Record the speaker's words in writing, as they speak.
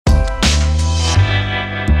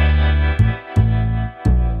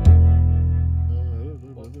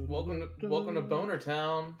Boner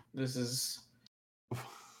Town. This is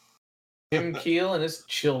Jim Keel and his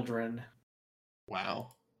children.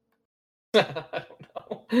 Wow. I don't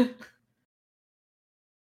know.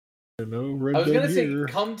 I was going to say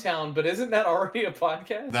Come Town, but isn't that already a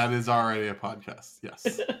podcast? That is already a podcast,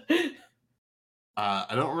 yes.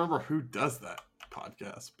 I don't remember who does that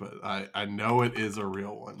podcast, but I know it is a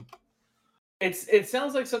real one. It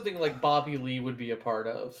sounds like something like Bobby Lee would be a part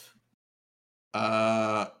of.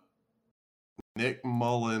 Nick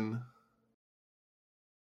Mullen,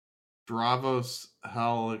 Dravos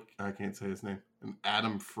Halik, I can't say his name, and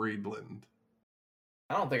Adam Friedland.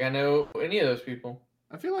 I don't think I know any of those people.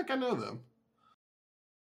 I feel like I know them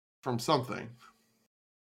from something.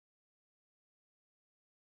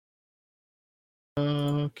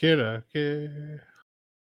 Okay.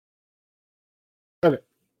 I know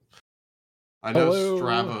Hello.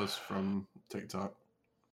 Stravos from TikTok.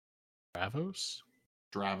 Dravos?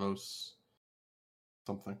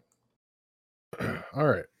 Something. All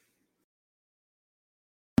right.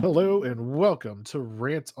 Hello and welcome to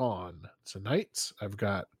Rant On. Tonight, I've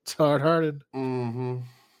got Todd Harden Mm-hmm.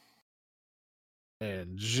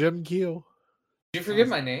 and Jim Keel. Did you forget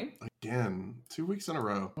my name? Again, 2 weeks in a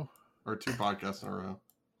row. Or 2 podcasts in a row.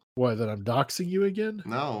 What, that I'm doxing you again?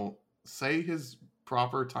 No, say his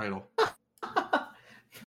proper title.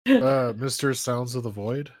 Mr. Sounds of the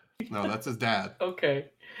Void? No, that's his dad. Okay.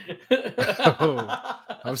 Oh,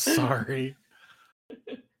 I'm sorry.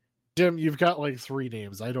 Jim, you've got like 3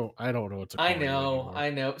 names. I don't know what to call you anymore.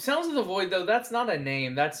 I know. Sounds of the Void, though, that's not a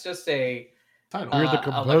name. That's just a... Title. You're the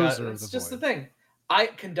composer of It's the just Void. the thing.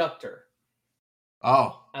 Conductor.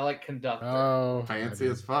 Oh. I like Conductor. Oh, Fancy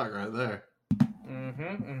as fuck right there.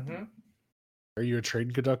 Are you a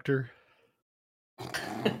train conductor?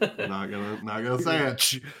 not gonna say it.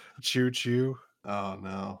 Choo choo. Oh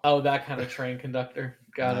no. Oh, that kind of train conductor.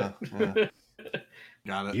 Got it.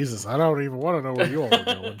 Got it. Jesus, I don't even want to know where you all are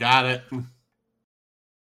going. Got it.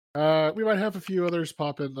 We might have a few others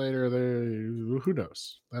pop in later. Who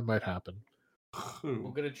knows? That might happen.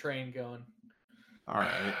 We'll get a train going. All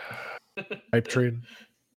right. Hype train.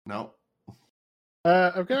 Nope.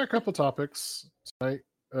 I've got a couple topics tonight.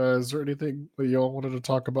 Is there anything that y'all wanted to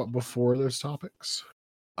talk about before those topics?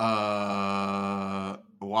 Why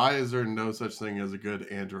is there no such thing as a good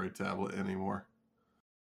Android tablet anymore?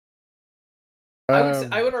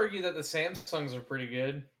 I would argue that the Samsungs are pretty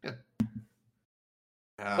good. Yeah.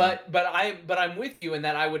 But I'm with you in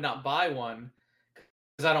that I would not buy one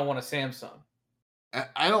because I don't want a Samsung.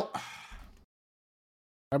 I don't.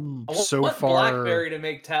 I'm I so want far. BlackBerry to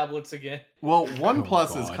make tablets again. Well,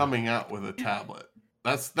 OnePlus is God. coming out with a tablet.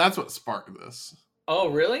 That's what sparked this. Oh,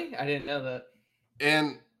 really? I didn't know that.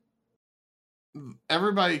 And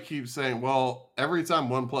everybody keeps saying, well, every time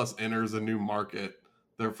OnePlus enters a new market,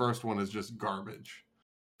 their first one is just garbage.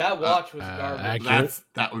 That watch was garbage. Accurate.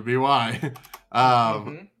 That would be why.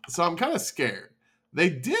 So I'm kind of scared. They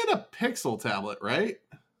did a Pixel tablet, right?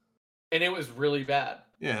 And it was really bad.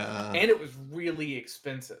 Yeah. And it was really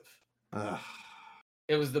expensive. Ugh.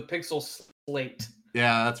 It was the Pixel Slate.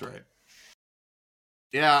 Yeah, that's right.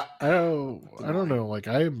 Yeah. I don't know. Like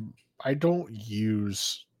I don't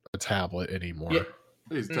use a tablet anymore. Yeah.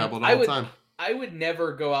 I use tablet all the time. I would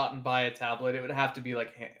never go out and buy a tablet. It would have to be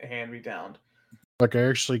like hand-me-down. Like I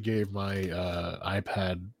actually gave my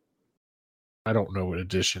iPad. I don't know what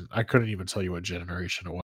edition. I couldn't even tell you what generation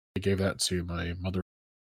it was. I gave that to my mother.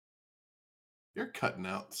 You're cutting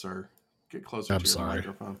out, sir. Get closer I'm to your sorry.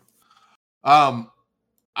 microphone.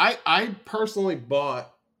 I personally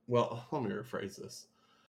bought. Well, let me rephrase this.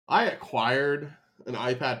 I acquired an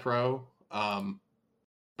iPad Pro.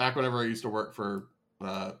 Back whenever I used to work for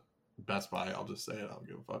Best Buy, I'll just say it. I don't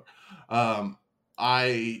give a fuck.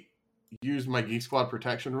 I used my Geek Squad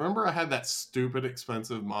protection. Remember, I had that stupid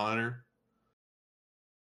expensive monitor.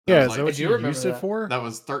 Yeah, was is that what you used it for? That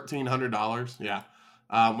was $1,300. Yeah.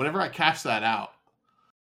 Whenever I cashed that out,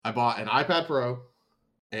 I bought an iPad Pro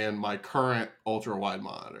and my current ultra wide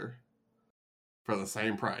monitor for the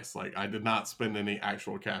same price. Like, I did not spend any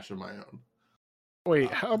actual cash of my own.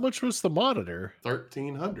 Wait, how much was the monitor?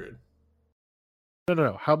 $1,300.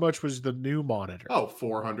 No. How much was the new monitor? Oh,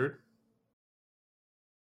 $400.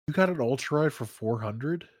 You got an ultra wide for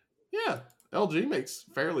 $400? Yeah, LG makes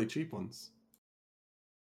fairly cheap ones.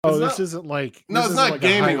 Oh, It's this not- isn't like No, this it's isn't not like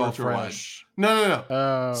gaming a high ultra wide. refresh. No.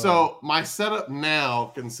 Oh. So my setup now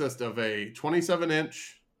consists of a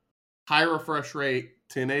 27-inch high refresh rate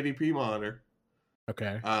 1080p monitor.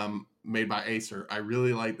 Okay. Made by Acer. I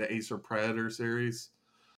really like the Acer Predator series.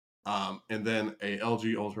 And then a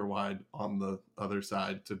LG ultra wide on the other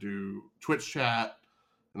side to do Twitch chat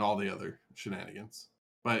and all the other shenanigans.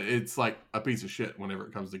 but it's like a piece of shit whenever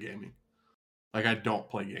it comes to gaming. Like, I don't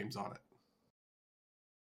play games on it.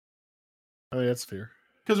 I mean, that's fair.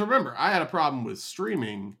 Because remember, I had a problem with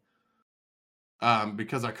streaming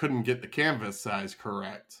because I couldn't get the canvas size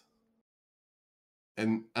correct.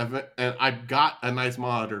 And I got a nice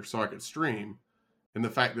monitor so I could stream. And the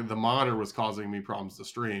fact that the monitor was causing me problems to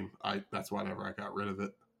stream, that's whenever I got rid of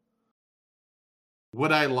it.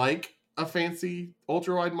 Would I like a fancy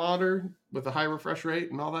ultra-wide monitor with a high refresh rate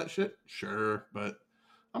and all that shit? Sure, but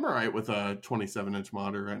I'm all right with a 27-inch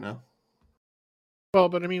monitor right now. Well,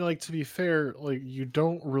 but I mean, like, to be fair, like, you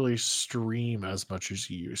don't really stream as much as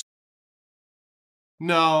you used.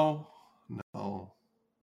 No.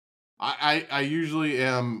 I usually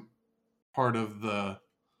am part of the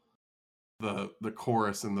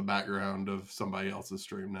chorus in the background of somebody else's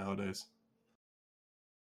stream nowadays.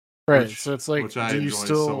 Right, so it's like, which I do you enjoy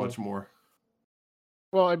still so much more.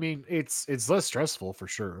 Well, I mean, it's less stressful for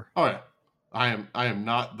sure. Oh yeah, I am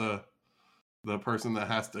not the person that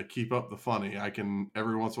has to keep up the funny. I can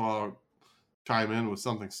every once in a while chime in with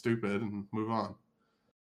something stupid and move on.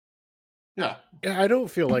 Yeah. I don't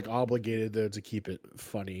feel like obligated though to keep it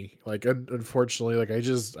funny. Like, unfortunately, like I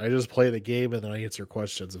just play the game and then I answer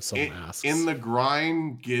questions if someone asks. In the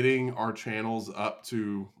grind, getting our channels up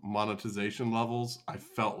to monetization levels, I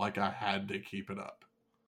felt like I had to keep it up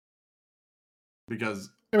because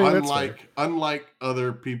unlike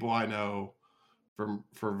other people I know,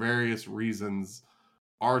 for various reasons,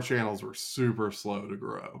 our channels were super slow to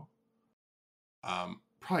grow.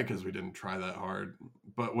 Probably because we didn't try that hard.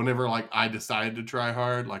 But whenever like I decided to try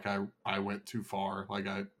hard, like I went too far. Like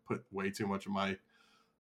I put way too much of my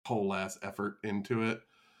whole ass effort into it.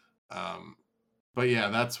 But yeah,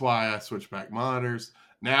 that's why I switched back monitors.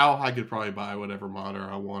 Now I could probably buy whatever monitor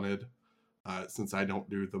I wanted, since I don't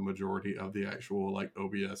do the majority of the actual like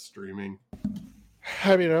OBS streaming.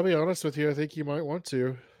 I mean, I'll be honest with you. I think you might want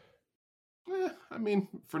to. I mean,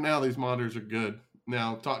 for now, these monitors are good.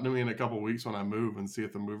 Now, talk to me in a couple weeks when I move and see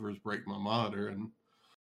if the movers break my monitor, and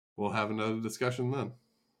we'll have another discussion then.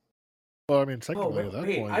 Well, I mean, technically at that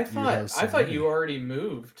point, I thought you already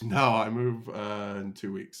moved. No, I move in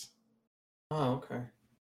 2 weeks. Oh, okay.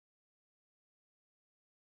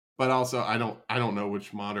 But also, I don't know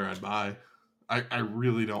which monitor I'd buy. I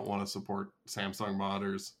really don't want to support Samsung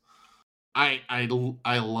monitors. I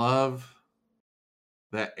love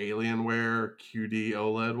that Alienware QD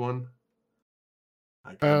OLED one.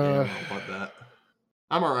 I don't want that.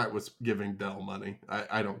 I'm all right with giving Dell money.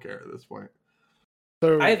 I don't care at this point.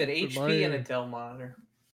 So I have an HP and a Dell monitor.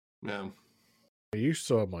 Yeah. You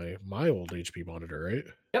still have my old HP monitor, right?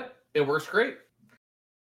 Yep, it works great.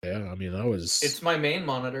 Yeah, I mean, it's my main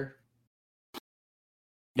monitor.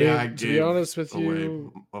 Yeah, I to be honest with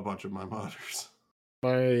you, a bunch of my monitors.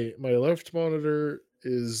 My left monitor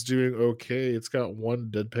is doing okay. It's got one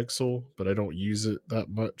dead pixel, but I don't use it that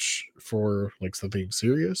much for like something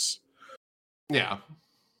serious. Yeah.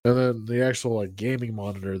 And then the actual like gaming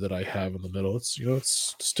monitor that I have in the middle,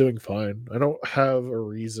 it's doing fine. I don't have a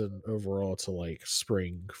reason overall to like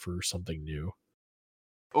spring for something new.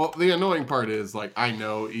 Well, the annoying part is like I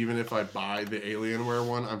know even if I buy the Alienware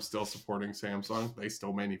one, I'm still supporting Samsung. They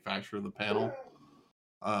still manufacture the panel.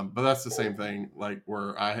 But that's the same thing, like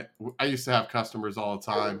where I used to have customers all the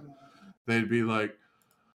time. They'd be like,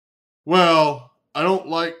 well, I don't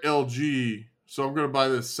like LG, so I'm going to buy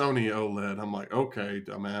this Sony OLED. I'm like, okay,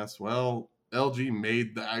 dumbass. Well, LG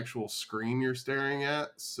made the actual screen you're staring at,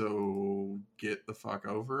 so get the fuck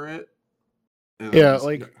over it. And yeah,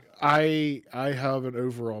 like I have an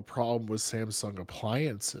overall problem with Samsung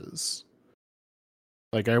appliances.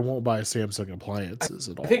 Like, I won't buy Samsung appliances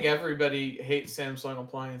at all. I think everybody hates Samsung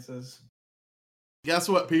appliances. Guess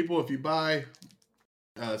what, people? If you buy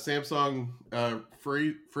Samsung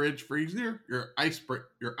fridge freezer, your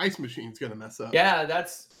ice machine's gonna mess up. Yeah,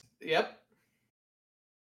 yep.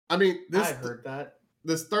 I mean, I heard that.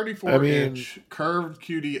 This 34-inch curved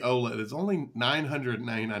QD OLED is only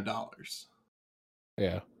 $999.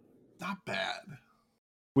 Yeah, not bad.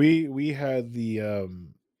 We had the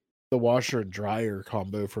washer and dryer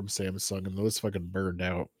combo from Samsung, and those fucking burned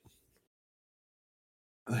out.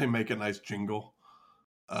 They make a nice jingle.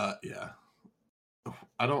 Yeah.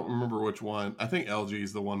 I don't remember which one. I think LG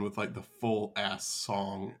is the one with like the full ass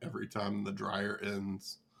song every time the dryer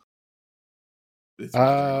ends. I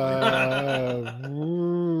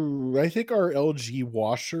think our LG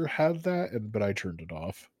washer had that, but I turned it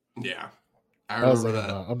off. Yeah. I was like,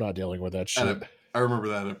 I'm not dealing with that shit. I remember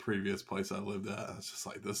that at a previous place I lived at. I was just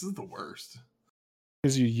like, this is the worst.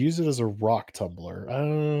 Because you use it as a rock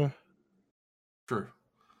tumbler. True.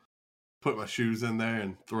 Put my shoes in there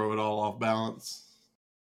and throw it all off balance.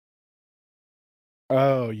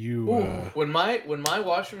 Oh, you. Ooh, when my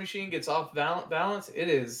washing machine gets off balance, it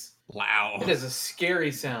is Loud. a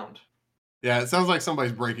scary sound. Yeah, it sounds like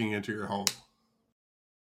somebody's breaking into your home.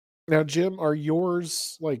 Now, Jim, are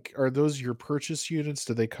yours are those your purchase units?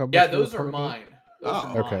 Do they come Yeah, with your those are apartment? mine. Those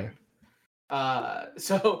are Okay. mine.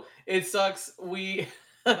 So it sucks. We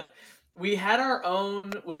we had our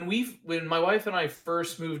own when my wife and I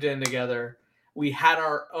first moved in together. We had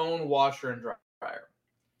our own washer and dryer.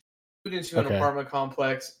 Moved into an Okay. apartment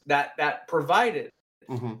complex that provided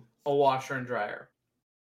Mm-hmm. a washer and dryer.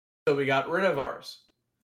 So we got rid of ours.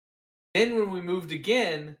 Then when we moved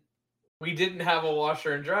again, we didn't have a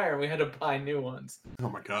washer and dryer. We had to buy new ones. Oh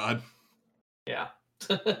my god. Yeah.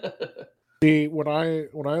 See, when I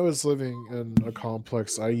was living in a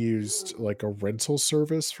complex, I used like a rental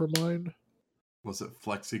service for mine. Was it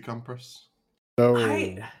Flexi Compass? No,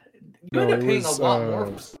 You no, end up it paying was a lot more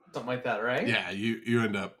for something like that, right? Yeah, you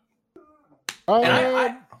end up.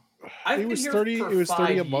 And I've it been was here 30. for It was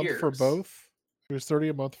 30 a 5 month for years. both. It was 30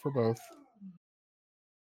 a month for both.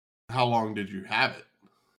 How long did you have it?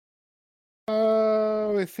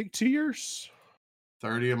 I think 2 years.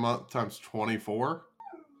 30 a month times 24.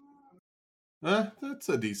 That's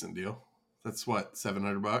a decent deal. That's what,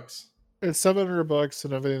 $700? It's $700,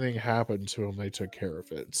 and if anything happened to them, they took care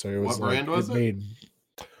of it. So it was What brand was it? made.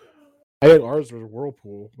 I think ours was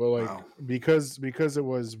Whirlpool, but Wow. because it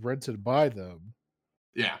was rented by them,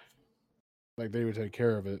 Yeah. like they would take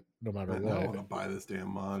care of it no matter Man, I what. want to buy this damn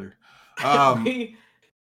monitor.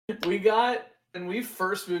 We got when we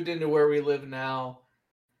first moved into where we live now.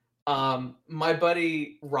 My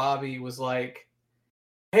buddy Robbie was like,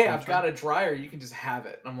 "Hey, I've got a dryer. You can just have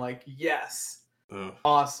it." And I'm like, "Yes, Ugh.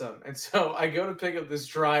 awesome." And so I go to pick up this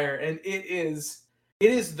dryer, and it is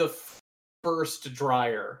the first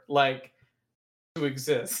dryer like to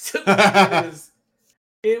exist.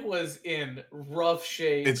 It was in rough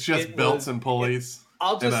shape. It's just belts and pulleys.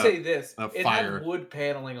 I'll just say this: it fire. had wood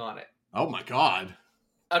paneling on it. Oh my god!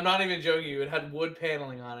 I'm not even joking you. It had wood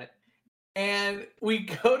paneling on it, and we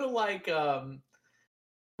go to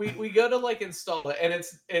we go to install it, and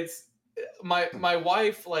it's my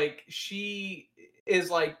wife, like, she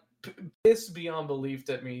is like pissed beyond belief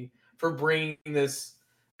at me for bringing this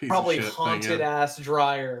probably haunted ass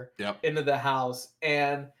dryer into the house.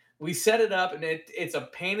 And we set it up, and it's a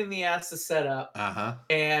pain in the ass to set up.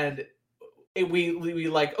 And we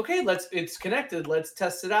like, okay, it's connected, let's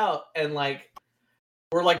test it out. And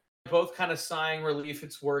we're like both kind of sighing relief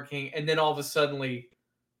it's working, and then all of a sudden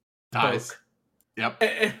dies. Broke. Yep.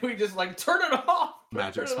 And we just turn it off.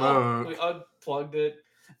 Magic smoke. We unplugged it.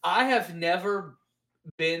 I have never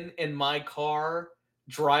been in my car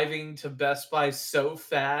driving to Best Buy so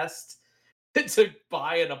fast to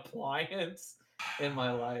buy an appliance in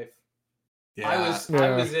my life. Yeah.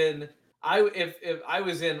 If I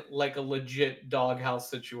was in like a legit doghouse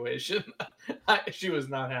situation, she was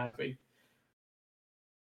not happy.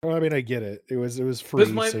 Well, I mean, I get it. It was free.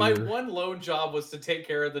 Because my one lone job was to take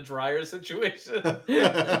care of the dryer situation. Oh,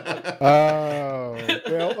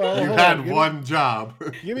 well, you had one job.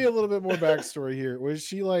 Give me a little bit more backstory here. Was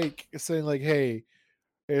she saying "Hey,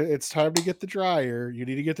 it's time to get the dryer. You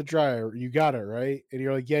need to get the dryer. You got it, right?" And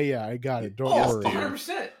you're like, "Yeah, I got it. Don't worry."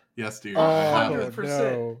 100%. Yes, dear.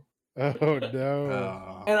 100%. Oh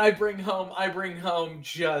no! And I bring home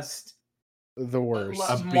just the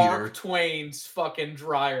worst. Mark Twain's fucking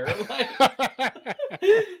dryer.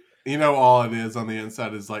 You know, all it is on the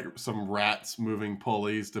inside is some rats moving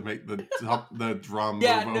pulleys to make the drum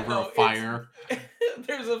move over a fire.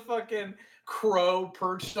 There's a fucking crow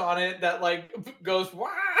perched on it that goes wow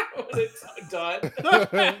when it's done.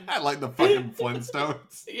 Like the fucking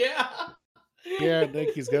Flintstones. Yeah. Yeah,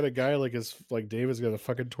 Nick, he's got a guy David's got a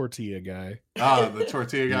fucking tortilla guy. The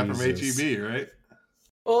tortilla guy from HEB, right?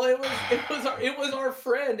 Well, it was our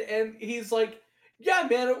friend, and he's like, "Yeah,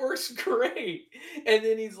 man, it works great." And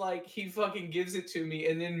then he's like, he fucking gives it to me,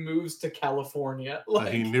 and then moves to California.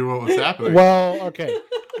 He knew what was happening. Well, okay,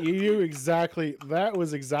 you knew exactly. That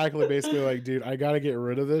was exactly basically dude, I gotta get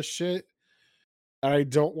rid of this shit. I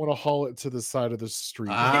don't want to haul it to the side of the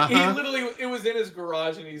street. He literally, it was in his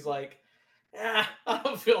garage, and he's like, I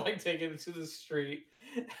don't feel like taking it to the street.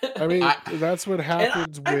 I mean, that's what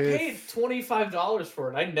happens I paid $25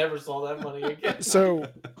 for it. I never saw that money again. So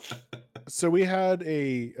we had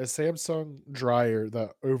a Samsung dryer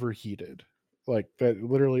that overheated, that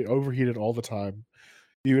literally overheated all the time.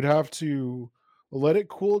 You would have to let it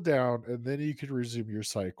cool down, and then you could resume your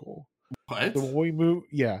cycle. What? So when we moved,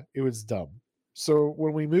 it was dumb. So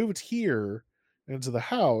when we moved here into the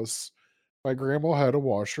house, my grandma had a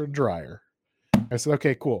washer and dryer. I said,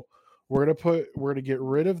 "Okay, cool. we're gonna get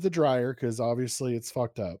rid of the dryer because obviously it's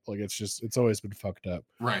fucked up. Like it's always been fucked up.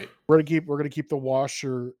 Right. We're gonna keep the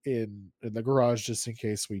washer in the garage just in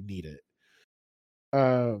case we need it.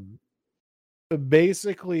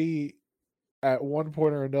 Basically, at one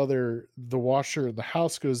point or another, the washer in the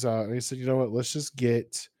house goes out, and he said, "You know what? Let's just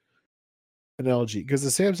get an LG," because the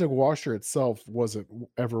Samsung washer itself wasn't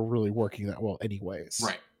ever really working that well, anyways.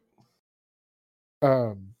 Right.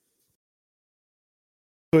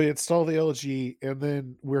 So we install the LG, and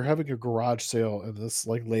then we're having a garage sale, and this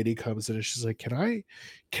like lady comes in and she's like, Can I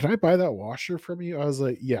buy that washer from you? I was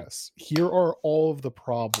like, yes, here are all of the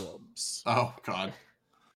problems. Oh God.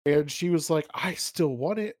 And she was like, I still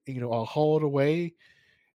want it, I'll haul it away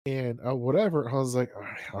and whatever. I was like,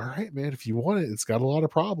 all right, man, if you want it, it's got a lot of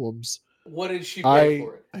problems. What did she pay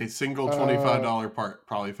for it? A single $25 part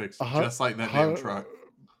probably fixed just like that damn truck.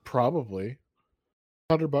 Probably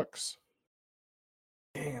 $100.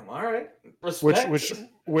 Damn, all right. Respect.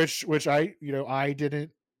 Which I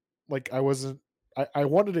didn't like. I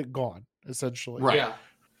wanted it gone, essentially. Right. Yeah.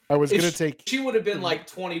 I was gonna take. She would have been like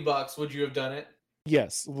 $20. Would you have done it?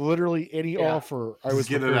 Yes, literally any offer I was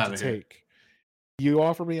prepared to take. You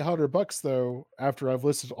offer me $100 though, after I've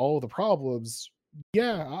listed all of the problems.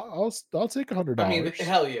 Yeah, I'll take $100. I mean,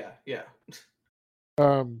 hell yeah, yeah.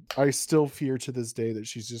 I still fear to this day that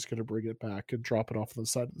she's just gonna bring it back and drop it off on the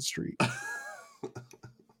side of the street.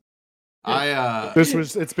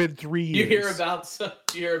 It's been 3 years. You hear about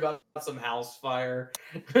some house fire.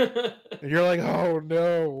 And you're like, oh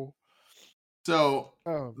no. So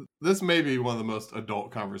this may be one of the most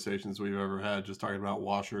adult conversations we've ever had, just talking about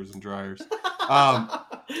washers and dryers. I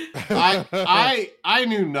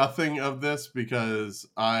knew nothing of this because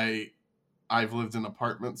I've lived in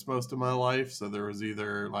apartments most of my life, so there was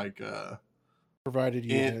either like a provided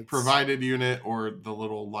unit or the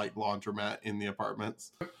little like laundromat in the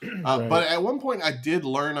apartments. Right. But at one point I did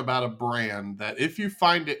learn about a brand that if you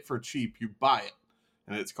find it for cheap, you buy it,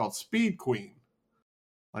 and it's called Speed Queen.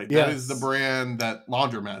 Like that is the brand that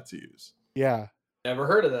laundromats use. Yeah. Never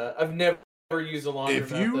heard of that. I've never used a laundromat.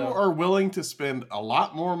 If you are willing to spend a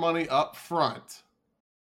lot more money up front,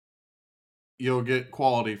 you'll get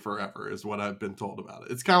quality forever, is what I've been told about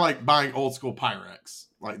it. It's kind of like buying old school Pyrex,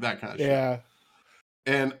 like that kind of shit. Yeah.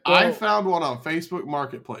 And I found one on Facebook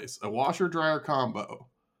Marketplace, a washer dryer combo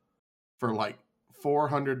for like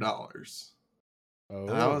 $400. And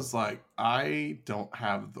I was like, I don't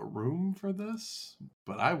have the room for this,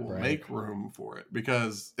 but I will make room for it,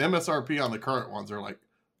 because MSRP on the current ones are like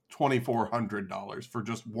 $2,400 for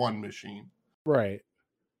just one machine. Right.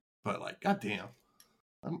 But like, goddamn,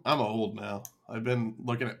 I'm old now. I've been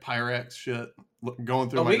looking at Pyrex shit, going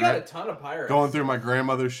through we got a ton of Pyrex. Going through my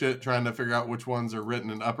grandmother's shit, trying to figure out which ones are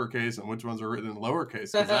written in uppercase and which ones are written in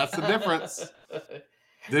lowercase, because that's the difference.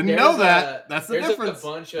 Didn't know that. That's the difference. There's a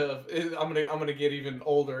bunch of. I'm gonna get even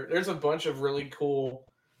older. There's a bunch of really cool,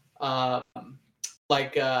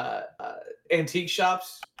 antique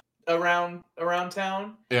shops around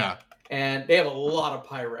town. Yeah. And they have a lot of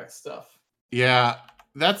Pyrex stuff. Yeah,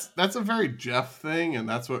 that's a very Jeff thing, and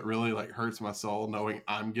that's what really like hurts my soul, knowing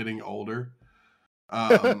I'm getting older.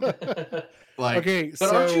 Okay,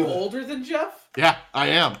 but aren't you older than Jeff? Yeah, I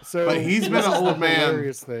am. So, but he's been an old man.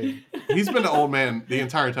 Hilarious thing. He's been an old man the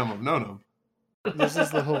entire time I've known him. This is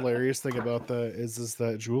the hilarious thing about that is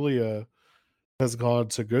that Julia has gone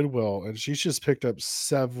to Goodwill and she's just picked up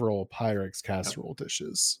several Pyrex casserole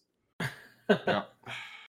dishes. Yeah.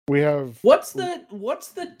 We have what's the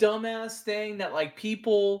dumbass thing that like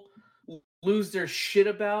people lose their shit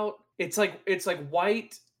about? It's like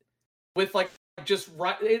white with like just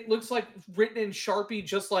right. It looks like written in Sharpie,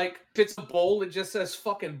 just like if it's a bowl, it just says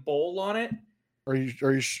fucking bowl on it. Are you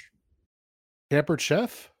Pampered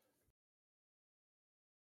Chef?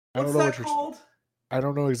 What's that called? I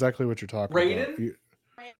don't know exactly what you're talking about.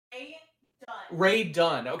 Ray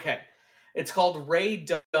Dunn. Okay, it's called Ray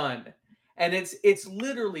Dunn, and it's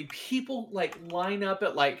literally people like line up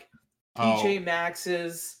at like TJ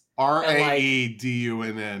Maxx's.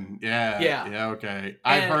 RAEDUNN. Yeah. Okay.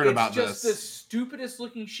 I've heard about this. It's just the stupidest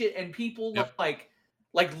looking shit, and people like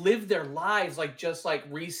live their lives like just like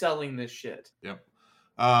reselling this shit. Yep.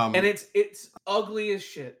 And it's ugly as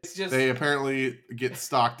shit. It's just they apparently get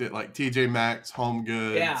stocked at like TJ Maxx, Home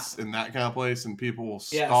Goods, and that kind of place, and people will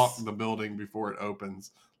stalk the building before it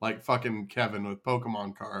opens, like fucking Kevin with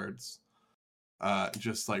Pokemon cards,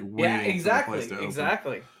 just like waiting for the place to open.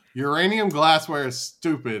 Exactly. Uranium glassware is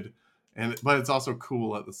stupid, but it's also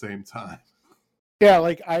cool at the same time. Yeah,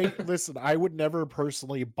 like I would never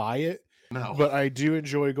personally buy it. No. But I do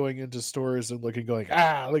enjoy going into stores and going,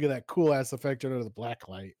 look at that cool ass effect under the black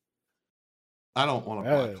light. I don't want a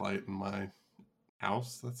black light in my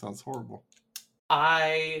house. That sounds horrible.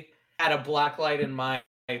 I had a black light in my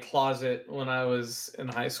closet when I was in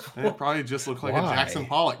high school. It probably just looked like a Jackson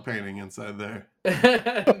Pollock painting inside there.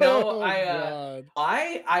 No,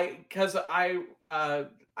 because I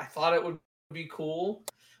thought it would be cool.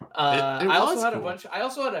 I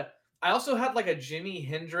also had like a Jimi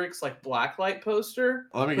Hendrix like blacklight poster.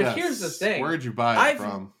 Let me guess. Here's the thing. Where'd you buy it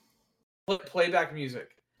from? Playback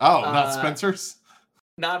Music. Oh, not Spencer's?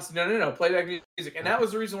 No, Playback Music. And that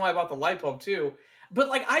was the reason why I bought the light bulb too. But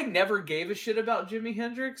like I never gave a shit about Jimi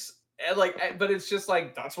Hendrix. But it's just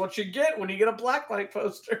like that's what you get when you get a blacklight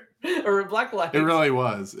poster or a blacklight. It really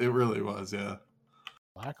was, yeah.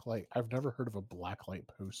 Blacklight. I've never heard of a blacklight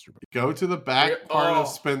poster. Go to the back part of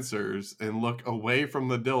Spencer's and look away from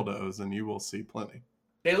the dildos, and you will see plenty.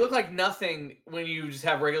 They look like nothing when you just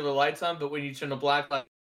have regular lights on, but when you turn the blacklight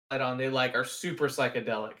on, they like are super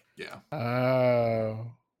psychedelic. Yeah.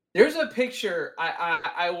 Oh. There's a picture.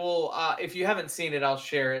 I will if you haven't seen it, I'll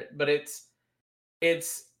share it. But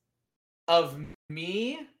it's of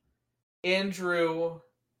me, Andrew,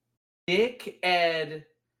 Nick, Ed,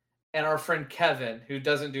 and our friend Kevin, who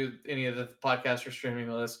doesn't do any of the podcast or streaming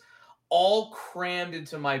with us, all crammed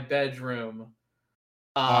into my bedroom.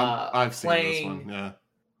 I've seen this one, yeah.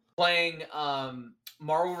 Playing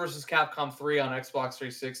Marvel vs. Capcom 3 on Xbox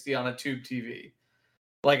 360 on a tube TV.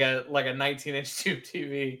 Like a 19-inch tube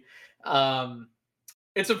TV.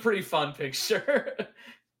 It's a pretty fun picture.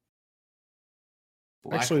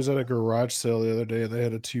 Actually, I was at a garage sale the other day, and they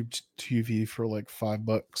had a tube TV for like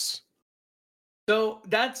 $5. So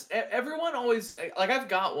that's everyone always like. I've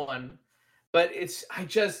got one, but I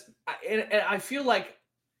feel like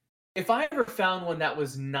if I ever found one that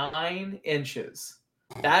was 9 inches,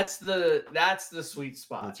 that's the sweet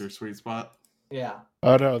spot. That's your sweet spot. Yeah.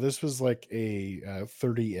 Oh no, this was like a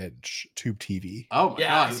 30-inch tube TV. Oh my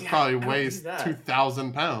god, it probably weighs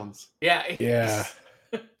 2,000 pounds. Yeah. Yeah.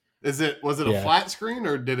 Was it a flat screen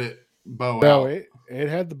or did it bow out? No, it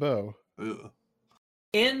had the bow. Ugh.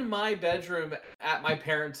 In my bedroom at my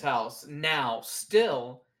parents' house now,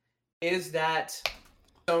 still is that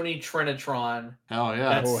Sony Trinitron. Hell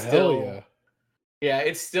yeah! Hell yeah! Yeah,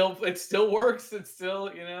 it still works. It's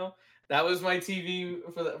still that was my TV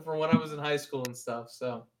for when I was in high school and stuff.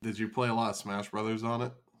 So did you play a lot of Smash Brothers on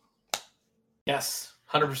it? Yes,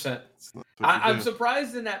 100%. I'm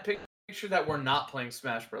surprised in that picture that we're not playing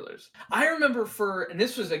Smash Brothers. I remember and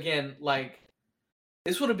this was again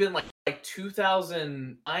this would have been like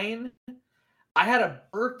 2009. I had a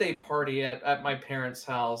birthday party at my parents'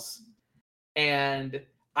 house, and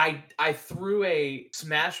I threw a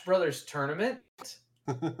Smash Brothers tournament,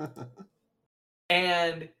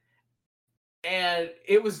 and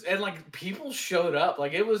it was like people showed up,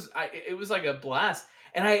 like it was like a blast,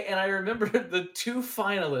 and I remember the 2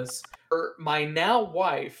 finalists were my now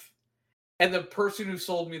wife and the person who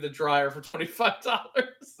sold me the dryer for $25.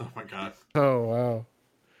 Oh my god! Oh wow!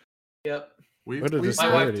 Yep. My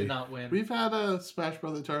wife did not win. We've had a Smash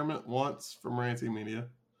Brother tournament once from Ranty Media.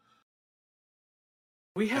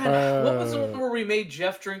 We had what was the one where we made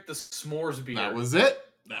Jeff drink the s'mores beer? That was it.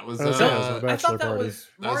 That was I thought that was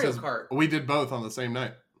Mario Kart. We did both on the same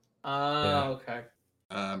night. Okay.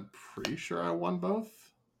 I'm pretty sure I won both.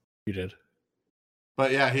 You did.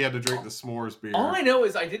 But yeah, he had to drink the s'mores beer. All I know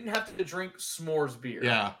is I didn't have to drink s'mores beer.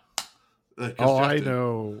 Yeah. All I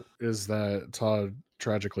know is that Todd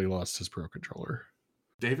tragically lost his Pro Controller.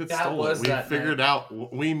 David stole it. We figured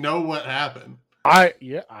out. We know what happened. I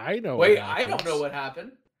know. Wait, I don't know what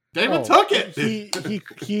happened. David took it.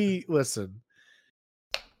 He listen.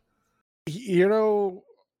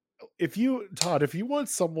 If you want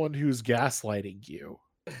someone who's gaslighting you,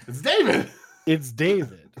 it's David. It's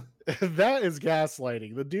David. That is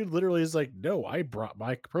gaslighting. The dude literally is like, no, I brought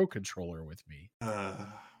my Pro Controller with me.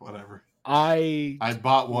 Whatever. I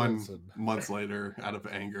bought one months later out of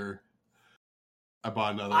anger. I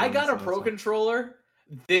bought another. I got a Pro Controller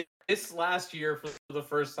this last year for the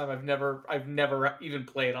first time. I've never even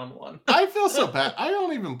played on one. I feel so bad. I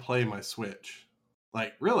don't even play my Switch,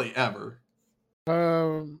 like really ever.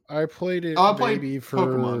 I played it. I played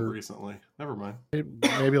Pokemon recently. Never mind.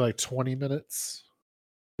 Maybe like 20 minutes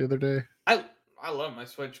the other day. I love my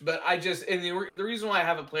Switch, but the reason why I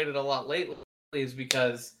haven't played it a lot lately is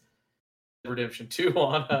because Redemption 2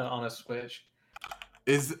 on a Switch.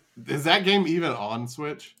 Is that game even on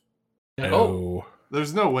Switch? No.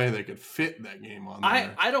 There's no way they could fit that game on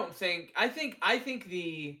there. I don't think. I think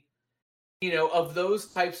the of those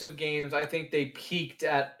types of games, I think they peaked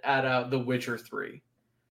at The Witcher 3.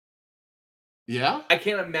 Yeah? I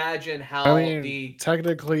can't imagine how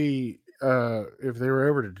technically if they were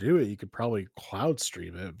ever to do it, you could probably cloud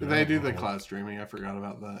stream it. They do the cloud streaming. I forgot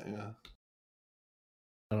about that. Yeah.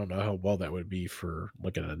 I don't know how well that would be for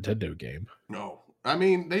like a Nintendo game. No, I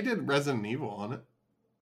mean they did Resident Evil on it.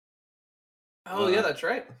 Oh yeah, that's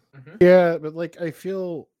right. Mm-hmm. Yeah, but like I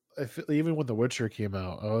feel even when The Witcher came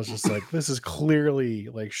out, I was just like, this is clearly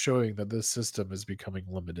like showing that this system is becoming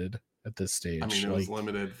limited at this stage. I mean, it was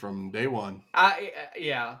limited from day one.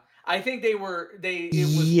 Yeah, I think it was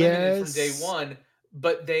limited from day one,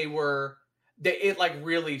 but it like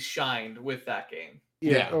really shined with that game.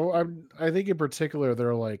 Yeah. Oh, I think in particular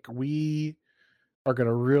they're like, we are going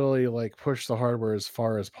to really like push the hardware as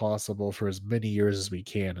far as possible for as many years as we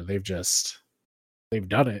can, and they've done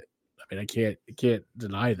it. I mean, I can't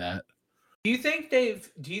deny that. Do you think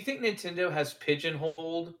Nintendo has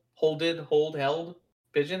pigeonholed pigeonholed?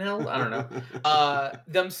 I don't know.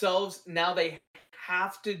 Themselves now they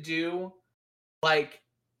have to do like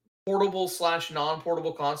portable /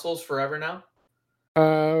 non-portable consoles forever now?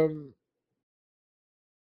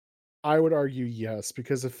 I would argue yes,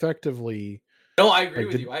 because effectively. No, I agree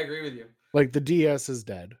with you. I agree with you. Like the DS is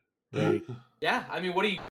dead, right? Yeah, I mean,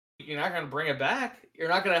 you're not going to bring it back. You're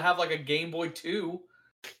not going to have like a Game Boy 2.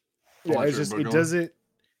 Yeah,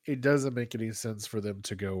 it doesn't make any sense for them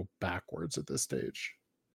to go backwards at this stage.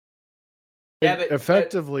 Yeah, but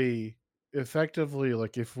effectively,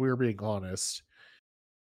 like if we're being honest,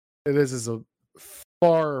 this is a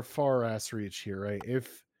far ass reach here, right?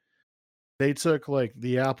 If they took like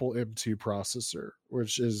the Apple M2 processor,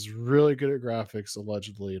 which is really good at graphics,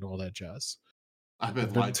 allegedly, and all that jazz. I've been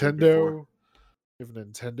if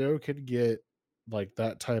Nintendo can get like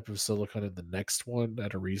that type of silicon in the next one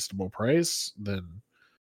at a reasonable price, then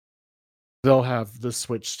they'll have the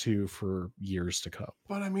Switch 2 for years to come.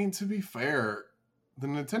 But I mean, to be fair, the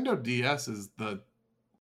Nintendo DS is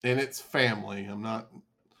in its family,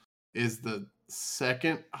 is the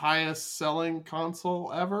second highest selling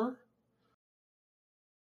console ever.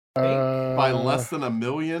 By less than 1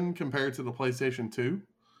 million compared to the PlayStation 2.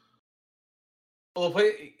 Well,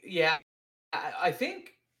 yeah, I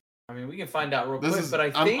think. I mean, we can find out real quick, but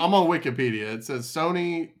I think I'm on Wikipedia. It says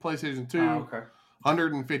Sony PlayStation 2,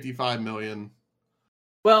 155 million.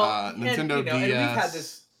 Well, Nintendo DS. And we've had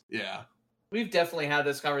this. Yeah, we've definitely had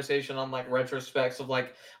this conversation on like retrospects of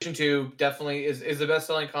like PlayStation 2 definitely is the best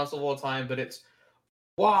selling console of all time, but it's.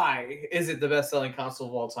 Why is it the best-selling console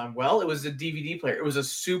of all time? Well, it was a DVD player. It was a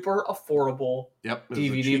super affordable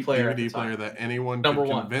DVD player. DVD player that anyone could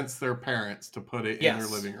convince their parents to put it in their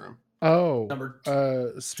living room.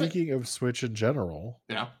 Oh, speaking of Switch in general,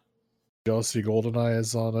 yeah. Did y'all see GoldenEye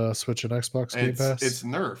is on a Switch and Xbox Game Pass? It's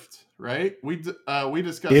nerfed, right? We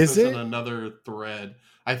discussed this in another thread.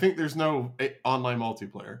 I think there's no online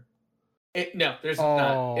multiplayer. No, there's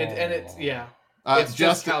not. It's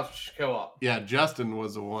just couch co-op. Yeah, Justin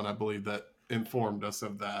was the one, I believe, that informed us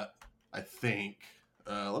of that, I think.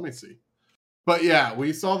 Let me see. But yeah,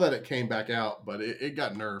 we saw that it came back out, but it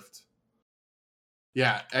got nerfed.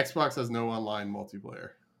 Yeah, Xbox has no online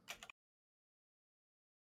multiplayer.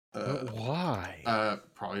 Why?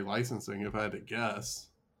 Probably licensing, if I had to guess.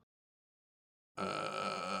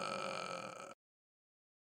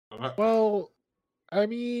 Well, I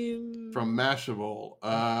mean... From Mashable.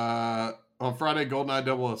 On Friday,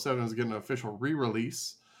 GoldenEye 007 is getting an official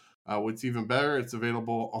re-release. What's even better, it's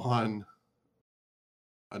available on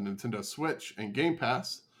a Nintendo Switch and Game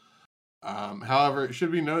Pass. However, it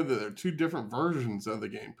should be noted that there are two different versions of the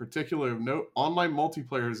game. Particularly of note, online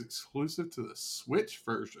multiplayer is exclusive to the Switch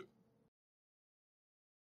version.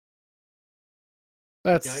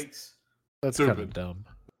 That's stupid. Kind of dumb.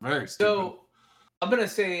 Very stupid. So, I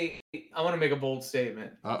want to make a bold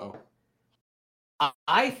statement. Uh-oh.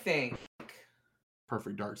 I think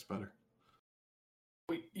Perfect Dark's better.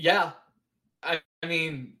 Yeah. I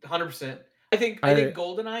mean, 100%. I think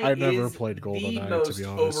GoldenEye never is played GoldenEye, the most to be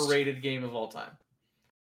honest. overrated game of all time.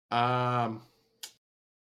 I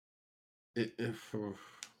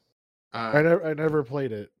never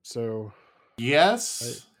played it, so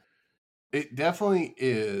yes, it definitely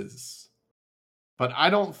is, but I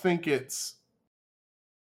don't think it's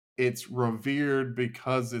revered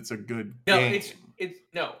because it's a good game.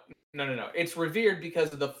 No. It's revered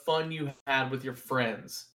because of the fun you had with your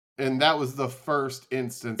friends. And that was the first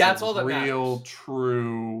instance of real,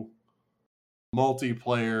 true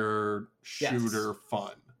multiplayer shooter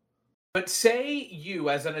fun. But say you,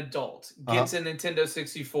 as an adult, gets a Nintendo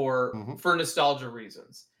 64 for nostalgia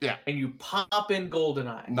reasons. Yeah. And you pop in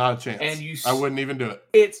GoldenEye. Not a chance. And I wouldn't even do it.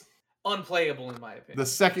 It's unplayable, in my opinion. The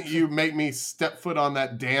second you make me step foot on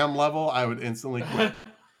that damn level, I would instantly quit.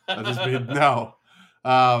 I'd just be, no.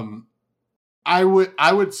 I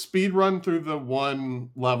would speed run through the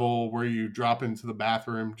one level where you drop into the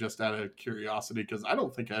bathroom just out of curiosity, because I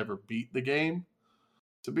don't think I ever beat the game,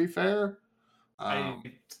 to be fair.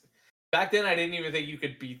 Back then, I didn't even think you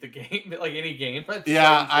could beat the game, like any game.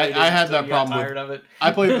 I had that problem. Tired of it.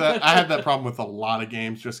 I had that problem with a lot of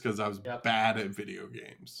games just because I was bad at video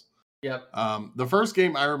games. Yep. The first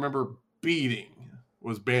game I remember beating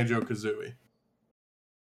was Banjo-Kazooie.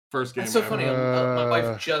 First game. That's so funny. My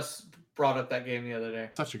wife just brought up that game the other day.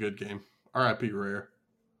 Such a good game. R.I.P. Rare.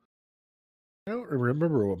 I don't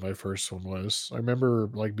remember what my first one was. I remember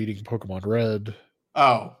like beating Pokemon Red.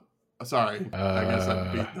 Oh, sorry. I guess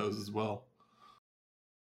I beat those as well.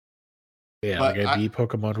 Yeah, but I beat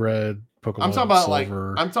Pokemon Red, Pokemon I'm talking about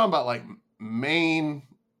Silver. I'm talking about like main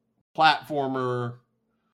platformer,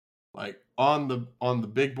 like on the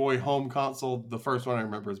big boy home console. The first one I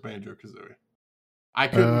remember is Banjo-Kazooie. I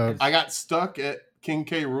couldn't. I got stuck at King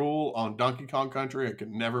K. Rool on Donkey Kong Country. I could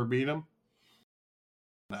never beat him.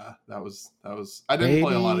 Nah, that was. I didn't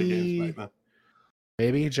play a lot of games back then.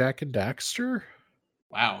 Maybe Jak and Daxter.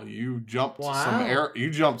 Wow, you jumped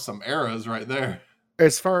some eras right there.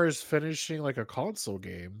 As far as finishing like a console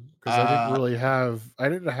game, because I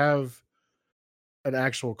didn't have an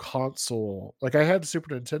actual console. Like I had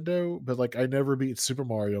Super Nintendo, but like I never beat Super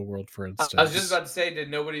Mario World, for instance. I was just about to say,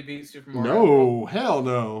 did nobody beat Super Mario No, World? Hell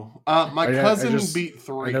no. My cousin beat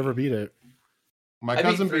 3. I never beat it. My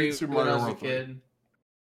cousin beat Super Mario World 3.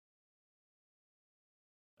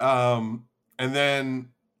 And then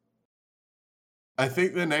I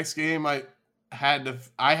think the next game I had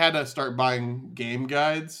to start buying game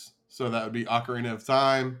guides, so that would be Ocarina of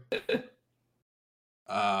Time.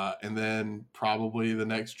 And then probably the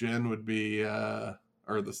next gen would be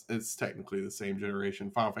it's technically the same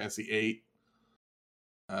generation. Final Fantasy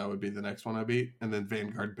VIII would be the next one I beat, and then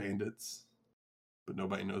Vanguard Bandits. But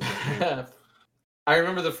nobody knows that game. I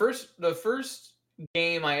remember the first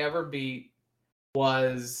game I ever beat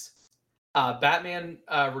was Batman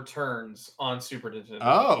Returns on Super Nintendo.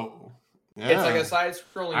 Oh, yeah. It's like a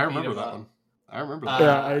side-scrolling. I remember that one. I remember that.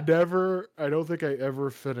 Yeah, I don't think I ever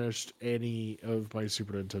finished any of my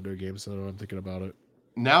Super Nintendo games. Now that I'm thinking about it.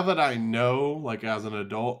 Now that I know, like as an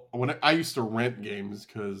adult, I used to rent games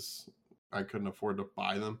because I couldn't afford to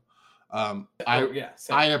buy them. I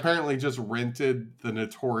apparently just rented the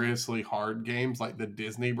notoriously hard games, like the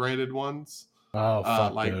Disney branded ones. Oh,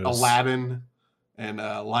 fuck like those. Aladdin and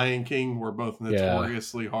Lion King were both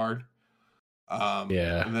notoriously hard.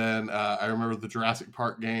 And then I remember the Jurassic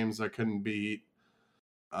Park games I couldn't beat.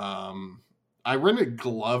 I rented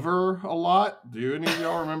Glover a lot. Do any of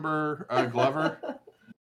y'all remember Glover?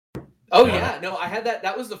 Oh yeah, no, I had that.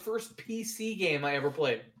 That was the first PC game I ever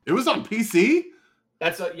played. It was on PC?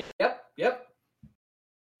 Yep.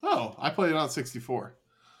 Oh, I played it on 64.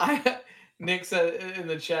 Nick said in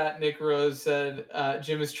the chat, Nick Rose said,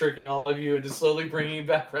 Jim is tricking all of you into slowly bringing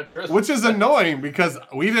back retrospects. Which is annoying because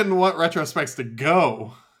we didn't want retrospects to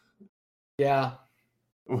go. Yeah.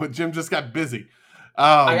 Jim just got busy.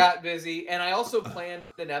 I got busy, and I also planned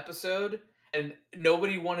an episode, and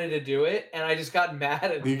nobody wanted to do it, and I just got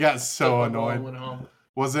mad. And you got so annoyed. Went home.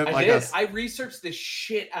 Was it I researched the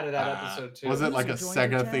shit out of that episode too. Was it like a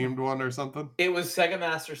Sega themed one or something? It was Sega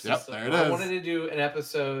Master System. Yep, there it is. I wanted to do an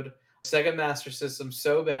episode Sega Master System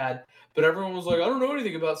so bad, but everyone was like, "I don't know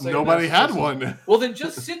anything about Sega." Nobody Master had System. One. Well, then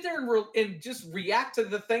just sit there and just react to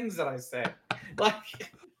the things that I say, like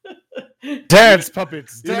dance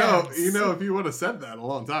puppets. Dance. You know, if you would have said that a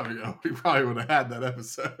long time ago, we probably would have had that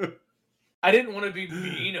episode. I didn't want to be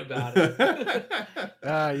mean about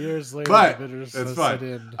it. Years later, but it's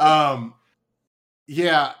fun.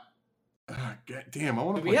 Yeah. God damn, I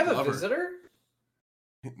want to. Do we have a visitor?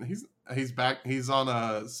 He's back. He's on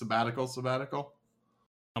a sabbatical.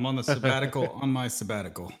 I'm on the sabbatical on my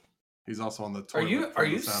sabbatical. He's also on the toilet. Are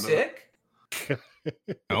you sick?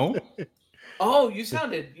 No. Oh, you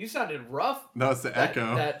sounded rough. No, it's the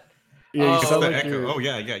echo. Yeah, the echo. Oh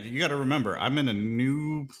yeah. You got to remember, I'm in a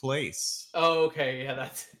new place. Oh, okay. Yeah,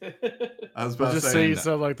 that's. I was about to say you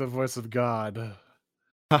sound like the voice of God.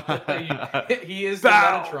 He is the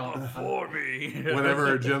Metatron for me.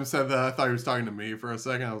 Whenever Jim said that, I thought he was talking to me for a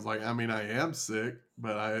second. I was like, I mean, I am sick,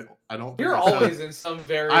 but I don't. You're always in some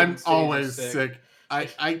very. I'm always sick.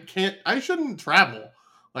 I can't. I shouldn't travel.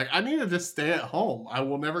 Like I need to just stay at home. I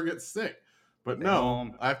will never get sick. But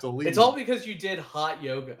no, I have to leave. It's all because you did hot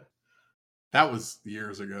yoga. That was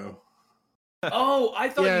years ago. Oh, I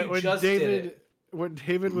thought you just did it. When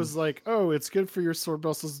David was like, "Oh, it's good for your sore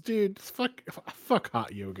muscles," dude. Fuck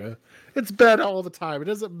hot yoga. It's bad all the time. It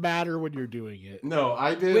doesn't matter when you're doing it. No,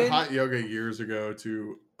 I did hot yoga years ago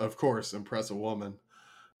to, of course, impress a woman.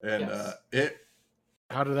 And Yes.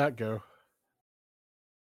 How did that go?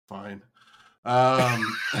 Fine.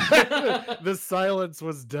 The silence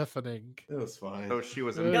was deafening. It was fine. So she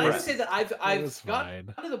was Can Can I impressed. just say that I've was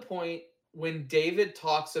gotten fine. to the point when David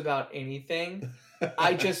talks about anything,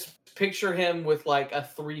 I just picture him with like a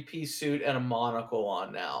 3-piece suit and a monocle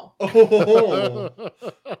on now. Oh.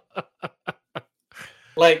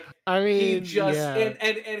 Like I he mean, just yeah.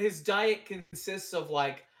 and his diet consists of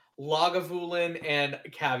like Lagavulin and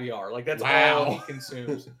caviar. Like that's all Wow. he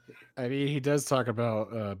consumes. I mean, he does talk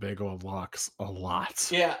about bagel and lox a lot.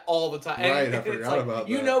 Yeah, all the time. Right, And I it's forgot like, about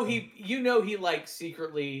you that. know he like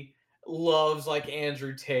secretly loves like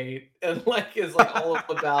Andrew Tate and like is like all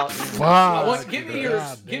about Fuck. give me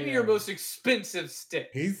God your damn. most expensive stick.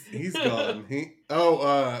 He's gone.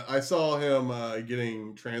 I saw him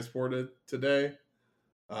getting transported today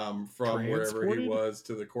from wherever he Transported? was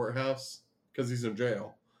to the courthouse because he's in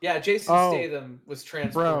jail. Yeah, Jason Oh, Statham was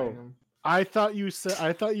transporting bro. him. I thought you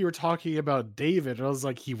were talking about David. And I was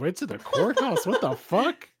like, he went to the courthouse. What the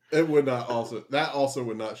fuck? It would not also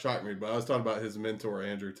would not shock me, but I was talking about his mentor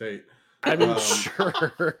Andrew Tate. I mean,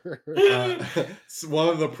 sure. One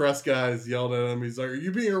of the press guys yelled at him. He's like, "Are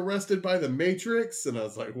you being arrested by the Matrix?" And I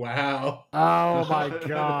was like, "Wow." Oh my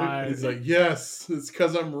god. He's like, "Yes, it's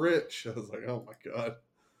because I'm rich." I was like, "Oh my god."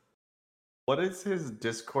 What is his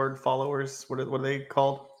Discord followers? What are they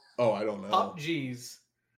called? Oh, I don't know. Top G's.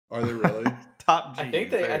 Are they really? Top G.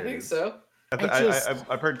 I think so.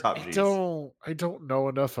 I've heard Top G's. I don't know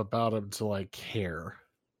enough about him to like care.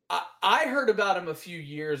 I heard about him a few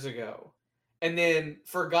years ago and then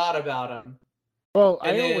forgot about him. Well,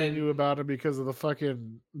 And I only then- knew about him because of the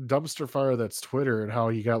fucking dumpster fire that's Twitter and how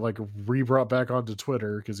he got like re-brought back onto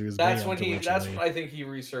Twitter because he was That's banned when that's originally. when I think he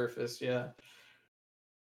resurfaced, yeah.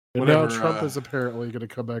 And now Whenever, Trump is apparently going to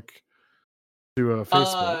come back to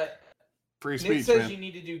Facebook. Free Nick speech, says man. you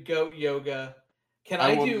need to do goat yoga. Can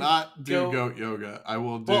I I will do not do goat yoga. I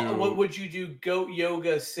will do. Well, what would you do? Goat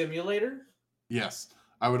yoga simulator? Yes,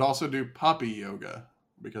 I would also do puppy yoga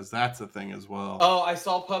because that's a thing as well. Oh, I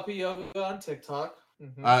saw puppy yoga on TikTok.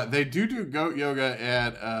 Mhm. They do goat yoga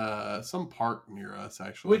at some park near us,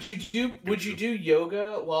 actually. Would you do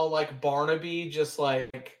yoga while like Barnaby just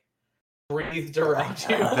like breathed around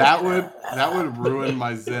you? That would ruin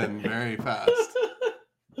my zen very fast.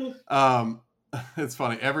 It's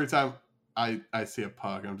funny. Every time I see a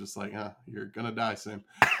pug, I'm just like, you're gonna die soon.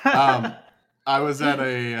 I was at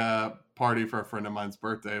a party for a friend of mine's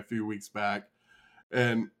birthday a few weeks back,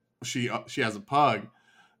 and she has a pug.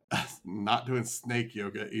 Not doing snake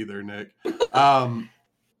yoga either, Nick.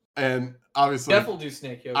 And obviously, Definitely do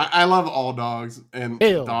snake yoga. I love all dogs, and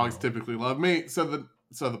Hell dogs no. typically love me. So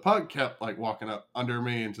the pug kept like walking up under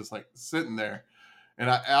me and just like sitting there. And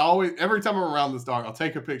I always, every time I'm around this dog, I'll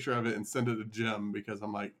take a picture of it and send it to Jim because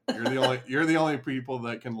I'm like, you're the only people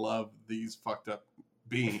that can love these fucked up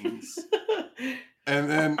beings. And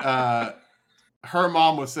then her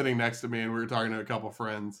mom was sitting next to me, and we were talking to a couple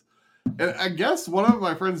friends. And I guess one of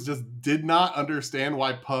my friends just did not understand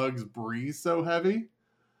why pugs breathe so heavy. And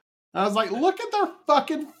I was like, look at their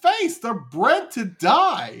fucking face. They're bred to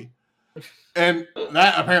die. And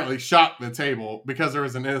that apparently shocked the table because there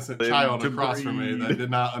was an innocent child across from me that did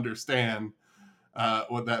not understand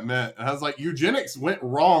what that meant. And I was like, eugenics went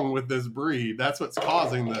wrong with this breed. That's what's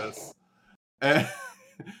causing this. And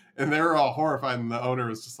they were all horrified. And the owner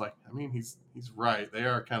was just like, I mean, he's right. They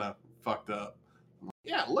are kind of fucked up.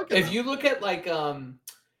 Yeah, look at if them. you look at like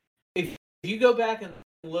if you go back and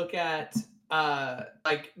look at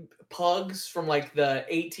like pugs from like the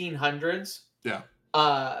 1800s, Yeah.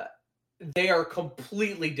 They are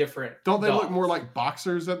completely different. Don't they dogs. look more like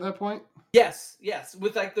boxers at that point? Yes,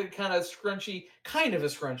 with like the kind of a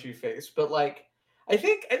scrunchy face, but like I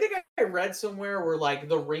think I read somewhere where like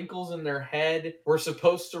the wrinkles in their head were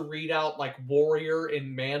supposed to read out like warrior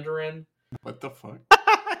in Mandarin. What the fuck?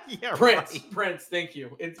 Yeah, Prince, right. Prince, thank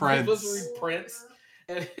you. It's Prince. supposed to read Prince.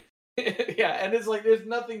 And, yeah, and it's like there's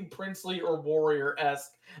nothing princely or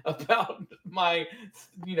warrior-esque about my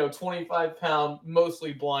 25-pound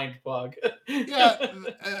mostly blind pug. Yeah,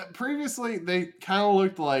 previously they kind of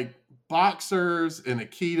looked like boxers and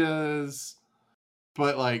Akitas,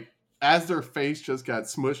 but like as their face just got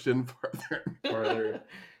smushed in farther and farther,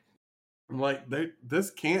 I'm like, this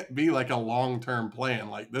can't be like a long-term plan.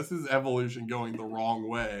 Like this is evolution going the wrong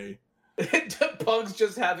way. Pugs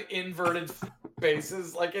just have inverted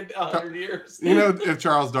faces like in 100 years. If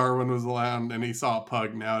Charles Darwin was around and he saw a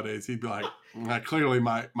pug nowadays, he'd be like, clearly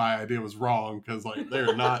my idea was wrong because like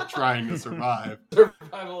they're not trying to survive.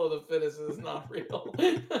 Survival of the fittest is not real.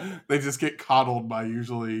 They just get coddled by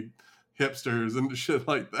usually hipsters and shit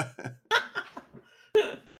like that.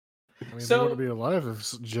 I mean, So- they wouldn't be alive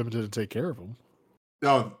if Jim didn't take care of them.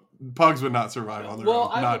 No, pugs would not survive on their Well,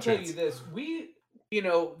 own. I will Not a tell chance. you this: we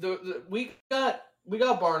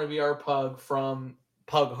got Barnaby, our pug, from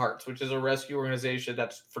Pug Hearts, which is a rescue organization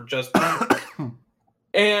that's for just.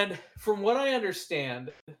 And from what I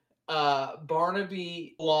understand,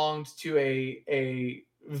 Barnaby belonged to a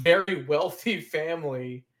very wealthy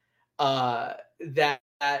family that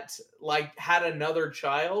like had another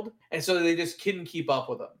child, and so they just couldn't keep up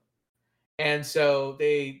with him, and so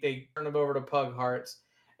they turned him over to Pug Hearts,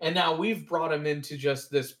 and now we've brought him into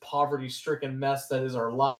just this poverty-stricken mess that is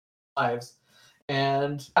our lives,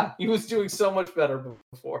 and he was doing so much better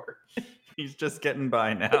before. He's just getting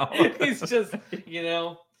by now. He's just,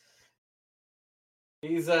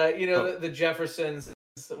 he's the Jeffersons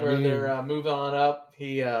where they're moving on up.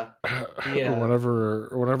 He Whenever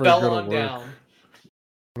fell I go on to work, down.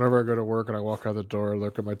 whenever I go to work and I walk out the door, I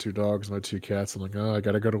look at my 2 dogs, my 2 cats. I'm like, oh, I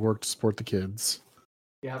gotta go to work to support the kids.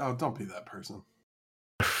 Yeah. Oh, don't be that person.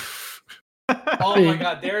 Oh my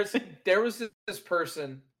God, there was this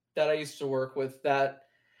person that I used to work with that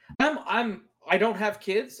I don't have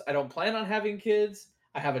kids. I don't plan on having kids.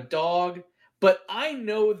 I have a dog, but I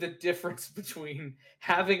know the difference between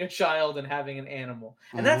having a child and having an animal.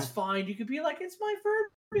 And that's fine. You could be like, it's my fur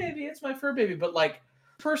baby. It's my fur baby. But like,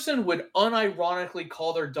 person would unironically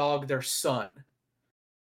call their dog their son.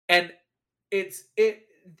 And it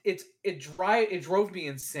drove me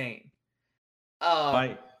insane.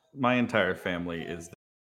 My entire family is.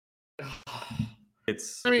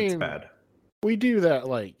 It's bad. We do that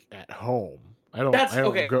like at home. I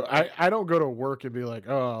don't go to work and be like,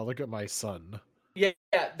 oh, look at my son. Yeah,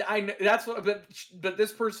 I know that's what. But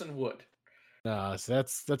this person would. Nah, so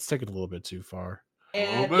that's taken a little bit too far.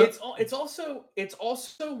 And it's also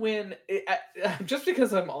when just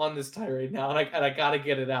because I'm on this tirade now and I gotta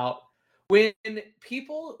get it out. When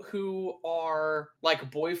people who are like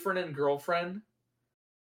boyfriend and girlfriend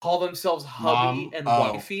call themselves hubby and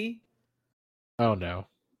wifey. Oh no.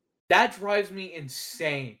 That drives me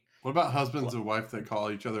insane. What about husbands and wife that call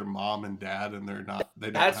each other mom and dad and they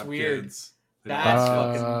don't have weird. kids? That's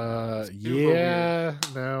fucking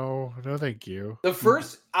weird. No, thank you. The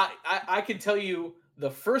first I can tell you the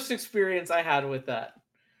first experience I had with that.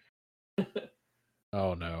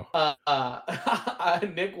 Oh no.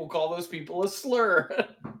 Nick will call those people a slur.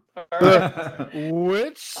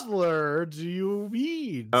 Which slur do you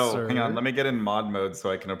mean? Oh, sir? hang on. Let me get in mod mode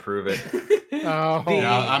so I can approve it.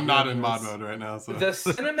 I'm not in mod mode right now. So. The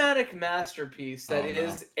cinematic masterpiece that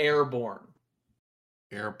is Airborne.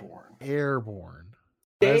 Airborne. Why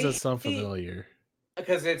does that sound familiar?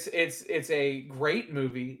 Because it's a great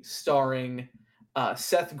movie starring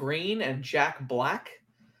Seth Green and Jack Black.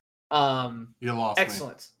 You lost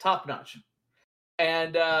excellent, me. Top notch,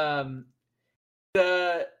 and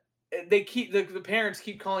the parents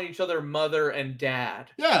keep calling each other mother and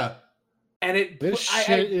dad. Yeah, and this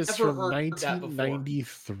shit is from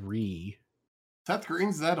 1993. Seth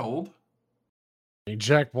Green's that old? Hey,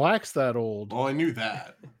 Jack Black's that old. Oh, I knew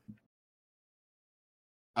that.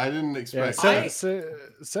 I didn't expect.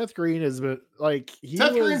 Seth Green has been like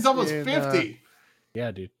Seth Green's almost 50.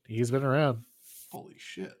 Yeah, dude, he's been around. Holy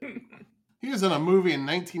shit. He was in a movie in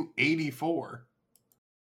 1984.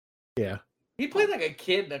 Yeah. He played like a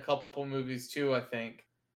kid in a couple movies too, I think.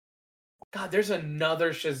 God, there's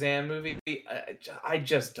another Shazam movie. I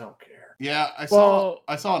just don't care. Yeah, I saw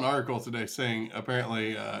an article today saying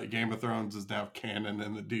apparently Game of Thrones is now canon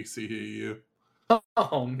in the DCEU.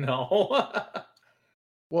 Oh no.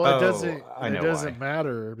 Well, it doesn't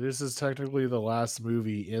matter. This is technically the last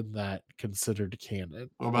movie in that considered canon.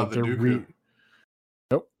 What about the Dooku?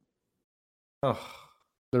 Nope. Oh,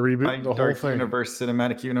 they're rebooting the whole thing. Universe,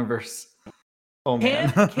 cinematic universe. Oh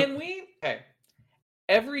man. Can we? Okay.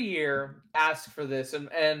 Every year, ask for this,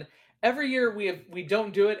 and every year we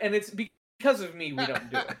don't do it, and it's because of me we don't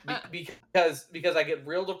do it because I get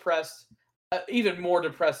real depressed, even more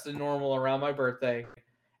depressed than normal around my birthday,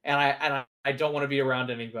 and I don't want to be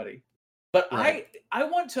around anybody. But right. I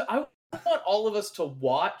want all of us to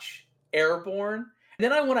watch Airborne, and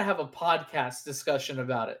then I want to have a podcast discussion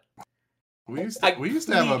about it. We used to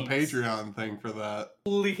have a Patreon thing for that.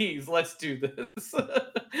 Please, let's do this.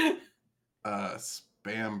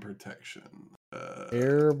 Spam protection.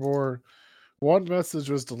 Airborne. One message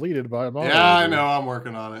was deleted by a moderator. Yeah, I know. I'm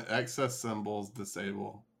working on it. Excess symbols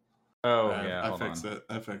disable. Oh yeah, I fixed it.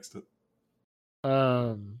 I mean,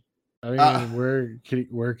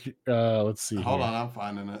 let's see. Hold on, I'm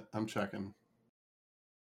finding it. I'm checking.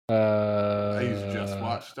 I use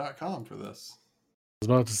justwatch.com for this. I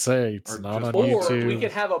was about to say it's not on or YouTube. We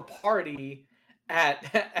could have a party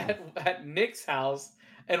at Nick's house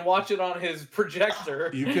and watch it on his projector.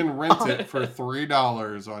 You can rent it for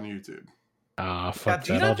 $3 on YouTube. Ah, fuck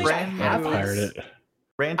do you that. not I'll think just I have pirate this? it.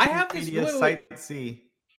 Ranting I have this Media movie- Site C.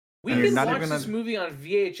 We And can not watch even this a- movie on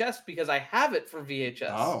VHS because I have it for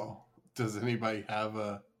VHS. Oh, does anybody have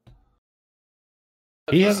a?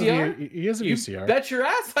 A He has VCR? he has a You VCR. bet your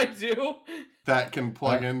ass I do. That can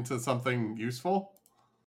plug into something useful?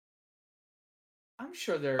 I'm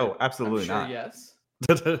sure they're. Oh, absolutely I'm sure, not. Yes.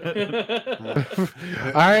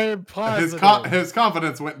 I'm positive. His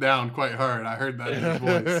confidence went down quite hard. I heard that in his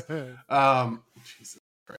voice. Jesus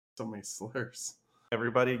Christ, so many slurs.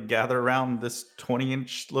 Everybody gather around this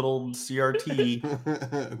 20-inch little CRT.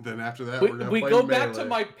 Then after that, we we're gonna we play go back to Melee.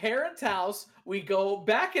 my parents' house. We go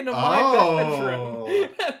back into my Oh.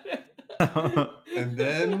 bedroom. And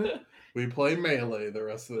then we play Melee the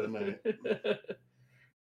rest of the night.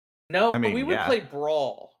 No, I mean, we would yeah. play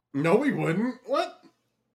Brawl. No, we wouldn't. What?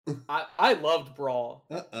 I loved Brawl.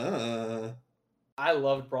 Uh-uh. I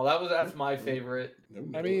loved Brawl. That's my favorite.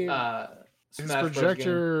 No, I mean, his Smash Bros. Game.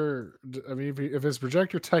 projector. I mean, if his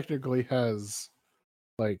projector technically has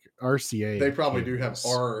like RCA, they probably do have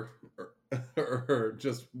cables. R or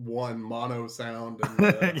just one mono sound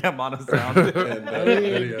and, Yeah, mono sound. and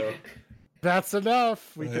video. That's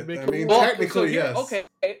enough. We can make I it mean, work. technically, yes.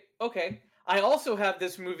 Okay. I also have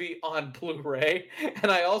this movie on Blu-ray,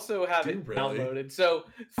 and I also have Do it you really? downloaded. So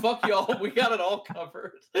fuck y'all, we got it all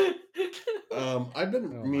covered. I've been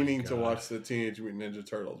Oh my meaning to God. watch the Teenage Mutant Ninja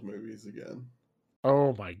Turtles movies again.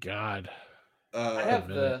 Oh my god. I have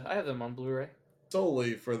them on Blu-ray.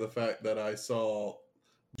 Solely for the fact that I saw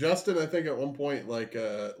Justin, I think at one point like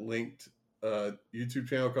linked a YouTube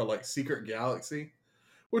channel called like Secret Galaxy,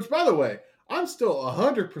 which by the way, I'm still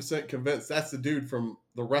 100% convinced that's the dude from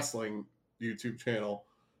the wrestling YouTube channel,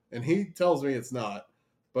 and he tells me it's not,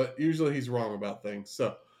 but usually he's wrong about things.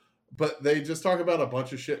 So, but they just talk about a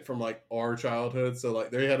bunch of shit from like our childhood. So like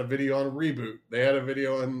they had a video on Reboot, they had a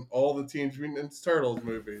video on all the Teenage Mutant Ninja Turtles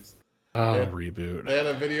movies. Oh, Yeah. reboot. They had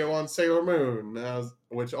a video on Sailor Moon,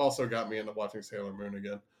 which also got me into watching Sailor Moon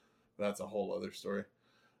again. That's a whole other story.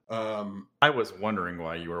 I was wondering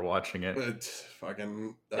why you were watching it. But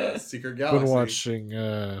fucking Secret I've Galaxy. been watching.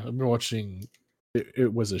 I've been watching.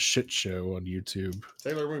 It was a shit show on YouTube.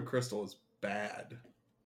 Sailor Moon Crystal is bad.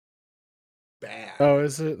 Bad. Oh,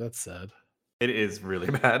 is it? That's sad. It is really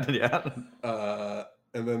bad, yeah.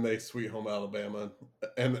 And then they Sweet Home Alabama.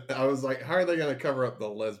 And I was like, how are they going to cover up the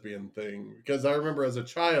lesbian thing? Because I remember as a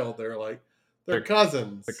child, they're like, they're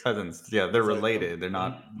cousins. The cousins, yeah, they're It's like, related. They're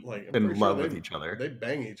not like I'm in pretty sure love with each other. They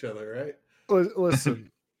bang each other, right?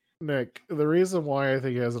 Listen, Nick, the reason why I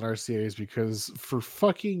think it has an RCA is because for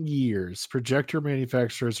fucking years, projector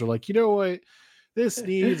manufacturers are like, you know what? This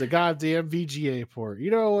needs a goddamn VGA port.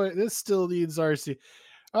 You know what? This still needs RCA.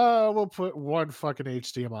 We'll put one fucking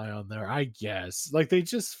HDMI on there, I guess. Like they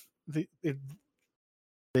just they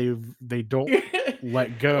don't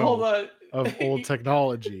let Hold go on. of old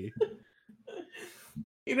technology.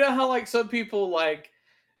 You know how like some people like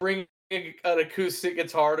bring an acoustic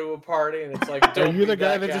guitar to a party and it's like, Are don't you be the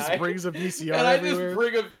guy that guy. just brings a VCR and I everywhere? just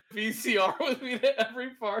bring a VCR with me to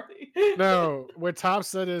every party. No, what Tom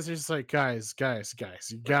said is he's like, guys,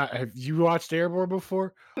 have you watched Airborne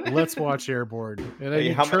before? Let's watch Airborne. And then Hey,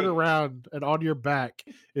 you how turn many- around and on your back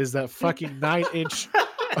is that fucking 9-inch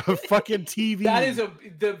fucking TV. That is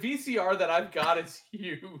the VCR that I've got is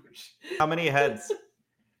huge. How many heads?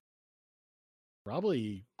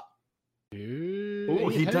 probably Ooh,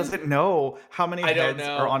 he doesn't know how many I don't heads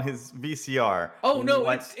know. are on his VCR. Oh no,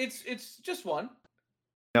 What? it's just one.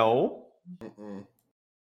 No. Mm-mm.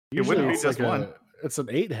 It wouldn't be it's just like one. It's an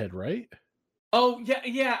 8-head, right? Oh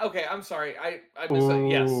yeah. Okay, I'm sorry. I missed that.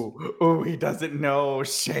 Yes. Oh, he doesn't know.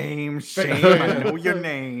 Shame. I know your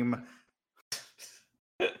name.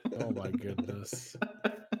 Oh my goodness.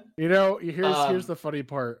 Here's the funny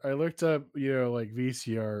part. I looked up, like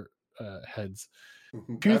VCR heads.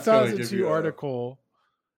 That's gonna give 2002 you a- article.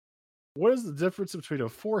 What is the difference between a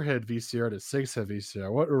 4-head VCR and a 6-head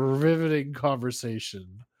VCR? What a riveting conversation.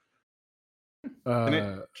 Isn't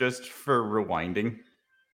it just for rewinding?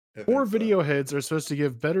 I think 4 so. video heads are supposed to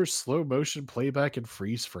give better slow motion playback and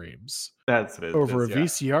freeze frames That's what it over a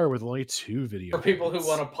is, yeah. VCR with only 2 video For people who heads.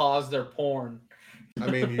 want to pause their porn. I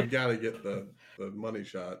mean, you got to get the money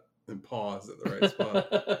shot and pause at the right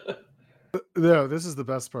spot. No, this is the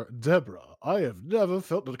best part. Deborah, I have never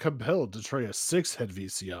felt compelled to try a 6-head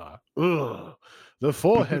VCR. Ugh. The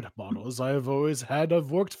 4-head models I have always had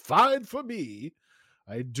have worked fine for me.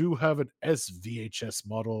 I do have an SVHS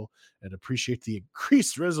model and appreciate the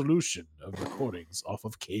increased resolution of recordings off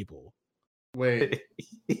of cable. Wait,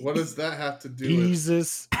 what does that have to do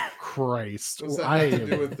Jesus Christ. What's that I have to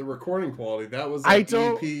do am. with the recording quality? That was I like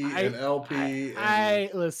don't. EP and LP.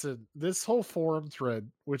 Listen. This whole forum thread,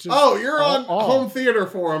 which is you're on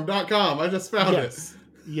hometheaterforum.com. I just found it.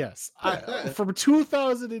 Yes. From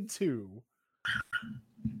 2002,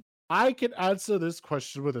 I can answer this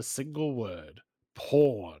question with a single word: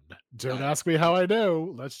 porn. Don't ask me how I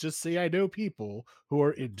know. Let's just say I know people who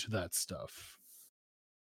are into that stuff.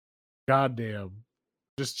 Goddamn.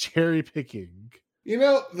 Just cherry picking. You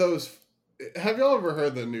know, have y'all ever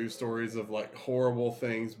heard the news stories of like horrible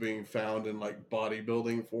things being found in like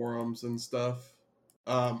bodybuilding forums and stuff?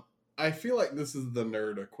 I feel like this is the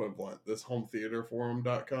nerd equivalent, this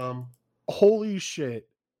hometheaterforum.com. Holy shit.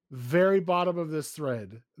 Very bottom of this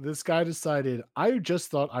thread, this guy decided, I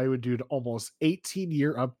just thought I would do an almost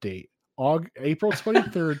 18-year update. April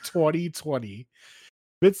 23rd, 2020.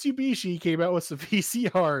 Mitsubishi came out with some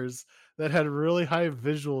VCRs that had really high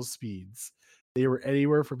visual speeds. They were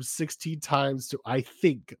anywhere from 16 times to, I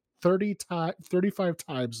think, 35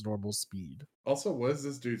 times normal speed. Also, what is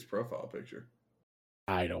this dude's profile picture?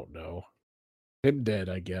 I don't know. Him dead,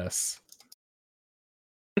 I guess.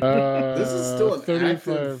 This is still an 35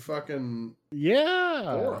 active fucking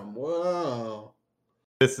forum. Wow.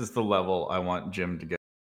 This is the level I want Jim to get.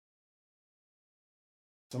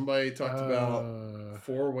 Somebody talked about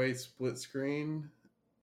 4-way split screen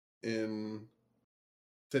in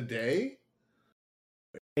today.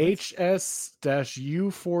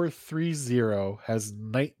 HS-U430 has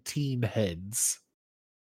 19 heads.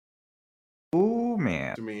 Ooh,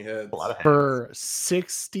 man. Too many heads. A lot of heads. For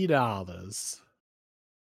 $60.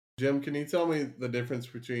 Jim, can you tell me the difference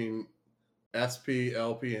between SP,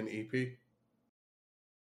 LP, and EP?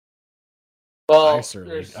 Well,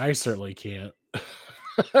 I certainly can't.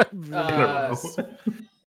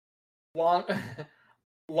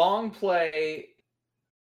 long play,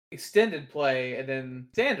 extended play, and then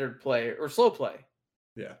standard play or slow play.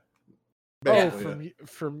 Yeah.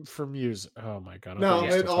 From music. Oh my god. No,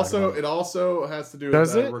 it also has to do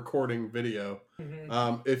with recording video.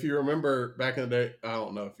 Mm-hmm. If you remember back in the day, I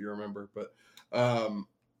don't know if you remember, but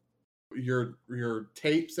your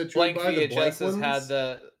tapes that you blank buy, the blank VHSs ones,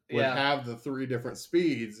 would have the 3 different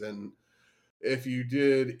speeds, and if you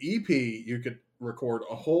did EP, you could record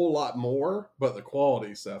a whole lot more, but the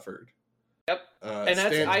quality suffered. Yep. And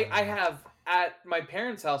that's I have at my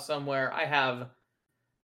parents' house somewhere. I have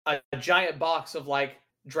a giant box of like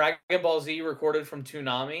Dragon Ball Z recorded from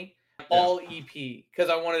Toonami, all EP, because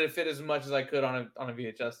I wanted to fit as much as I could on a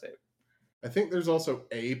VHS tape. I think there's also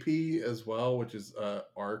AP as well, which is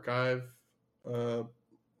archive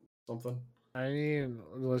something. I mean,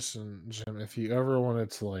 listen, Jim, if you ever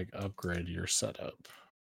wanted to like upgrade your setup,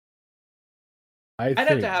 I'd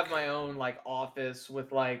have to have my own like office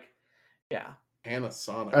with like,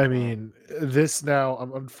 Panasonic. I mean, this now,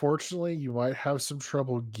 unfortunately, you might have some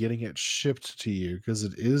trouble getting it shipped to you because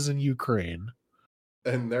it is in Ukraine.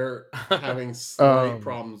 And they're having slight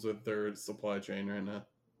problems with their supply chain right now.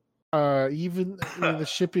 Even the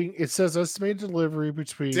shipping, it says estimated delivery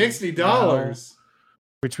between $60.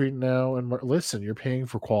 Between now and listen, you're paying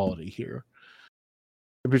for quality here.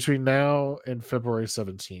 Between now and February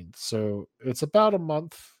 17th. So it's about a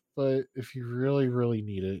month, but if you really, really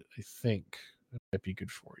need it, I think it might be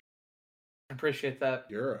good for you. I appreciate that.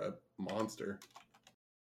 You're a monster.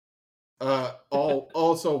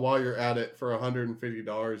 Also, while you're at it, for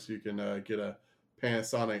 $150, you can get a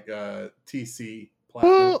Panasonic TC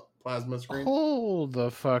plasma screen. Hold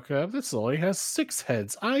the fuck up. This only has 6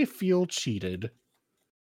 heads. I feel cheated.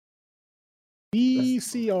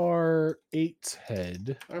 VCR 8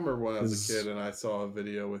 head. I remember when I was a kid and I saw a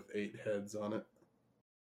video with 8 heads on it.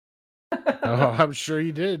 Oh, I'm sure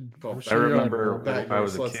you did. I remember when I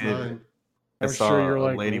was a kid. I saw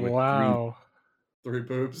a lady with wow. 3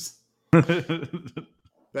 boobs.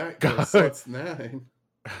 That goes, that's 9.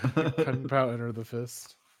 Pen pal enter the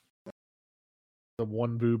fist. The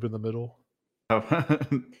one boob in the middle.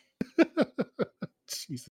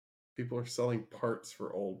 Jesus. People are selling parts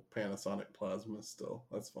for old Panasonic plasmas still.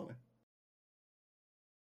 That's funny.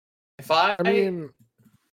 I mean,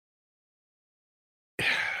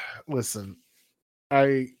 listen,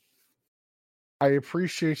 I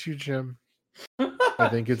appreciate you, Jim. I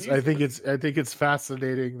think it's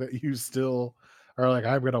fascinating that you still are like,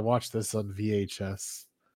 I'm gonna watch this on VHS.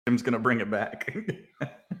 Jim's gonna bring it back.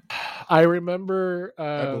 I remember.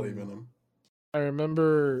 I believe in him. I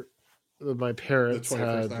remember my parents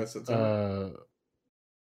had.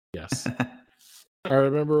 Yes. I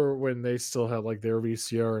remember when they still had like their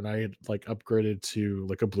VCR, and I had like upgraded to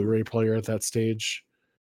like a Blu-ray player at that stage,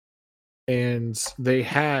 and they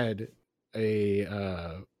had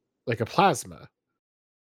a like a plasma.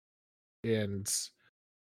 and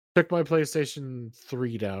took my PlayStation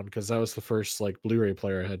 3 down because that was the first like Blu-ray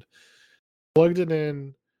player I had. Plugged it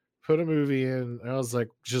in, put a movie in, and I was like,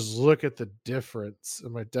 just look at the difference.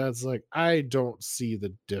 And my dad's like, I don't see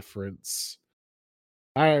the difference.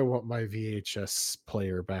 I want my VHS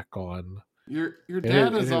player back on. Your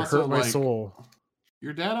dad is also hurt my like soul.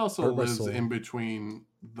 Your dad also Hurt my lives soul. in between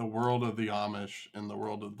the world of the Amish and the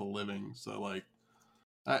world of the living. So like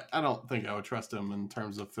I don't think I would trust him in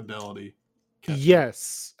terms of fidelity.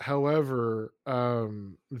 Yes. However,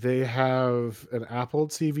 they have an Apple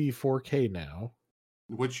TV 4K now.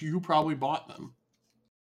 Which you probably bought them.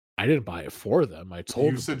 I didn't buy it for them. I told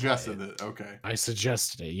you them suggested it. Okay. I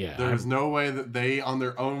suggested it, yeah. There's no way that they on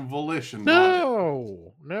their own volition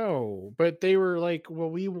No. But they were like,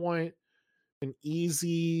 well, we want an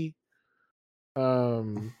easy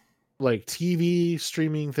like TV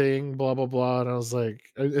streaming thing, blah blah blah. And I was like,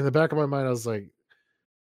 in the back of my mind, I was like,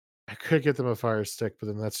 I could get them a Fire Stick, but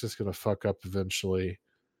then that's just gonna fuck up eventually.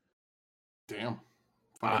 Damn.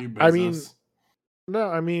 Fuck you, business.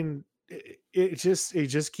 I mean, it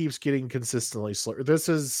just keeps getting consistently slower. This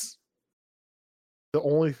is the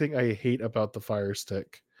only thing I hate about the Fire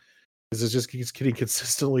Stick, is it just keeps getting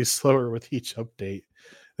consistently slower with each update.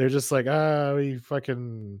 They're just like, we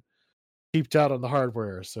fucking peeped out on the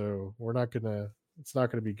hardware, so it's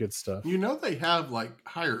not gonna be good stuff. You know they have like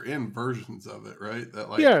higher end versions of it, right? That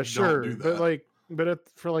like yeah, sure, don't do that. but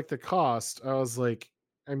for like the cost, I was like,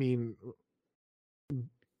 I mean,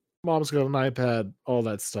 mom's got an iPad, all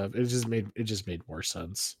that stuff. It just made more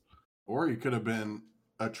sense. Or you could have been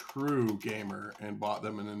a true gamer and bought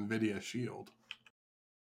them an Nvidia Shield.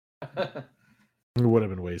 It would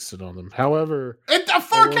have been wasted on them. However, the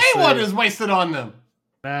 4K one is wasted on them.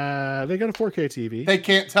 They got a 4K TV. They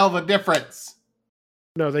can't tell the difference.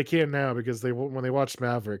 No, they can now, because when they watched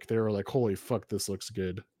Maverick, they were like, "Holy fuck, this looks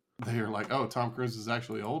good." They were like, "Oh, Tom Cruise is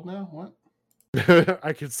actually old now." What?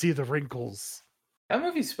 I could see the wrinkles. That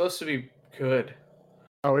movie's supposed to be good.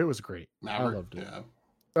 Oh, it was great. Maverick, I loved it.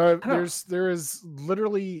 Yeah. There is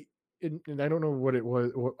literally, and I don't know what it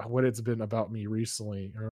was, what it's been about me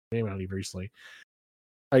recently, or maybe not even recently.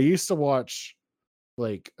 I used to watch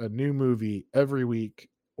like a new movie every week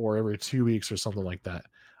or every 2 weeks or something like that.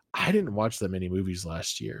 I didn't watch that many movies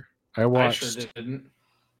last year. I sure didn't.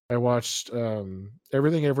 I watched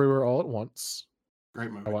Everything Everywhere All at Once.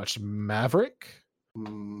 Great movie. I watched Maverick.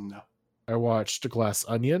 No. I watched Glass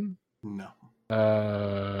Onion. No.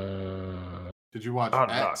 Did you watch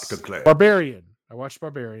X? Barbarian. I watched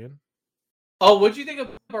Barbarian. Oh, what'd you think of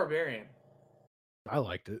Barbarian? I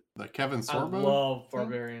liked it. The Kevin Sorbo? I love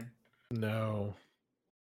Barbarian. No.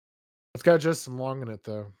 It's got Justin Long in it,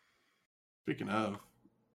 though. Speaking of,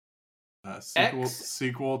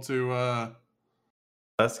 sequel to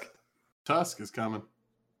Tusk. Tusk is coming.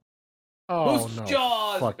 Oh, Moose no.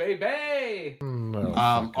 Jaws, baby.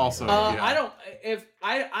 No. Also, yeah.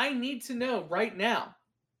 I need to know right now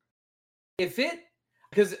if it,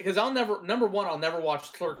 because I'll never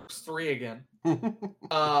watch Clerks 3 again.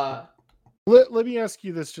 Let me ask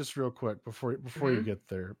you this just real quick before you get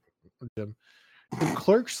there, Jim. Did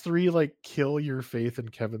Clerks 3 like kill your faith in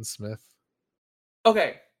Kevin Smith?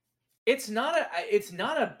 Okay, it's not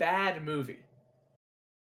a bad movie.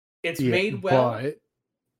 It's made well,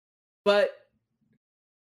 but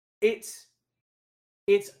it's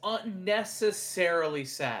unnecessarily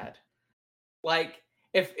sad. Like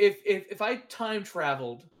if I time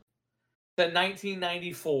traveled to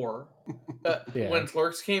 1994 when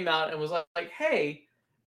Clerks came out and was like, hey,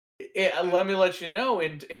 let me let you know,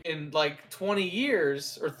 in like 20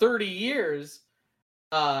 years or 30 years,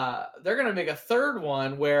 they're gonna make a third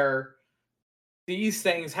one where these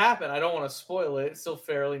things happen. I don't want to spoil it. It's still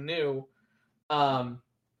fairly new. And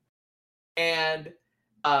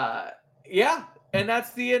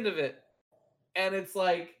that's the end of it. And it's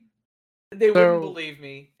like, they wouldn't believe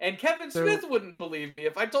me. And Kevin Smith wouldn't believe me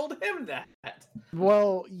if I told him that.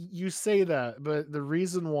 Well, you say that, but the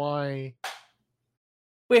reason why...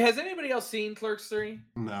 Wait, has anybody else seen Clerks 3?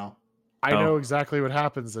 No. I know exactly what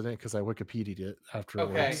happens in it because I Wikipedia'd it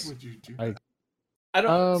afterwards. Okay. Would you do I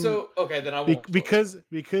don't. Then I won't.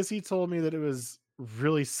 Because he told me that it was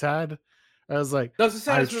really sad. I was like, that's the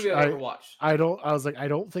saddest movie I've ever watched. I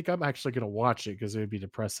don't think I'm actually gonna watch it because it would be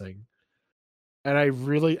depressing. And I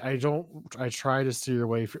try to steer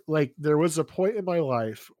away from, like, there was a point in my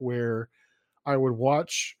life where I would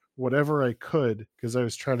watch whatever I could because I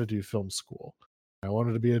was trying to do film school. I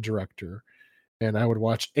wanted to be a director, and I would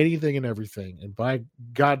watch anything and everything. And by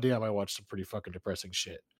goddamn, I watched some pretty fucking depressing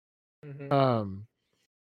shit. Mm-hmm.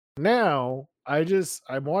 Now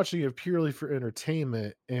I'm watching it purely for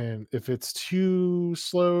entertainment, and if it's too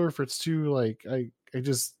slow or if it's too like I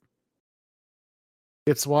just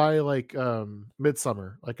it's why like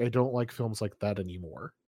Midsummer, like I don't like films like that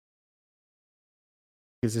anymore.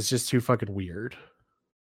 Because it's just too fucking weird.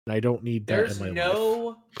 And I don't need that in my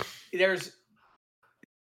life. There's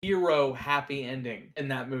zero happy ending in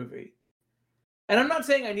that movie. And I'm not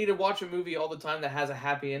saying I need to watch a movie all the time that has a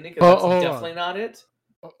happy ending, because that's definitely not it.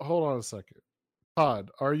 Hold on a second.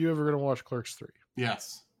 Todd, are you ever going to watch Clerks 3?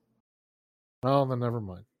 Yes. Well, then never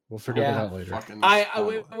mind. We'll figure that out later.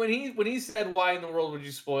 When he said why in the world would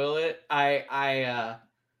you spoil it, I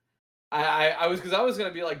was going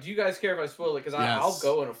to be like, do you guys care if I spoil it? Because I'll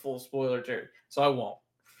go in a full spoiler territory, so I won't.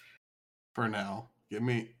 For now, give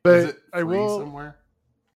me. But is it free I will somewhere.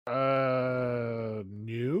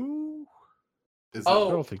 New. I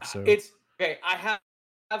don't think so. It's okay.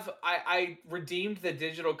 I redeemed the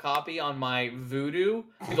digital copy on my Vudu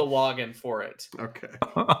to the login for it. Okay.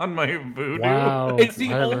 On my Vudu. Wow. It's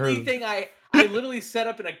the only thing I literally set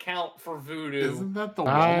up an account for Vudu. Isn't that the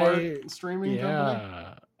Walmart streaming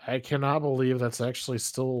company? I cannot believe that's actually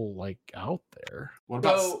still like out there. What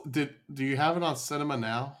about do you have it on Cinema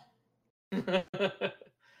Now?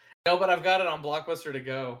 No, but I've got it on Blockbuster to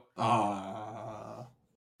go.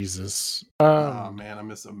 Jesus. Oh man, I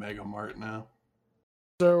miss Omega Mart now.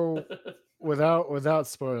 So without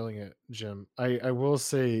spoiling it, Jim, I will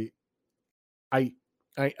say I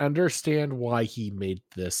understand why he made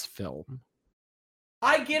this film.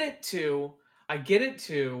 I get it too.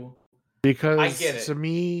 Because I get it. To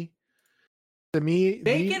me,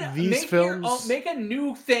 these films make a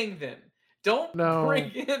new thing then. Don't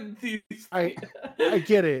bring in these. I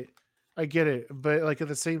get it, but like at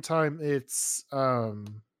the same time, it's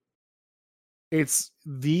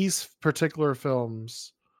these particular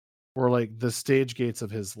films were like the stage gates of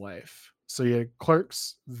his life. So yeah,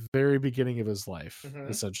 Clerks, very beginning of his life,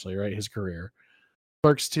 essentially, right? His career.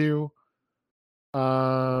 Clerks 2.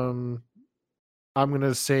 I'm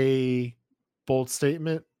gonna say bold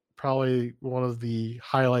statement. Probably one of the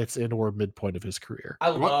highlights and or midpoint of his career. I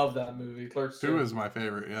love that movie. Clerks 2 is my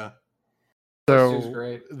favorite, yeah. So Clerks 2 is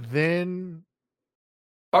great. Then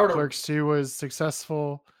Clerks 2 was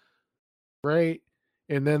successful, right?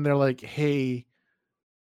 And then they're like, hey,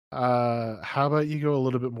 how about you go a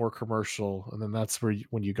little bit more commercial? And then that's where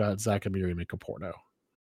when you got Zack and Miri Make a Porno.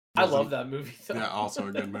 I love that movie though. Yeah, also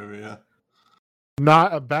a good movie, yeah.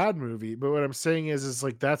 Not a bad movie, but what I'm saying is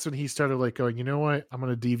like that's when he started like going, you know what? I'm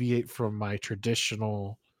gonna deviate from my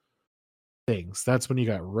traditional things. That's when you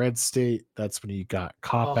got Red State. That's when you got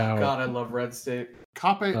Cop Out. God, I love Red State.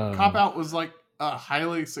 Cop Out was like a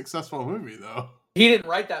highly successful movie, though. He didn't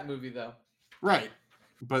write that movie, though. Right,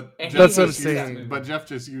 but that's what I'm saying. But Jeff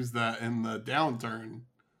just used that in the downturn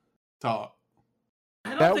talk.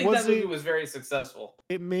 I don't think that movie was very successful.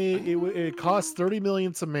 It cost $30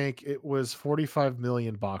 million to make. It was $45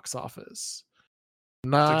 million box office.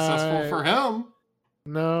 Not successful for him.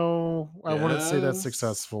 No, I wouldn't say that's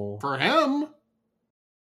successful for him.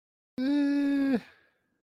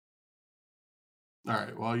 All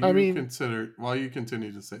right. While you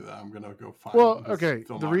continue to say that, I'm gonna go find. Well, okay.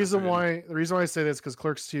 The reason why I say this is because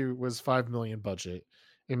Clerks 2 was $5 million budget.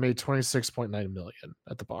 It made $26.9 million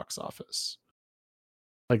at the box office.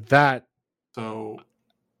 Like that. So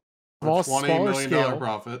 $20 million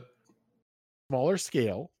profit. Smaller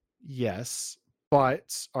scale, yes, but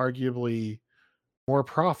arguably more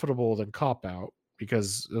profitable than Cop Out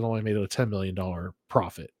because it only made a $10 million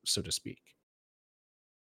profit, so to speak.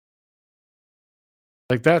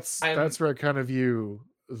 Like that's where I kind of view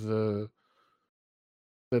the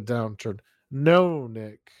downturn. No,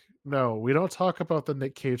 Nick. No, we don't talk about the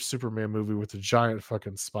Nick Cage Superman movie with the giant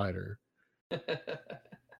fucking spider.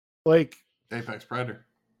 Like Apex Predator.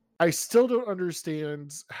 I still don't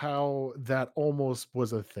understand how that almost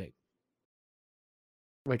was a thing.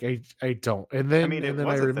 Like I don't. And then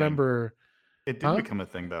I remember it did become a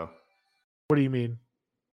thing though. What do you mean?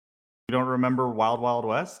 You don't remember Wild Wild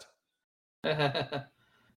West?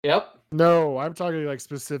 Yep. No, I'm talking like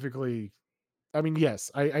specifically. I mean,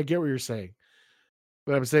 yes, I get what you're saying.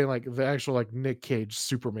 But I'm saying like the actual like Nick Cage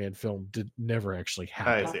Superman film did never actually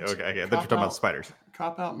happen. I see. Okay. I thought you were talking about spiders.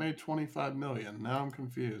 Cop Out made $25 million. Now I'm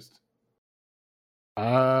confused.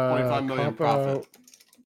 $25 million profit.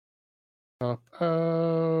 Cop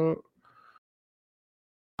Out.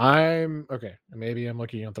 I'm okay. Maybe I'm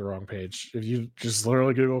looking at the wrong page. If you just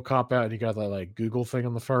literally Google Cop Out and you got that like Google thing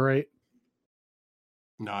on the far right.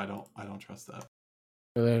 No, I don't trust that.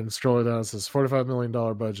 And then scroll down, it says $45 million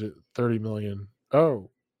budget, $30 million. Oh.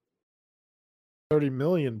 30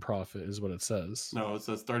 million profit is what it says. No, it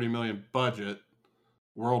says 30 million budget.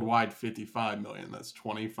 Worldwide 55 million. That's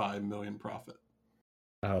 25 million profit.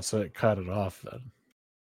 Oh, so it cut it off then.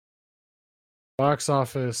 Box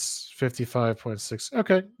office 55.6.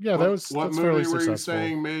 Okay, yeah, that's movie fairly were successful. You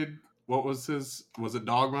saying made? What was his? Was it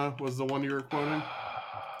Dogma? Was the one you were quoting?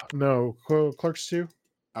 No, Clerks 2.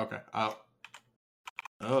 Okay.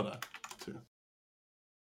 Hold on. 2.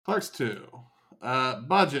 Clerks 2.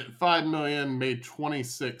 Budget 5 million, made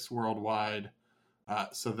 26 worldwide.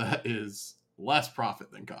 So that is less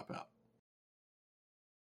profit than Cop Out.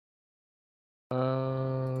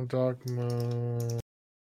 Dogma.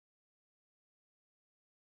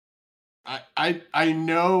 I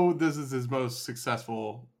know this is his most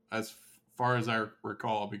successful as far as I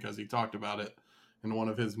recall, because he talked about it in one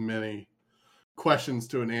of his many questions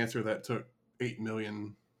to an answer that took 8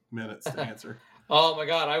 million minutes to answer. Oh my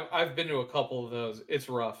god, I've been to a couple of those. It's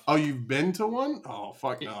rough. Oh, you've been to one? Oh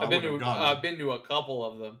fuck no! I've been to a couple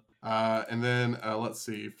of them. And then let's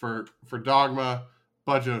see, for Dogma,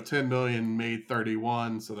 budget of 10 million, made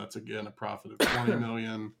 31, so that's again a profit of 20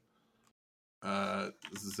 million.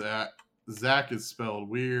 Zach is spelled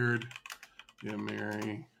weird. Yeah,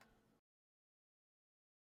 Mary.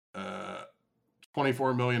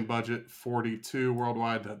 24 million budget, 42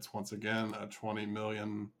 worldwide. That's once again a 20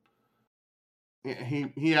 million.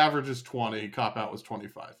 He averages 20. Cop Out was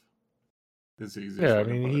 25. It's easy. Yeah, I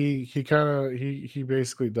mean he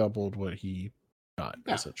basically doubled what he got.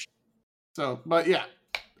 Yeah. So, but yeah,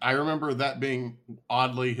 I remember that being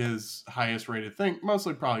oddly his highest rated thing,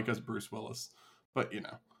 mostly probably because Bruce Willis. But you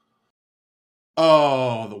know.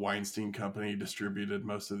 Oh, the Weinstein Company distributed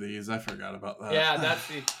most of these. I forgot about that. Yeah, that's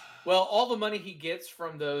the. Well, all the money he gets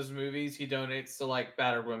from those movies, he donates to like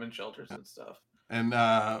battered women's shelters and stuff. And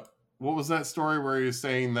what was that story where he was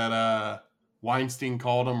saying that Weinstein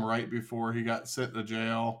called him right before he got sent to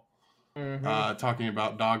jail, talking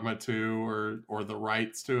about Dogma 2 or the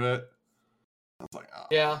rights to it? I was like, oh,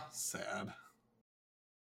 yeah, sad.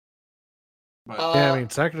 But yeah, I mean,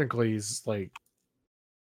 technically, he's like.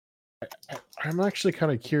 I'm actually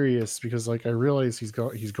kind of curious because, like, I realize he's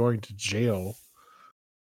going to jail.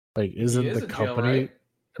 Like, isn't the company? Jail, right?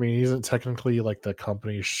 I mean, isn't technically like the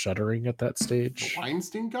company shuttering at that stage? The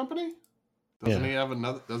Weinstein Company? Doesn't he have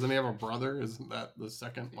another? Doesn't he have a brother? Isn't that the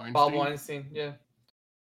second Weinstein? Bob Weinstein. Yeah.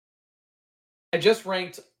 I just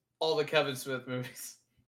ranked all the Kevin Smith movies.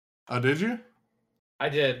 Oh, did you? I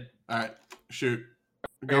did. All right, shoot.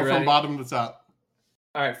 Go from bottom to top.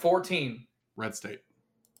 All right, 14. Red State.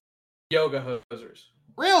 Yoga Hosers.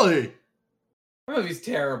 Really? That movie's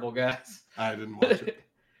terrible, guys. I didn't watch it.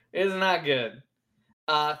 It's not good.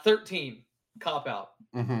 13. Cop Out.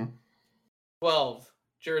 12.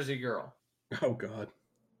 Jersey Girl. Oh, God.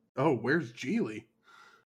 Oh, where's Geely?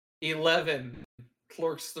 11.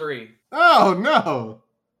 Clerks 3. Oh, no.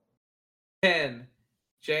 10.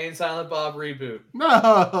 Jay and Silent Bob reboot.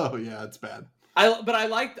 No. Yeah, it's bad. I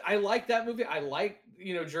like that movie. I like,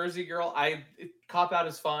 Jersey Girl. Cop Out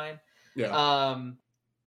is fine. Yeah.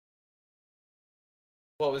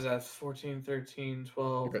 What was that? 14, 13,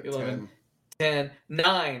 12, 11, 10,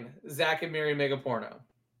 9. Zach and Miri Mega Porno.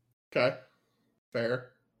 Okay. Fair.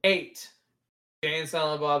 8. Jay and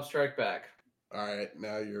Silent Bob Strike Back. All right.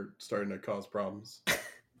 Now you're starting to cause problems.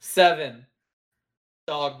 7.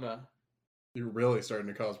 Dogma. You're really starting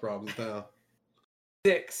to cause problems now.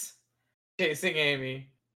 6. Chasing Amy.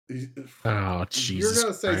 Oh, Jesus You're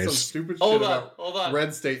going to say Christ. some stupid shit about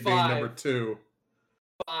Red State 5. being number 2.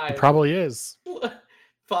 5. It probably is.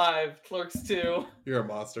 5. Clerks 2. You're a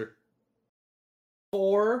monster.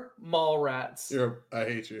 4. Mallrats. I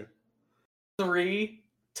hate you. 3.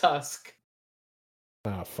 Tusk.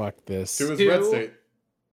 Oh, fuck this. 2 is Red State.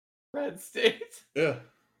 Red State. Yeah.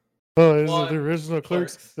 Oh, is it the original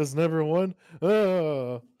Clerks? There's never one?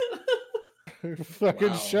 Oh.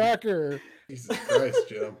 Fucking shocker. Jesus Christ,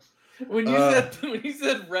 Jim. When you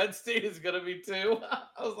said Red State is gonna be 2,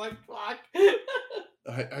 I was like, fuck.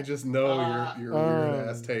 I just know your weird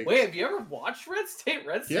ass take. Wait, have you ever watched Red State?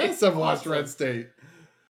 Red State? Yes, I've watched Red State.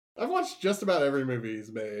 I've watched just about every movie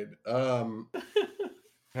he's made. How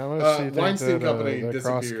much do you think Weinstein that, Company the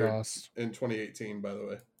disappeared cost? In 2018, by the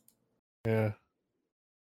way. Yeah.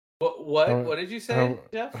 What did you say,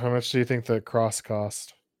 Jeff? How much do you think the cross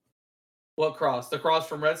cost? What cross? The cross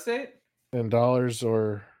from Red State? In dollars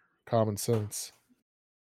or common sense?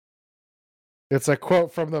 It's a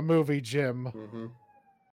quote from the movie, Jim. Mm-hmm.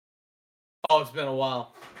 Oh, it's been a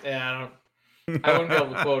while. Yeah, I wouldn't be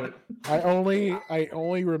able to quote it. I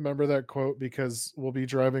only remember that quote because we'll be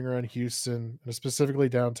driving around Houston, specifically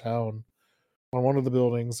downtown, on one of the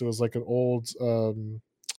buildings. It was like an old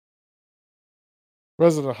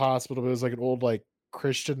wasn't a hospital, but it was like an old like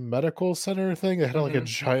Christian medical center thing. It had like a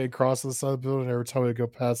giant cross on the side of the building. Every time we go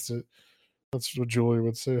past it, that's what Julie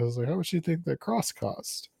would say. I was like, how much do you think that cross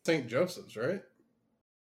cost? St. Joseph's, right?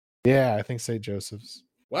 Yeah, I think St. Joseph's.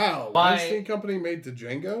 Wow, Weinstein Company made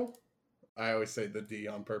Django. I always say the D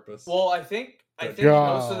on purpose. Well, I think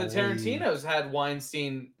most of the Tarantinos had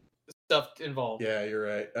Weinstein stuff involved. Yeah, you're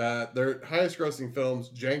right. Their highest grossing films: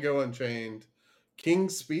 Django Unchained,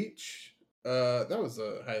 King's Speech. That was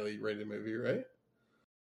a highly rated movie, right?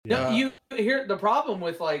 No, you hear the problem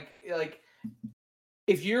with like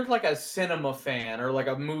if you're like a cinema fan or like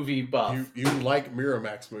a movie buff, you like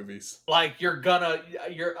Miramax movies. Like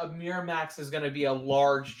Miramax is gonna be a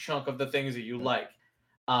large chunk of the things that you like.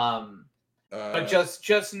 But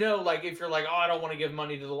just know, like, if you're like, oh, I don't want to give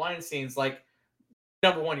money to the Weinsteins, like,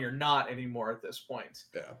 number one, you're not anymore at this point.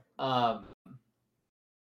 Yeah.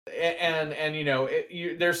 And you know,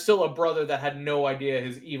 there's still a brother that had no idea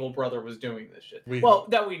his evil brother was doing this shit.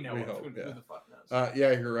 That we know. Who the fuck knows?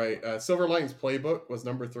 Yeah, you're right. Silver Linings Playbook was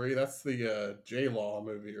number 3. That's the J-Law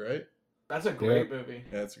movie, right? That's a great movie.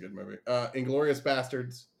 Yeah, it's a good movie. Inglourious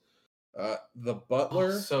Bastards. The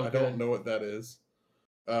Butler. I don't know what that is.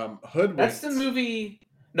 Hoodwinked. That's the movie.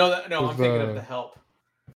 No, I'm thinking of The Help.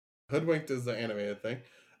 Hoodwinked is the animated thing.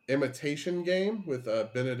 Imitation Game with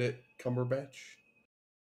Benedict Cumberbatch.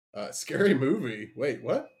 Scary Movie. Wait,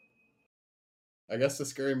 what? I guess the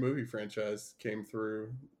Scary Movie franchise came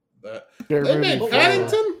through that. They made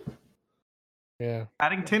Paddington? Yeah.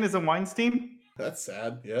 Paddington is a Weinstein? That's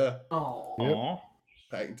sad, yeah. Oh. Yep.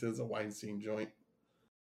 Paddington is a Weinstein joint.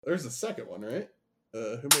 There's a second one, right?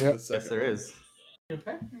 Who made the second Yes, there is.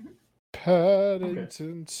 Okay.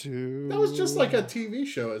 Paddington 2. That was just like a TV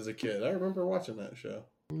show as a kid. I remember watching that show.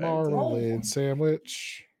 Marmalade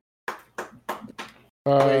Sandwich.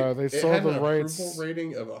 Wait, they sold the rights. Approval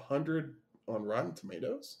rating of 100 on Rotten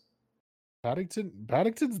Tomatoes.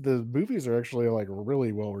 Paddington's the movies are actually like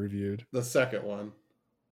really well reviewed. The second one.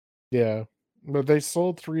 Yeah, but they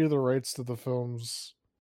sold 3 of the rights to the films.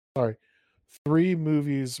 Sorry, 3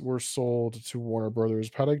 movies were sold to Warner Brothers: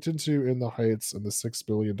 Paddington 2, In the Heights, and The $6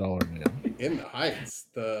 Billion Man. In the Heights,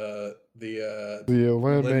 the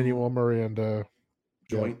Lin-Manuel Miranda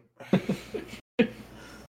joint.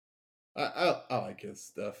 I like his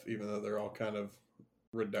stuff, even though they're all kind of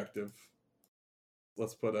reductive.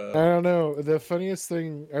 Let's put a. I don't know. The funniest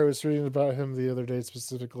thing I was reading about him the other day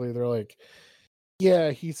specifically, they're like,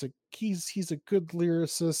 yeah, he's a good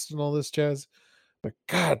lyricist and all this jazz, but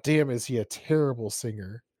god damn, is he a terrible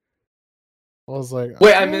singer? I was like,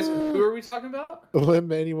 wait, I missed. Who are we talking about?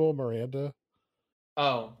 Lin-Manuel Miranda.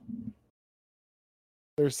 Oh,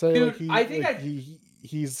 they're saying dude, like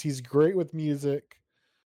he's great with music,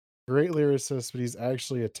 great lyricist, but he's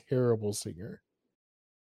actually a terrible singer.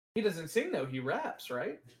 He doesn't sing though; he raps,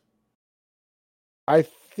 right? I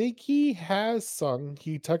think he has sung.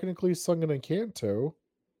 He technically sung in Encanto.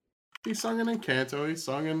 He sung in Encanto. He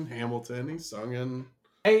sung in Hamilton. He sung in.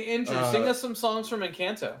 Hey, Andrew, sing us some songs from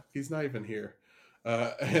Encanto. He's not even here.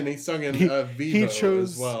 And he sung in Vivo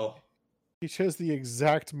as well. He chose the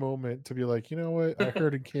exact moment to be like, you know what? I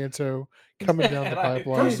heard Encanto coming down the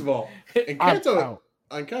pipeline. First of all,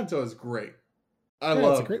 Encanto is great.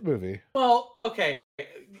 It's a great movie. Well, okay,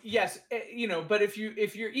 yes, but if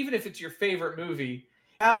you're even if it's your favorite movie,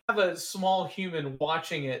 have a small human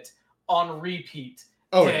watching it on repeat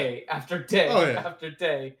day after day after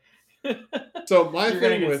day. So my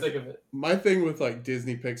thing with like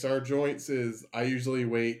Disney Pixar joints is I usually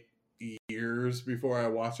wait years before I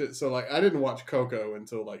watch it. So like I didn't watch Coco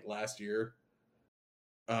until like last year.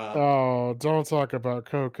 Don't talk about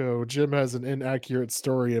Coco. Jim has an inaccurate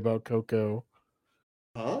story about Coco.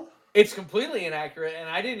 Huh? It's completely inaccurate, and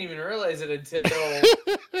I didn't even realize it until.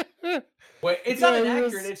 Wait, it's not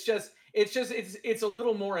inaccurate. It's a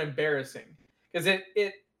little more embarrassing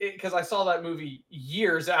because I saw that movie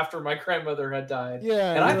years after my grandmother had died.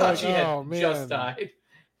 Yeah, and I thought she had just died.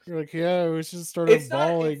 You're like, yeah, we just started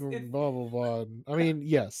bawling, blah blah blah. I mean,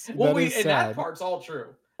 yes. Well, that part's all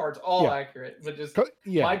true. Part's all accurate, but just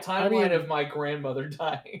my timeline of my grandmother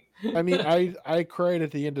dying. I mean, I cried at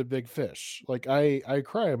the end of Big Fish. Like I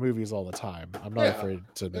cry at movies all the time. I'm not afraid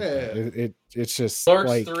to admit that. It's just Clerks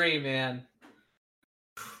like 3, man.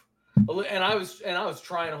 And I was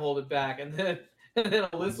trying to hold it back, and then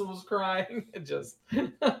Alyssa was crying. And just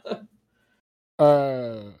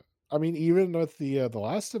I mean, even with the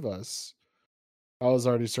Last of Us, I was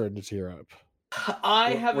already starting to tear up.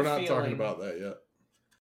 We're not talking about that yet.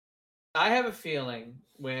 I have a feeling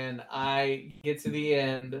when I get to the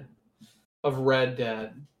end of Red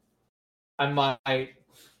Dead, I might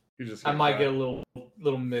get a little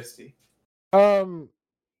misty. You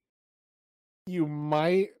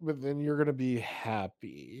might, but then you're gonna be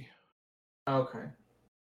happy. Okay.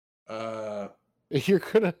 You're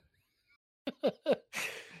gonna.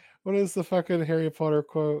 What is the fucking Harry Potter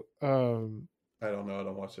quote? I don't know. I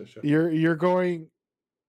don't watch this show. You're going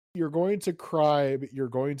to cry, but you're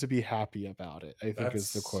going to be happy about it. I think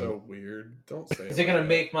is the quote. So weird. Don't say it. Is it gonna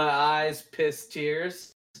make my eyes piss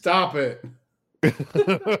tears? Stop it.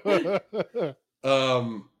 I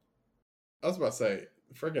was about to say,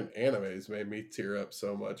 freaking animes made me tear up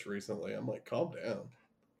so much recently. I'm like, calm down.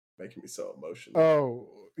 Making me so emotional. Oh,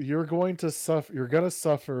 you're going to suffer. You're gonna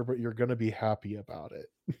suffer, but you're gonna be happy about it.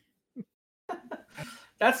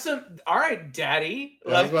 That's some all right, Daddy.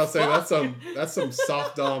 Yeah, I was about to say that's some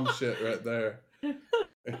soft dom shit right there.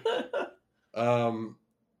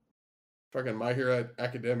 Fucking My Hero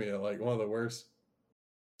Academia, like one of the worst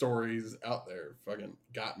stories out there, fucking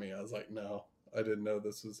got me. I was like, no, I didn't know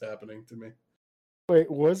this was happening to me.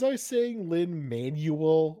 Wait, was I saying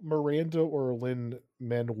Lin-Manuel Miranda or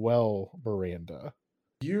Lin-Manuel Miranda?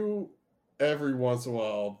 You, every once in a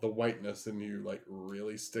while, the whiteness in you like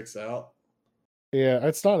really sticks out. Yeah,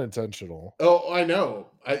 it's not intentional. Oh, I know.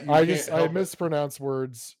 I mispronounce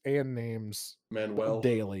words and names Manuel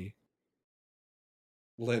daily.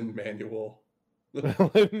 Lin-Manuel.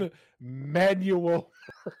 Lin-Manuel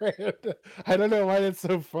Miranda. I don't know why that's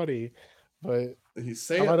so funny, but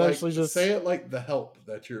say it like the help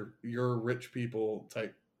that your rich people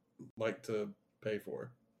type like to pay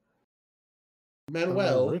for.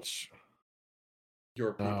 Manuel, rich.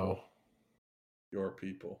 Your people. Oh. Your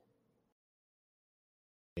people.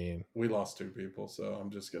 Man. We lost 2 people, so I'm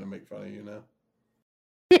just gonna make fun of you now.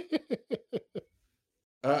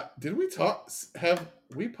 Did we have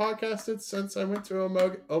we podcasted since I went to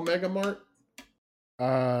Omega Mart?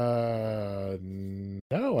 No,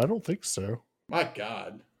 I don't think so. My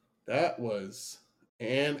God, that was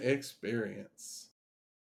an experience.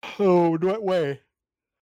 Oh, what way?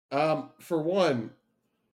 For one,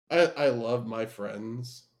 I love my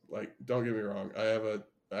friends. Like, don't get me wrong.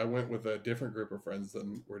 I went with a different group of friends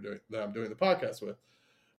than I'm doing the podcast with.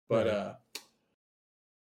 But right.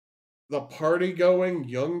 The party going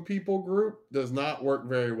young people group does not work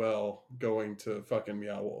very well going to fucking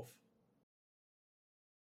Meow Wolf.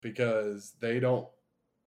 Because they don't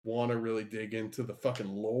want to really dig into the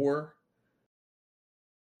fucking lore.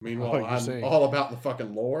 Meanwhile, I'm all about the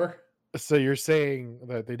fucking lore. So you're saying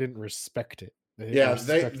that they didn't respect it.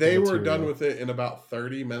 They were done with it in about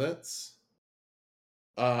 30 minutes.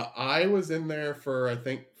 I was in there for, I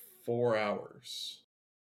think, 4 hours.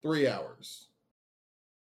 3 hours.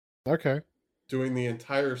 Okay. Doing the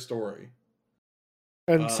entire story.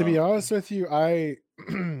 And to be honest with you, I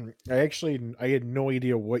had no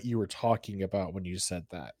idea what you were talking about when you said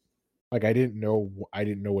that. Like, I didn't know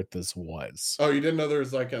what this was. Oh, you didn't know there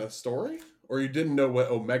was like a story? Or you didn't know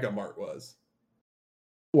what Omega Mart was?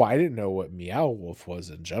 Well, I didn't know what Meow Wolf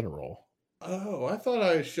was in general. Oh, I thought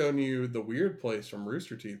I had shown you the weird place from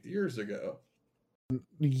Rooster Teeth years ago.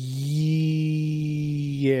 Yeah,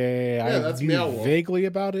 I that's knew Meow Wolf. Vaguely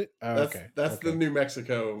about it. That's the New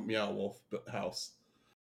Mexico Meow Wolf house.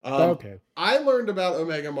 Okay. I learned about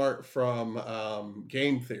Omega Mart from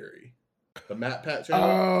Game Theory, the MatPat channel.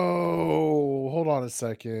 Oh, hold on a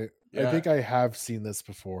second. Yeah. I think I have seen this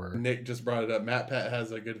before. Nick just brought it up. MatPat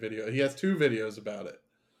has a good video. He has 2 videos about it.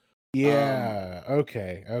 Yeah.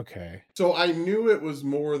 Okay. So I knew it was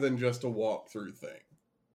more than just a walkthrough thing.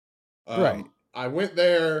 Right. I went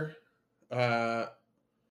there. Some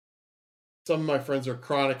of my friends are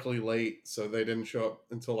chronically late, so they didn't show up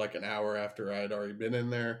until like an hour after I had already been in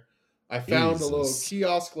there. I found a little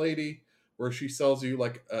kiosk lady where she sells you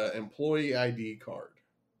like an employee ID card.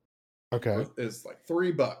 Okay. It's like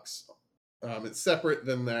 $3. It's separate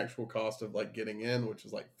than the actual cost of like getting in, which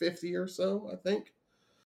is like 50 or so, I think.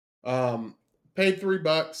 Paid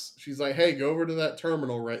 $3. She's like, hey, go over to that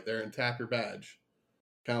terminal right there and tap your badge.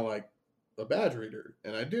 Kind of like a badge reader.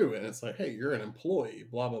 And I do. And it's like, hey, you're an employee,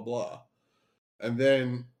 blah, blah, blah. And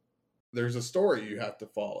then there's a story you have to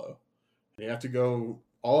follow. And you have to go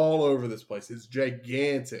all over this place. It's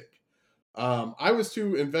gigantic. I was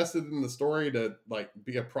too invested in the story to like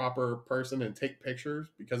be a proper person and take pictures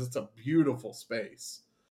because it's a beautiful space.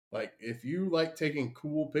 Like if you like taking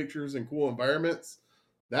cool pictures and cool environments,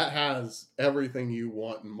 that has everything you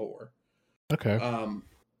want and more. Okay.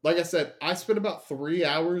 Like I said, I spent about 3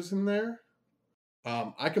 hours in there.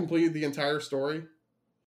 I completed the entire story.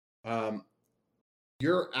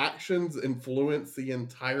 Your actions influence the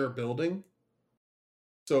entire building.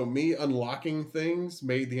 So me unlocking things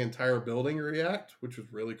made the entire building react, which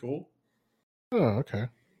was really cool. Oh, okay.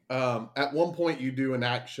 At one point you do an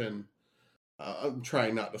action I'm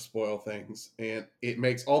trying not to spoil things, and it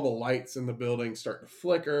makes all the lights in the building start to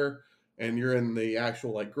flicker, and you're in the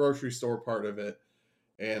actual like grocery store part of it,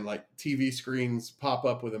 and like TV screens pop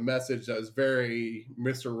up with a message that is very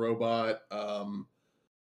Mr. Robot,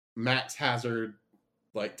 Max Hazard,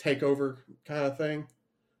 like takeover kind of thing.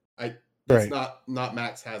 It's not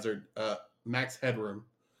Max Hazard, Max Headroom.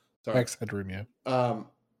 Sorry. Max Headroom, yeah.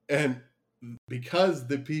 And because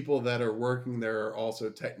the people that are working there are also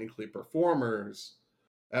technically performers,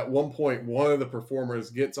 at one point, one of the performers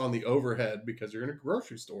gets on the overhead because you're in a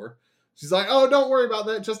grocery store. She's like, "Oh, don't worry about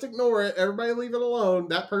that. Just ignore it. Everybody leave it alone.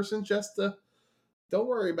 That person's just don't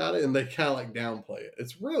worry about it." And they kind of like downplay it.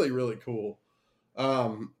 It's really, really cool.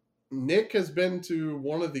 Nick has been to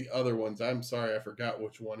one of the other ones. I'm sorry, I forgot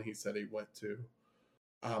which one he said he went to.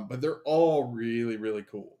 But they're all really, really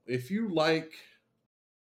cool. If you like...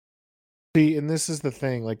 See, and this is the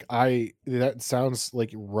thing, like that sounds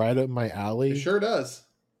like right up my alley. It sure does.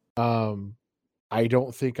 I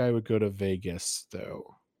don't think I would go to Vegas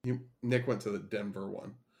though. Nick went to the Denver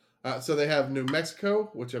one. So they have New Mexico,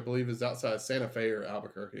 which I believe is outside Santa Fe or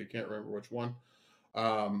Albuquerque. I can't remember which one.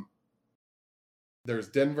 There's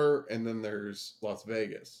Denver, and then there's Las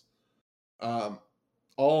Vegas.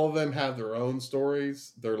 All of them have their own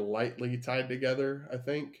stories. They're lightly tied together, I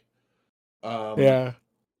think. Yeah.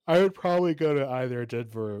 I would probably go to either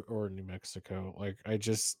Denver or New Mexico. Like,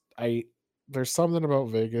 there's something about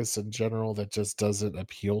Vegas in general that just doesn't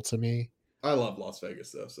appeal to me. I love Las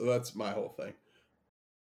Vegas though, so that's my whole thing.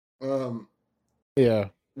 Yeah.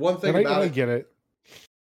 One thing about I get it.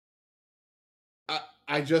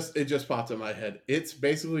 It just popped in my head. It's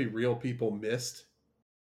basically Real People Myst.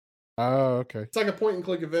 Oh, okay. It's like a point and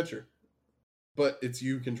click adventure, but it's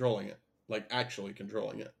you controlling it, like actually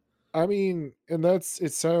controlling it. I mean, and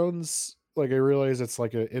it sounds like, I realize it's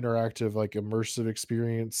like an interactive, like immersive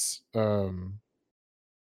experience.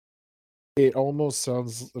 It almost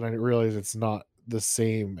sounds, and I realize it's not the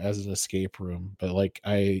same as an escape room, but like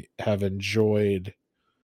I've done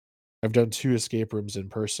 2 escape rooms in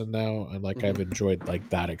person now, and like I've enjoyed like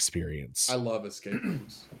that experience. I love escape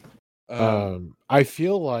rooms. I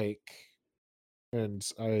feel like, and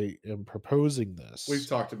I am proposing this. We've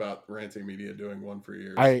talked about Ranting Media doing one for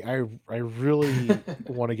years. I really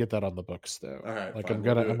want to get that on the books though. All right, like fine,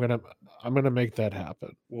 I'm gonna make that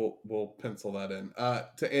happen. We'll pencil that in.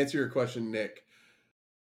 To answer your question, Nick,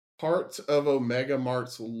 part of Omega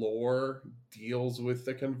Mart's lore deals with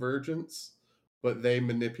the convergence, but they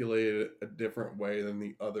manipulate it a different way than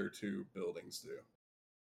the other 2 buildings do.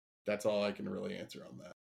 That's all I can really answer on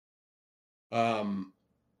that.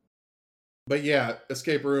 But yeah,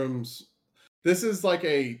 escape rooms. This is like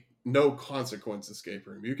a no consequence escape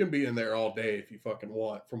room. You can be in there all day if you fucking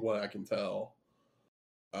want, from what I can tell.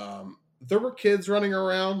 There were kids running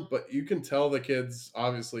around, but you can tell the kids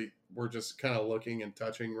obviously were just kind of looking and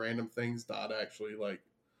touching random things, not actually like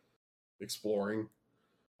exploring.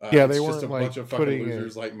 Yeah, they weren't weren't just a like bunch of fucking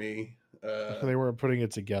losers like me. They weren't putting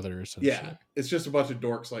it together, essentially. Yeah, it's just a bunch of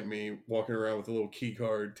dorks like me walking around with a little key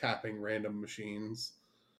card, tapping random machines.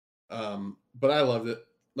 But I loved it.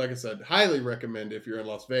 Like I said, highly recommend if you're in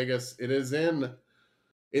Las Vegas. It's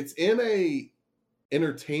in a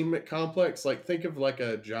entertainment complex. Like, think of like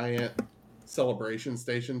a giant celebration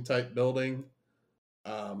station type building.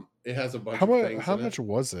 It has a bunch of things. How much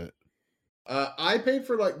was it? I paid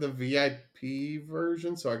for like the VIP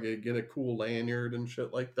version, so I could get a cool lanyard and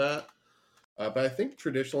shit like that. But I think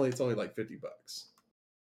traditionally it's only like $50.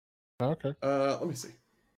 Okay. Let me see.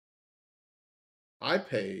 I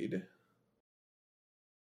paid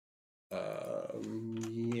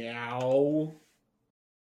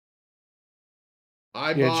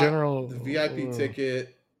I bought the VIP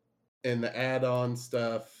ticket and the add-on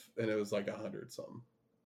stuff, and it was like 100 something.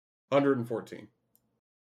 114.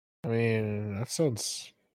 I mean, that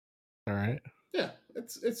sounds all right. Yeah,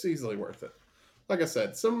 it's easily worth it. Like I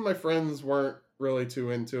said, some of my friends weren't really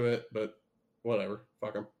too into it, but whatever.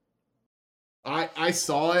 Fuck them. I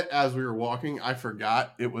saw it as we were walking. I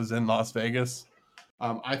forgot it was in Las Vegas.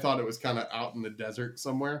 I thought it was kind of out in the desert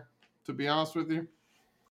somewhere, to be honest with you.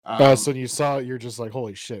 So you saw it, you're just like,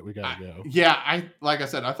 holy shit, we gotta go. Yeah, like I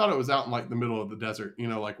said, I thought it was out in like the middle of the desert,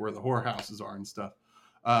 like where the whorehouses are and stuff.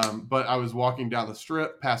 But I was walking down the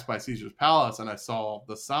strip, passed by Caesar's Palace, and I saw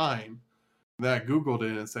the sign. Then I Googled it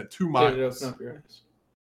and it said 2 miles. Did it open up your eyes?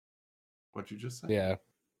 What'd you just say? Yeah.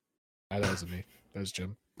 That wasn't me. That was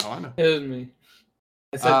Jim. Oh, I know. It was me.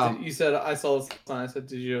 I said, you said, I saw the sign. I said,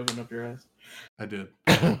 did you open up your eyes? I did.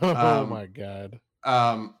 Oh my God.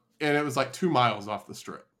 And it was like 2 miles off the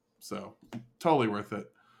strip. So totally worth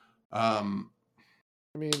it. I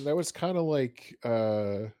mean, that was kind of like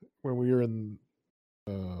when we were in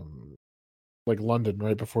like London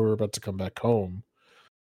right before we were about to come back home,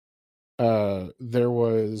 there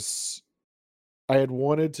was I had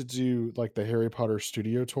wanted to do like the Harry Potter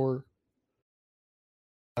studio tour.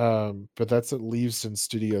 But that's at Leavesden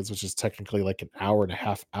Studios, which is technically like an hour and a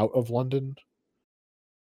half out of London.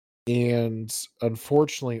 And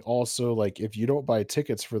unfortunately, also like if you don't buy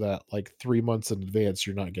tickets for that like 3 months in advance,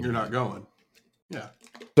 you're not going. Yeah.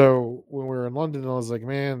 So when we were in London, I was like,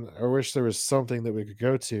 man, I wish there was something that we could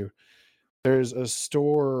go to. There's a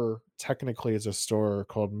store, technically it's a store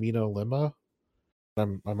called Mina Lima.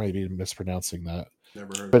 I might be mispronouncing that.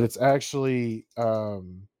 Never heard. But it's actually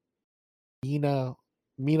Mina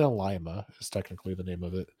Lima is technically the name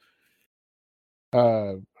of it.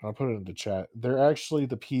 I'll put it into chat. They're actually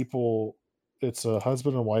the people. It's a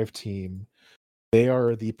husband and wife team. They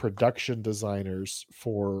are the production designers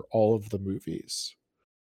for all of the movies.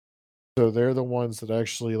 So they're the ones that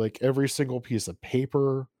actually like every single piece of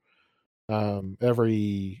paper,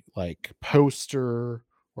 every like poster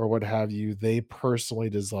or what have you. They personally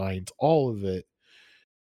designed all of it.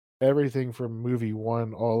 Everything from movie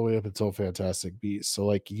 1 all the way up until Fantastic Beasts. So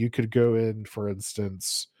like you could go in, for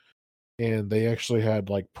instance, and they actually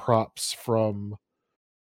had like props from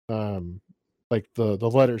like the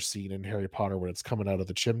letter scene in Harry Potter when it's coming out of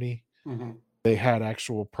the chimney. Mm-hmm. They had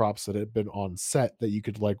actual props that had been on set that you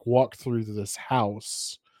could like walk through this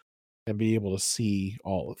house and be able to see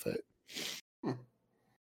all of it.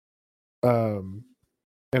 And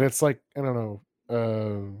it's like, I don't know,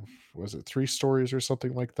 was it 3 stories or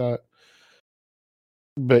something like that?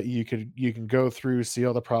 But you can go through, see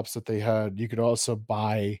all the props that they had. You could also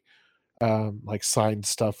buy like signed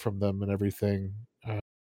stuff from them and everything. It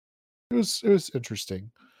was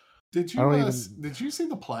interesting. Did you see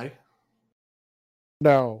the play?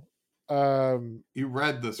 No. You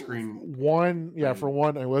read the screen. For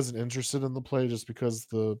one, I wasn't interested in the play just because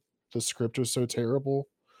the script was so terrible.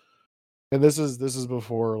 And this is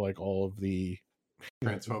before like all of the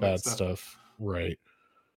bad stuff. Right.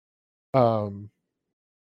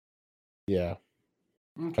 Yeah.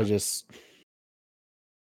 Okay.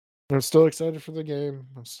 I'm still excited for the game.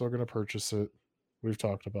 I'm still gonna purchase it. We've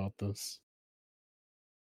talked about this.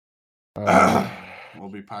 We'll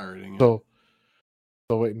be pirating it. Still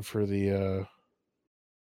waiting for the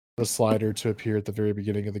slider to appear at the very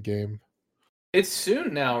beginning of the game. It's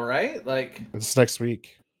soon now, right? Like it's next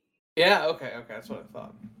week. Yeah, okay, that's what I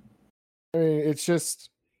thought. I mean,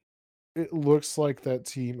 it looks like that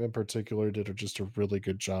team in particular did just a really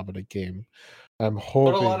good job at a game. I'm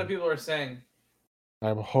hoping. What a lot of people are saying.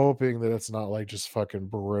 I'm hoping that it's not like just fucking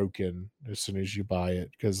broken as soon as you buy it,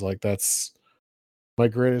 because like that's my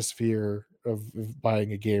greatest fear of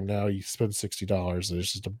buying a game now. You spend $60 and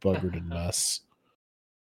it's just a buggered and mess.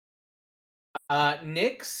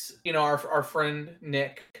 Nick's, our friend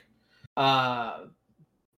Nick,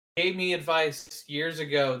 gave me advice years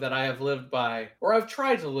ago that I have lived by, or I've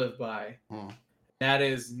tried to live by. That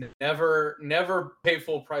is never pay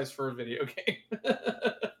full price for a video game.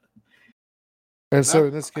 And so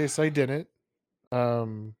in this case, I didn't. I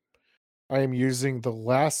am using the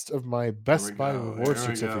last of my Best Buy reward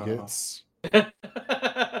certificates.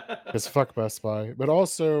 Because fuck Best Buy. But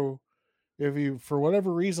also, if you, for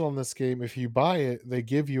whatever reason on this game, if you buy it, they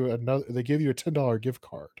give you a $10 gift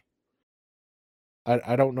card.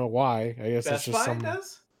 I don't know why. I guess Best it's just Buy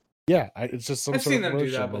does? Yeah, it's just some I've sort seen of them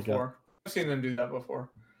do promotion. that before. I've seen them do that before.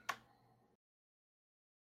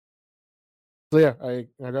 So yeah, I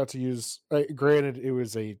got to use. Granted, it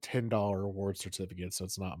was a $10 reward certificate, so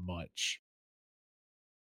it's not much.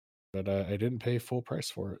 But I didn't pay full price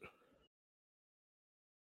for it.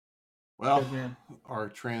 Well, our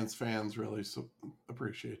trans fans really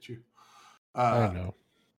appreciate you. I know.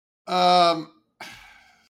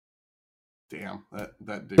 Damn,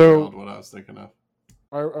 that derailed what I was thinking of.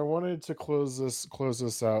 I wanted to close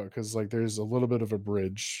this out because like there's a little bit of a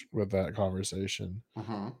bridge with that conversation.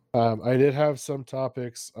 I did have some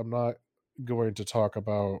topics. I'm not going to talk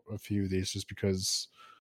about a few of these just because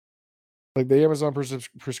like the Amazon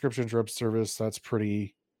prescription drug service, that's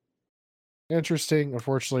pretty interesting.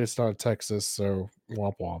 Unfortunately, it's not Texas, so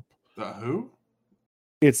womp womp. The who?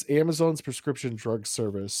 It's Amazon's prescription drug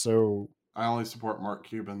service. So I only support Mark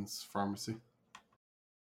Cuban's pharmacy.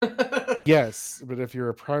 Yes, but if you're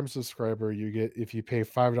a Prime subscriber, if you pay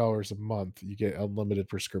 $5 a month, you get unlimited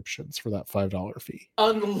prescriptions for that $5 fee.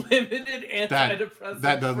 Unlimited antidepressants.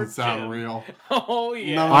 That doesn't sound real. Oh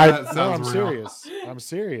yeah. None of that sounds real. Serious. I'm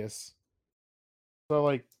serious. So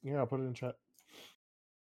like, I'll put it in chat.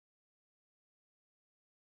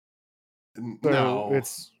 So no,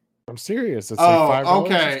 it's I'm serious. It's like $5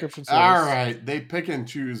 okay. subscription service. All right. They pick and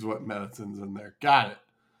choose what medicine's in there. Got it.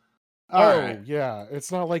 All right. Yeah.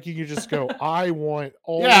 It's not like you can just go, I want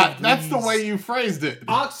all Yeah, of that's the these. way you phrased it.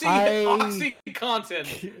 Oxy content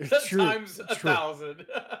True, times 1,000.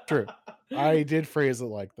 True. I did phrase it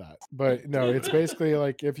like that. But no, it's basically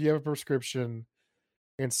like if you have a prescription,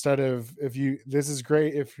 instead of this is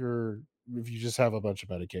great if you just have a bunch of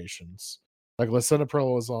medications. Like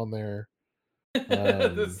lisinopril is on there.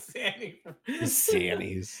 The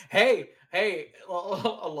Xannies. Hey, a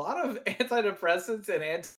lot of antidepressants and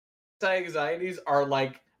anti-anxieties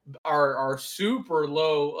are super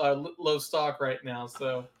low stock right now.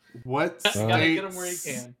 So what you gotta get them where you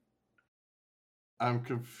can. I'm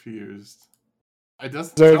confused. It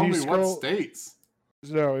doesn't So tell me what states.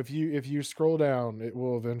 No, if you scroll down, it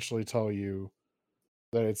will eventually tell you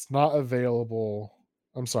that it's not available.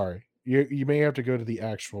 I'm sorry. You may have to go to the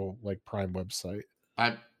actual like Prime website.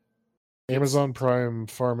 Amazon Prime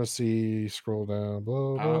Pharmacy, scroll down,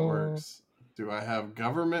 blah, blah. How it works. Do I have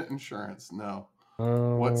government insurance? No.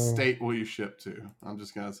 What state will you ship to? I'm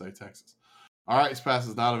just going to say Texas. RX Pass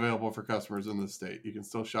is not available for customers in this state. You can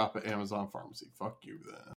still shop at Amazon Pharmacy. Fuck you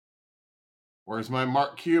then. Where's my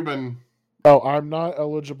Mark Cuban? Oh, I'm not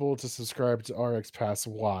eligible to subscribe to RX Pass.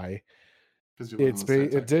 Why?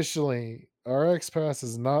 Additionally, RX Pass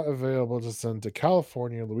is not available to send to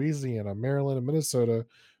California, Louisiana, Maryland, and Minnesota,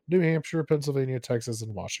 New Hampshire, Pennsylvania, Texas,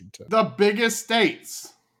 and Washington. The biggest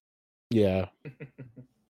states. Yeah.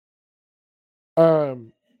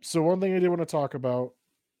 So one thing I did want to talk about: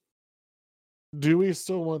 do we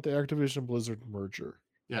still want the Activision Blizzard merger?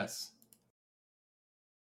 Yes.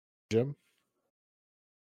 Jim?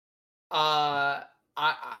 I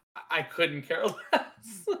couldn't care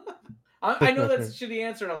less. I know that's a shitty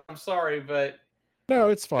answer, and I'm sorry, but no,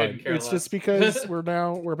 it's fine. It's less. just because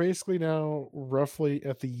we're basically now roughly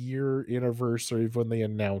at the year anniversary of when they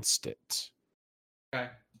announced it. Okay.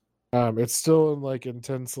 It's still in like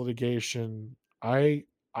intense litigation. I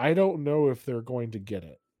don't know if they're going to get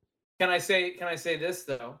it. Can I say this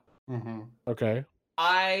though? Mm-hmm. Okay.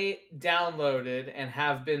 I downloaded and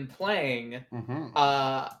have been playing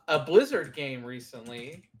a Blizzard game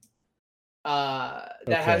recently that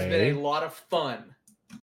has been a lot of fun.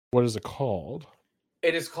 What is it called?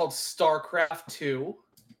 It is called StarCraft 2.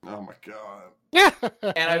 Oh my god.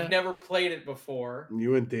 And I've never played it before.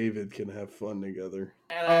 You and David can have fun together.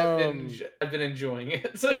 And I've been enjoying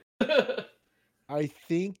it. I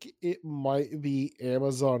think it might be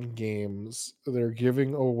Amazon Games. They're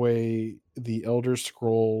giving away the Elder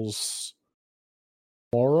Scrolls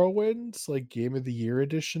Morrowind's like Game of the Year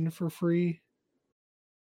edition for free.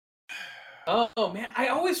 Oh man, I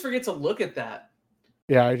always forget to look at that.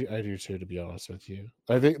 Yeah, I do too, to be honest with you.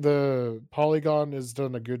 I think the Polygon has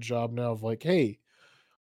done a good job now of like, hey,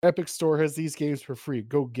 Epic Store has these games for free.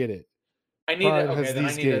 Go get it. I need it. Okay, then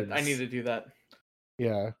I need to do that.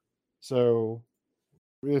 Yeah. So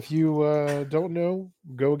if you don't know,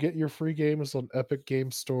 go get your free games on Epic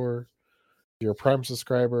Game Store. If you're a Prime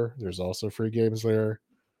subscriber, there's also free games there.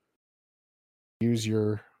 Use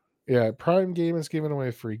your Prime Game is giving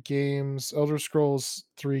away free games. Elder Scrolls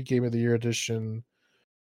 3 Game of the Year edition,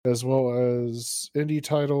 as well as indie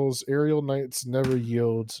titles Aerial Knights Never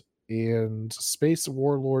Yield and Space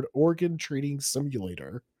Warlord Organ Trading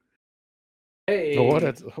Simulator. Hey, what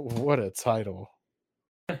a title.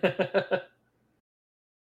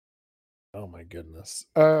 Oh my goodness.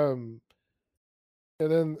 And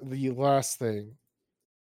then the last thing,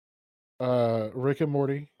 Rick and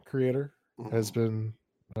Morty creator has been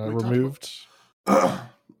removed. Oh,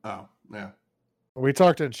 yeah. We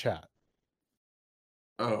talked in chat.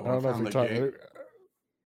 Oh, I don't know if we talked.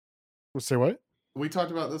 Say what? We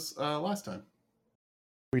talked about this last time.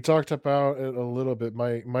 We talked about it a little bit.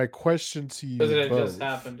 My question to you because it both, just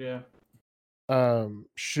happened, yeah.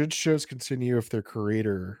 Should shows continue if their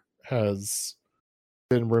creator has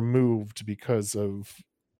been removed because of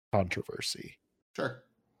controversy? Sure.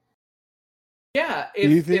 Yeah,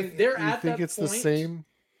 if they're you at think that it's point, the same?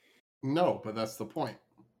 No, but that's the point.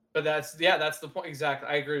 But that's the point. Exactly.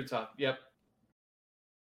 I agree with Todd. Yep.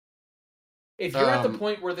 If you're at the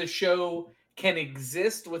point where the show can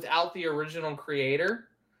exist without the original creator,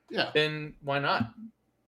 then why not?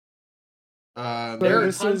 There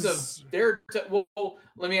are tons of well,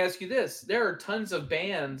 let me ask you this: there are tons of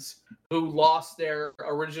bands who lost their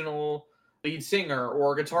original lead singer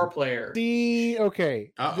or guitar player.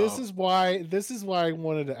 Okay. This is why I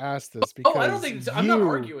wanted to ask this, because I don't think I'm not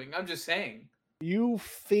arguing. I'm just saying. You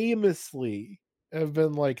famously have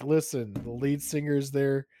been like, listen, the lead singer's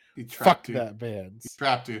there. Fuck that band.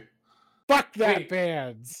 Trapped you. Fuck that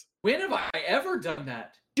band. When have I ever done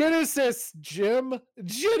that? Genesis, Jim.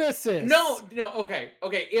 Genesis. No, okay.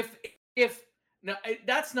 If no,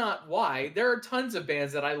 that's not why. There are tons of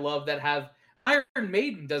bands that I love that have Iron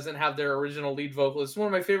Maiden doesn't have their original lead vocalist. It's one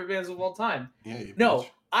of my favorite bands of all time. Yeah, you No, bitch.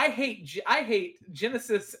 I hate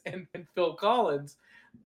Genesis and Phil Collins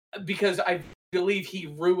because I believe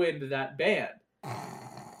he ruined that band.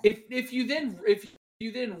 If you then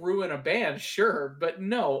ruin a band, sure, but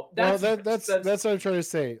no, that's what I'm trying to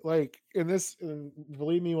say. Like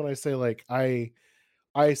believe me when I say like I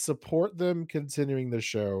support them continuing the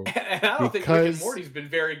show. And I don't think Rick and Morty's been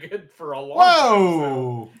very good for a long time.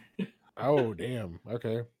 Whoa! So. Oh damn.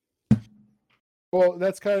 Okay. Well,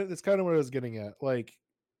 that's kind of what I was getting at. Like,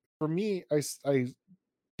 for me, I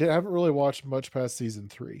haven't really watched much past season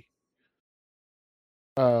 3.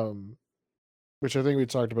 Which I think we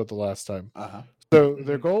talked about the last time. Uh-huh. So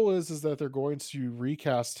their goal is that they're going to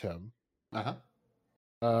recast him. Uh-huh.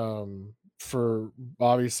 For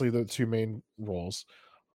obviously the 2 main roles.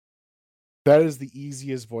 That is the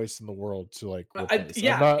easiest voice in the world to like replace.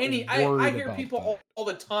 I hear people all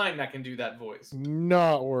the time that can do that voice.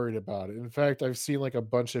 Not worried about it. In fact, I've seen like a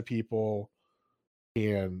bunch of people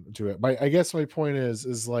can do it. I guess my point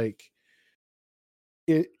is like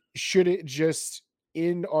it just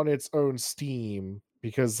end on its own steam,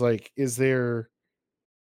 because like is there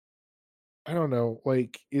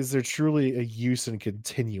truly a use in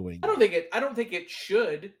continuing? I don't think it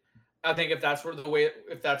should. I think if that's what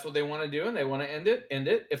they want to do and they want to end it.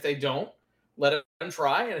 If they don't, let them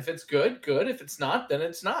try, and if it's good. If it's not, then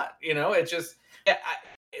it's not. It's just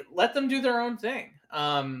let them do their own thing.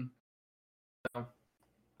 A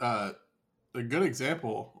good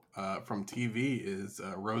example from TV is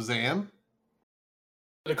Roseanne.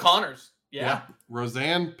 The Connors. Yeah.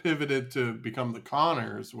 Roseanne pivoted to become the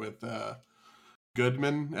Connors with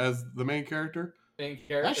Goodman as the main character.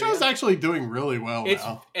 That show's actually doing really well now. It's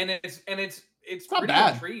not pretty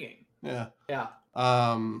bad. Intriguing. Yeah. Yeah.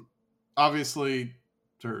 Obviously,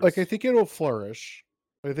 I think it'll flourish.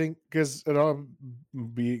 I think because, and I'll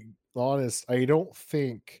be honest, I don't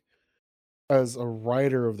think as a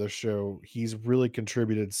writer of the show he's really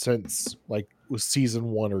contributed since like with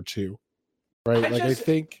season 1 or 2, right? I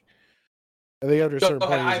think at a certain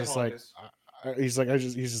point he's just like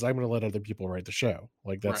I'm going to let other people write the show.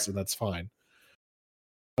 Like that's fine.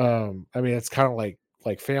 I mean, it's kind of like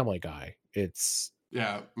Family Guy. It's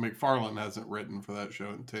McFarlane hasn't written for that show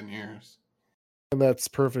in 10 years, and that's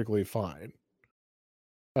perfectly fine.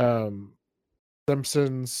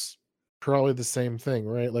 Simpsons probably the same thing,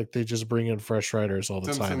 right? Like they just bring in fresh writers all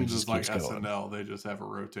the time. Simpsons is like SNL. They just have a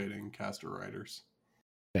rotating cast of writers.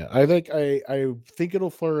 Yeah, I think it'll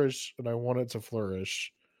flourish, and I want it to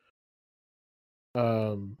flourish.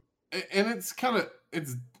 And it's kind of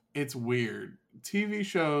it's weird. TV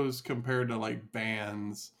shows compared to like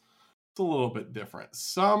bands, it's a little bit different.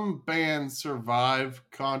 Some bands survive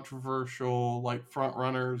controversial like front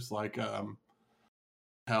runners, like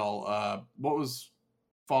what was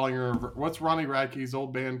Falling in Reverse? What's Ronnie Radke's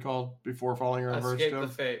old band called before Falling in Reverse?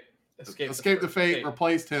 Escape the Fate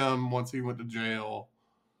replaced him once he went to jail.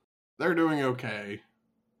 They're doing okay.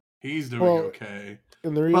 He's doing okay.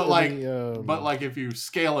 But like if you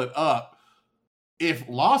scale it up, if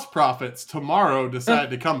Lost Prophets tomorrow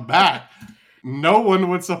decide to come back, no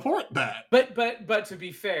one would support that. But to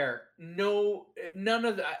be fair, none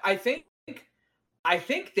of the, I think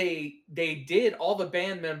they did, all the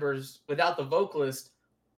band members without the vocalist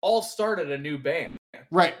all started a new band.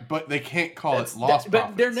 Right, but they can't call it Lost Prophets.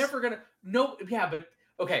 But they're never gonna. But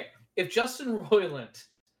okay. If Justin Roiland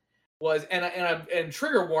was, and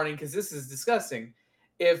trigger warning because this is disgusting.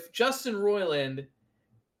 If Justin Roiland,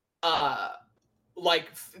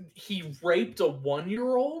 he raped a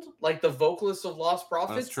 1-year-old, like the vocalist of Lost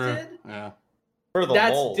Prophets did. Yeah,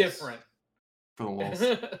 that's lols. Different. For the lols.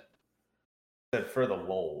 For the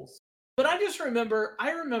lols. But I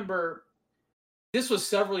remember this was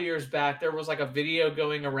several years back. There was like a video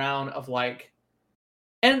going around of like,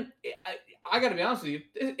 and I got to be honest with you,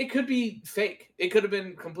 it could be fake. It could have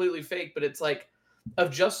been completely fake, but it's like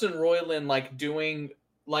of Justin Roiland like doing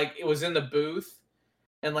like it was in the booth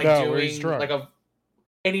and like doing like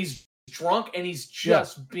and he's drunk and he's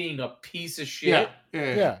just being a piece of shit.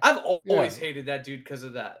 Yeah. I've always hated that dude because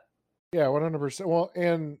of that. Yeah, 100%. Well,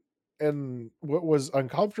 and what was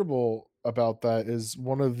uncomfortable about that is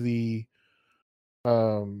one of the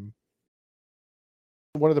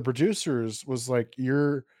producers was like,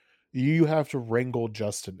 you have to wrangle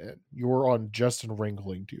Justin in. You're on Justin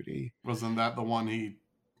wrangling duty. Wasn't that the one he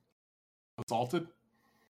assaulted?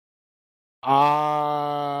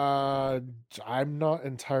 I'm not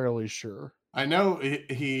entirely sure. I know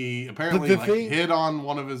he apparently hit on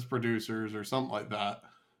one of his producers or something like that.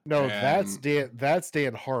 No, that's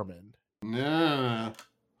Dan Harmon. No.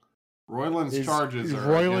 Roiland's charges are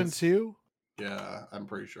Roiland too? Yeah, I'm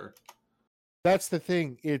pretty sure. That's the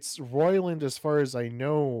thing. It's Roiland, as far as I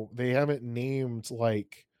know. They haven't named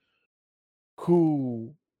like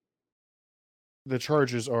who the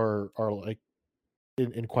charges are like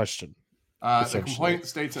in question. The complaint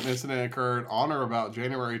states an incident occurred on or about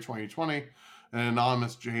January 2020. An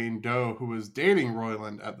anonymous Jane Doe who was dating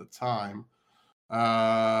Roiland at the time.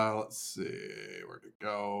 Let's see, where'd it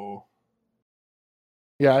go?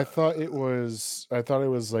 Yeah, I thought it was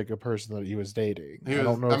like a person that he was dating. I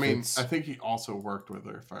don't know. I think he also worked with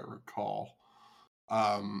her, if I recall.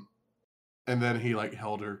 And then he like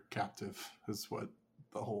held her captive, is what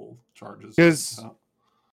the whole charges.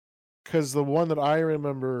 Because the one that I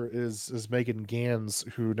remember is Megan Gans,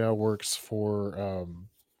 who now works for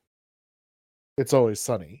It's Always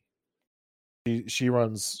Sunny. She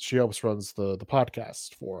helps runs the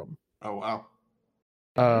podcast for him. Oh wow.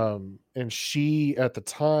 And she, at the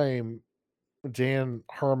time, Dan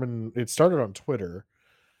Harmon, it started on Twitter.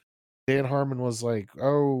 Dan Harmon was like,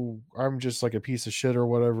 "Oh, I'm just like a piece of shit or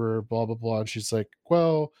whatever, blah blah blah." And she's like,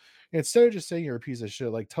 "Well, instead of just saying you're a piece of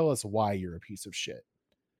shit, like tell us why you're a piece of shit."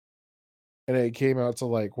 And it came out to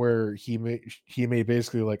like where he made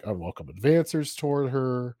basically like unwelcome advances toward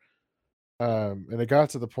her. And it got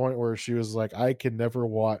to the point where she was like, "I can never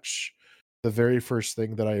watch the very first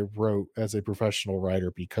thing that I wrote as a professional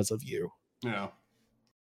writer because of you." Yeah.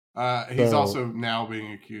 He's also now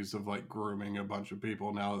being accused of like grooming a bunch of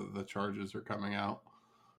people now that the charges are coming out.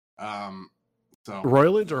 So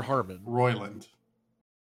Roiland or Harmon? Roiland.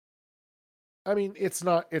 I mean, it's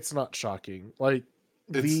not shocking. Like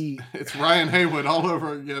it's Ryan Haywood all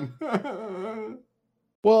over again.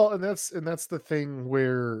 Well, and that's the thing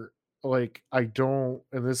where like I don't,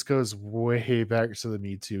 and this goes way back to the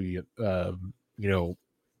Me Too,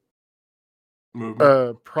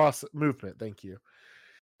 movement. Thank you.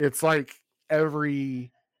 It's like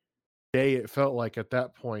every day it felt like at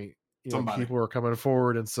that point, people were coming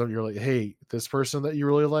forward, and so you're like, "Hey, this person that you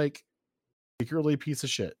really like, secretly a piece of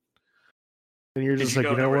shit," and you're just like,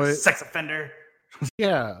 "You know what, sex offender."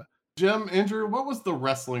 Yeah, Jim, Andrew, what was the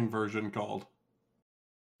wrestling version called?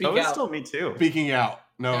 It's still Me Too. Speaking Out.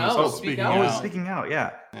 No, Speaking Out. Speaking Out.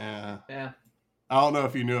 Yeah. I don't know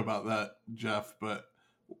if you knew about that, Jeff, but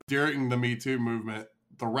during the Me Too movement,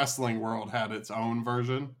 the wrestling world had its own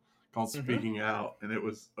version called Speaking Out, and it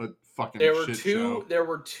was a fucking show. There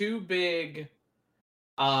were two big,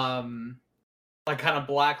 like kind of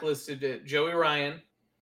blacklisted Joey Ryan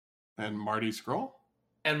and Marty Scurll.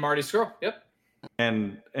 Yep.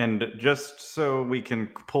 And just so we can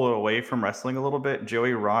pull it away from wrestling a little bit,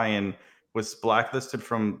 Joey Ryan was blacklisted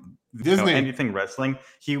from Disney. Anything wrestling.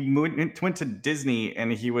 He went to Disney,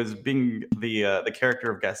 and he was being the character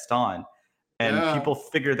of Gaston, and people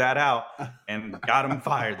figured that out and got him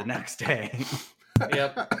fired the next day.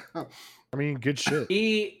 Yep. I mean, good shit.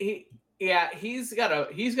 He's got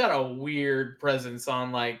a weird presence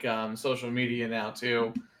on like social media now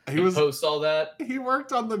too. He posts all that. He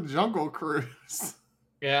worked on the Jungle Cruise.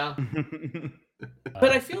 Yeah. But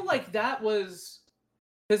I feel like that was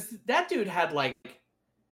because that dude had like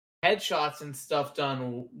headshots and stuff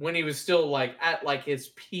done when he was still like at like his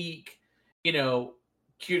peak,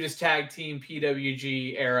 cutest tag team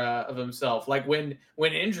PWG era of himself. Like when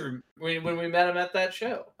we met him at that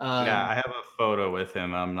show. Yeah, I have a photo with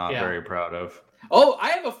him. I'm not very proud of. Oh, I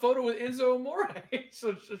have a photo with Enzo Amore.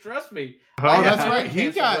 So trust me. Oh, that's right. He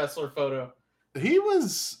got a wrestler photo. He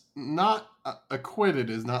was not acquitted.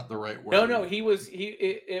 Is not the right word. No. He was.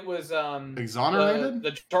 It was exonerated.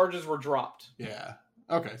 The charges were dropped. Yeah.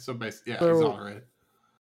 Okay. So basically, exonerated.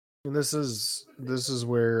 And this is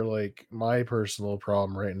where like my personal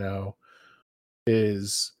problem right now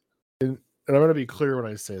is, and I'm going to be clear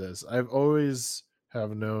when I say this. I've always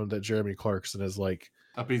have known that Jeremy Clarkson is like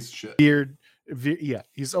a piece of shit.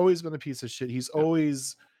 He's always been a piece of shit. He's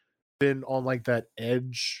always been on like that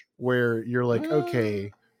edge where you're like, okay,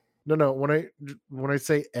 no. When I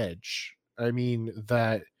say edge, I mean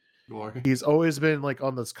that he's always been like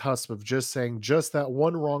on this cusp of just saying just that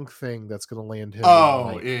one wrong thing that's going to land him.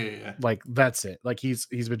 Yeah. Like that's it. Like he's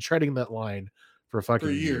been treading that line for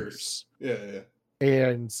years. Yeah.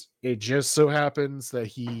 And it just so happens that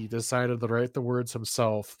he decided to write the words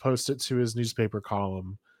himself, post it to his newspaper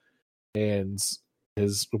column, and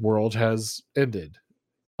his world has ended.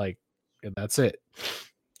 Like, and that's it.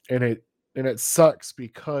 And it sucks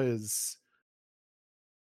because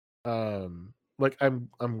like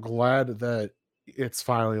I'm glad that it's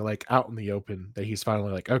finally like out in the open that he's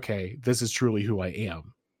finally like, okay, this is truly who I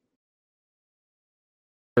am.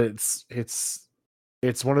 It's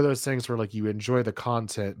one of those things where like you enjoy the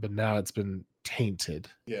content, but now it's been tainted.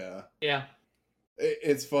 Yeah. Yeah.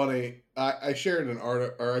 It's funny. I shared an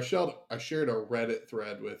article, or I shared a Reddit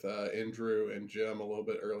thread with Andrew and Jim a little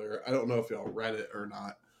bit earlier. I don't know if y'all read it or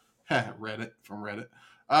not. Reddit from Reddit.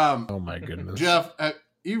 Oh my goodness, Jeff,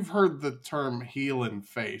 you've heard the term heel and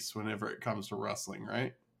face whenever it comes to wrestling,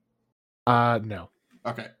 right? No.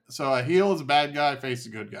 Okay, so a heel is a bad guy, face is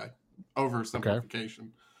a good guy. Oversimplification.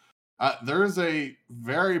 Okay. There's a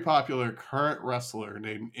very popular current wrestler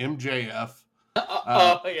named MJF.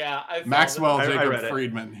 Yeah, Maxwell Jacob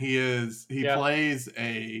Friedman. He plays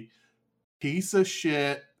a piece of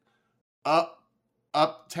shit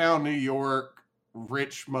uptown New York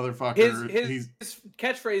rich motherfucker. His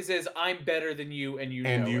catchphrase is "I'm better than you, and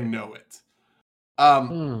you know it."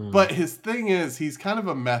 But his thing is, he's kind of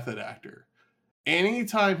a method actor.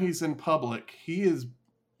 Anytime he's in public, he is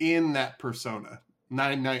in that persona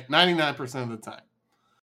 99% of the time.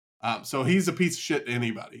 So he's a piece of shit to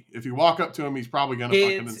anybody. If you walk up to him, he's probably gonna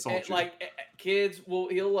fucking insult you. Like kids,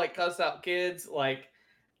 he'll like cuss out kids. Like,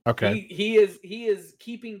 okay, he is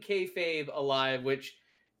keeping kayfabe alive, which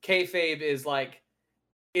kayfabe is like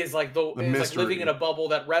like living in a bubble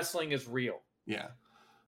that wrestling is real. Yeah.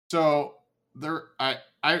 So I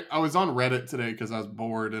was on Reddit today because I was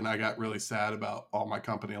bored and I got really sad about all my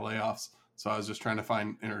company layoffs. So I was just trying to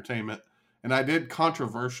find entertainment, and I did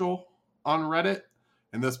controversial on Reddit.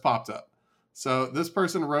 And this popped up. So this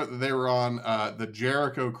person wrote that they were on the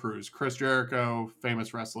Jericho cruise. Chris Jericho,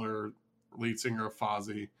 famous wrestler, lead singer of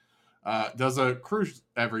Fozzy, does a cruise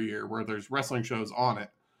every year where there's wrestling shows on it.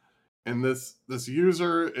 And this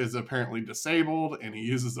user is apparently disabled, and he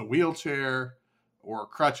uses a wheelchair or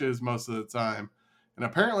crutches most of the time. And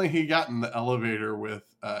apparently he got in the elevator with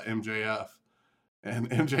MJF. And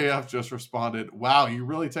MJF just responded, "Wow, you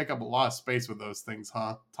really take up a lot of space with those things,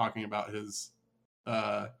 huh?" Talking about his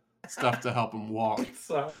stuff to help him walk.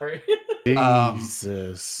 Sorry.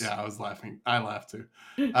 Jesus. Yeah, I was laughing. I laughed too.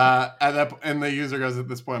 And the user goes, "At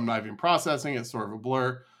this point, I'm not even processing. It's sort of a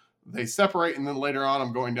blur." They separate, and then later on,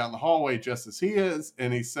 I'm going down the hallway just as he is,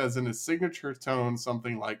 and he says in his signature tone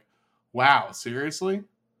something like, "Wow, seriously?"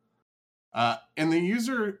 And the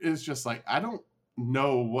user is just like, "I don't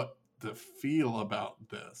know what to feel about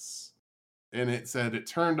this." And it said it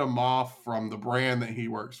turned him off from the brand that he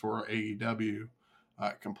works for, AEW.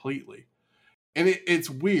 Completely. And it's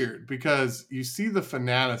weird because you see the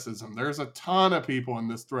fanaticism. There's a ton of people in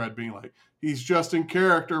this thread being like, "He's just in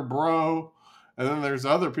character, bro." And then there's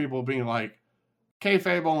other people being like,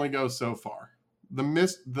 kayfabe only goes so far.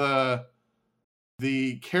 The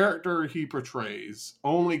character he portrays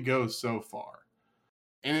only goes so far.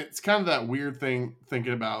 And it's kind of that weird thing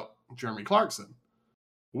thinking about Jeremy Clarkson.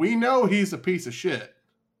 We know he's a piece of shit.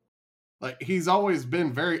 Like, he's always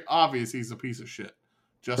been very obvious he's a piece of shit.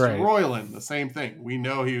 Justin Roiland, the same thing. We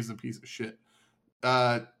know he was a piece of shit.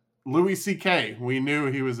 Louis C.K., we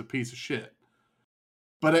knew he was a piece of shit.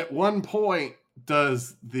 But at one point,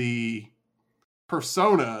 does the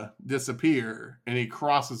persona disappear and he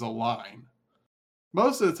crosses a line?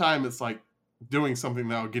 Most of the time, it's like doing something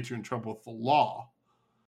that will get you in trouble with the law.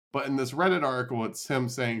 But in this Reddit article, it's him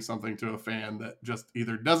saying something to a fan that just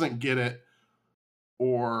either doesn't get it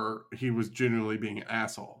or he was genuinely being an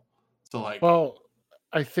asshole. So, like, well,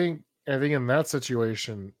 I think in that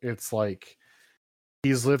situation, it's like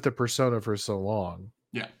he's lived a persona for so long.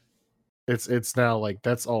 Yeah. It's now like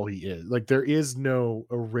that's all he is. Like, there is no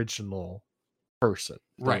original person.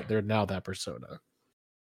 Right. They're now that persona.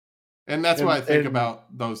 And that's what I think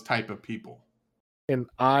about those type of people. And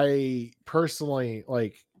I personally,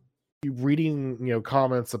 like, reading,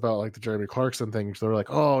 comments about like the Jeremy Clarkson thing, they're like,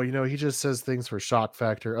 "Oh, he just says things for shock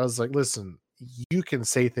factor." I was like, listen, you can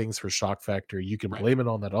say things for shock factor. You can blame it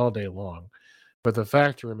on that all day long. But the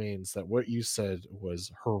fact remains that what you said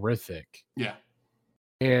was horrific. Yeah.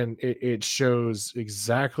 And it shows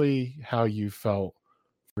exactly how you felt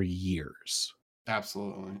for years.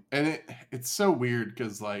 Absolutely. And it's so weird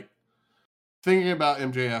because, like, thinking about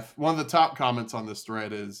MJF, one of the top comments on this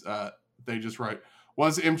thread is they just write,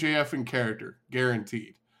 "Was MJF in character?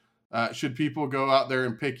 Guaranteed. Should people go out there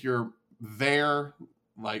and pick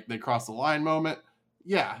like they cross the line moment?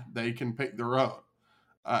 Yeah, they can pick their own."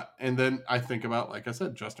 And then I think about, like I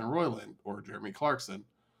said, Justin Roiland or Jeremy Clarkson.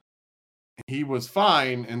 He was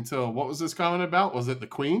fine until, what was this comment about? Was it the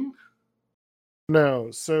Queen? No.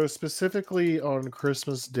 So specifically on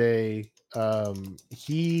Christmas Day,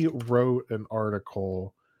 he wrote an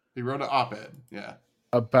article. He wrote an op-ed, yeah,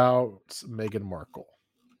 about Meghan Markle.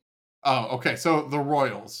 Oh, okay. So the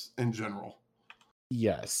royals in general.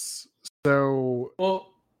 Yes. So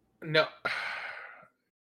Well, no.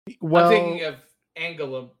 well, I'm thinking of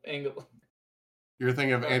Angela. You're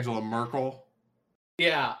thinking of Sorry. Angela Merkel?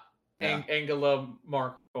 Yeah. Yeah. Angela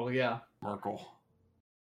Merkel, yeah. Merkel.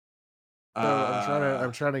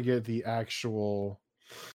 I'm trying to get the actual.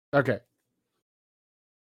 Okay.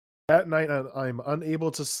 At night, I'm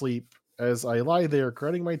unable to sleep as I lie there,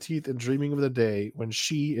 grinding my teeth and dreaming of the day when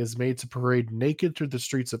she is made to parade naked through the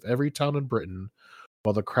streets of every town in Britain,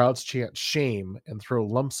 while the crowds chant shame and throw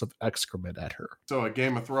lumps of excrement at her. So a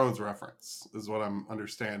Game of Thrones reference is what I'm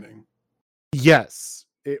understanding. Yes,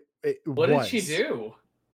 What did she do?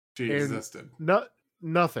 She existed.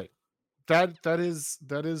 Nothing. That is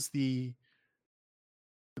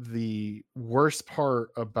the worst part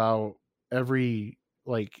about every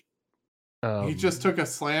like. He just took a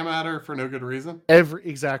slam at her for no good reason.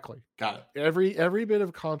 Exactly. Got it. Every bit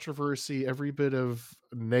of controversy, every bit of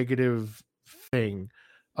negative thing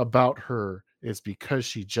about her is because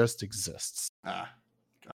she just exists.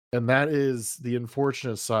 And that is the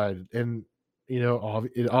unfortunate side. And it all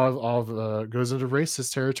goes into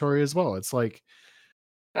racist territory as well. It's like,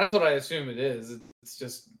 that's what I assume it is. It's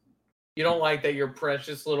just you don't like that your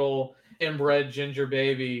precious little inbred ginger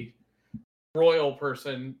baby royal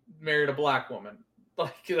person married a black woman.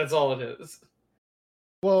 Like, that's all it is.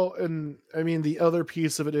 Well, and I mean, the other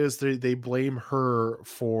piece of it is they blame her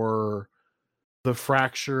for the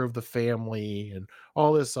fracture of the family and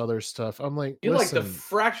all this other stuff. I'm like, like the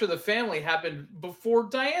fracture of the family happened before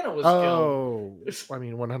Diana was killed. I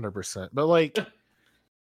mean, 100%. But like,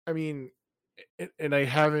 I mean, and I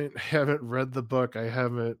haven't read the book. I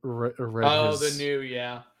haven't read the new,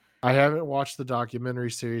 yeah. I haven't watched the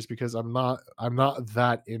documentary series because I'm not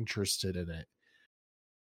that interested in it.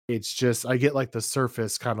 It's just I get like the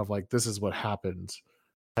surface kind of like this is what happened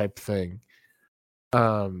type thing.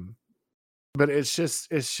 But it's just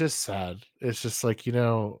sad. It's just like,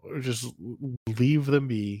 just leave them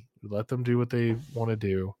be, let them do what they want to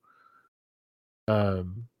do. But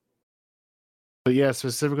yeah,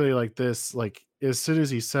 specifically like this, like as soon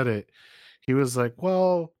as he said it, he was like,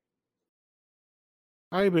 well,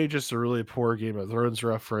 I made just a really poor Game of Thrones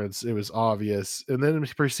reference. It was obvious. And then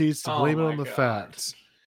he proceeds to blame it on the fact.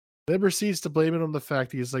 Then proceeds to blame it on the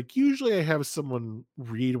fact he's like, usually I have someone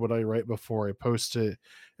read what I write before I post it.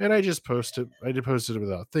 And I just post it. I just posted it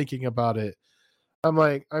without thinking about it. I'm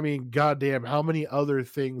like, I mean, goddamn, how many other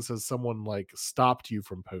things has someone like stopped you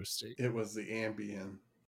from posting? It was the Ambien.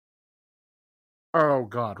 Oh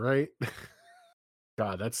God, right?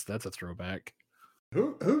 God, that's a throwback.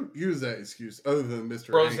 Who used that excuse other than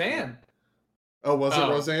Mr. Roseanne? Hanky? Oh, was it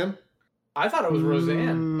Roseanne? I thought it was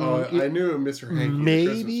Roseanne. I knew Mr. Hanky.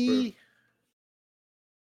 Maybe.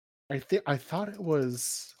 I thought it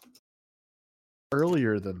was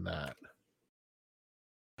earlier than that.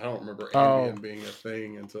 I don't remember Ambien being a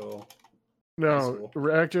thing until. No,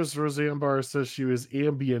 actress Roseanne Barr says she was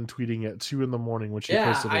Ambien tweeting at 2 a.m. when she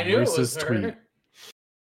posted a racist tweet.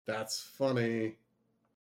 That's funny.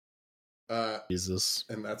 Jesus.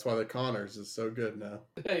 And that's why the Connors is so good now.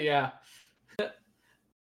 Yeah.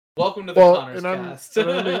 Welcome to the Connors cast. And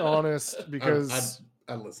I'm being honest because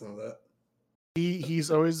I listen to that.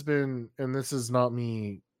 He's always been, and this is not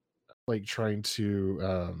me like trying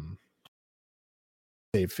to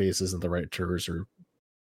save face isn't the right terms, or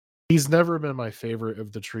he's never been my favorite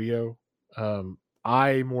of the trio.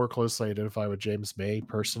 I more closely identify with James May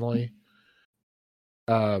personally.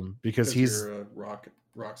 Because he's you're a rock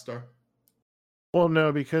star. Well,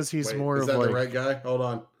 no, because he's more is of that like the right guy? Hold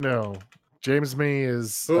on. No, James May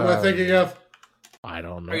is. Who am I thinking of? I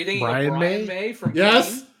don't know. Are you thinking Brian May from?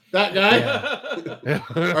 Yes, Kane? that guy. Yeah.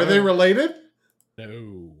 Are they related?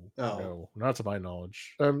 No, oh. No, not to my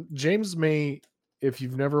knowledge. James May, if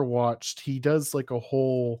you've never watched, he does like a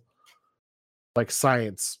whole like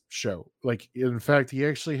science show. Like, in fact, he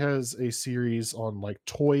actually has a series on like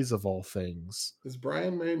toys of all things. Is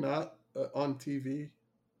Brian May not on TV?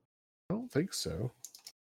 I don't think so.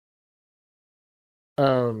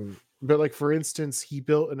 But like for instance, he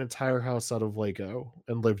built an entire house out of Lego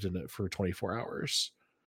and lived in it for 24 hours.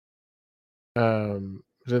 Then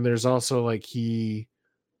there's also like he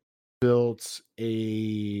built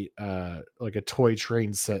a like a toy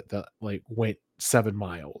train set that like went 7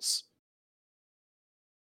 miles.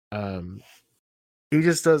 He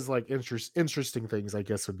just does like interesting things, I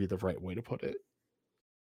guess would be the right way to put it,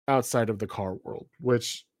 outside of the car world,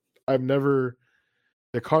 which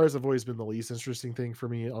the cars have always been the least interesting thing for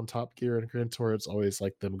me on Top Gear and Grand Tour. It's always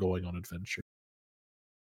like them going on adventure.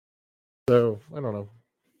 So I don't know.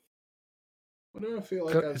 Why do I feel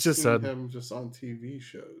like I've It's just seen sad. him just on TV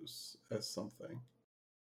shows as something?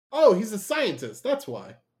 Oh, he's a scientist. That's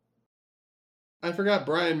why. I forgot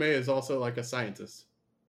Brian May is also like a scientist.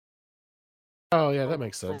 Oh yeah, that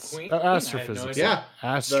makes sense. Queen? I had no Astrophysics. idea.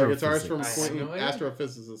 Yeah, the guitarist from Astrophysics. Queen, No idea.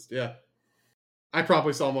 astrophysicist. Yeah, I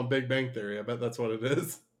probably saw him on Big Bang Theory. I bet that's what it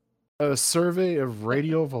is. A survey of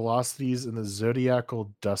radial velocities in the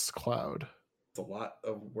zodiacal dust cloud. It's a lot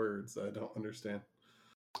of words I don't understand.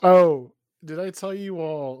 Oh, did I tell you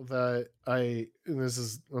all that this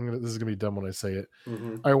is gonna be dumb when I say it.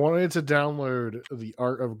 Mm-hmm. I wanted to download The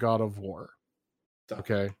Art of God of War.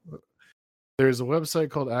 Okay. There's a website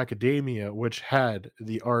called Academia which had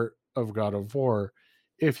The Art of God of War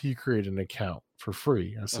if you create an account for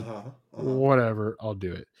free. I said, whatever, I'll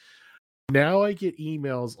do it. Now I get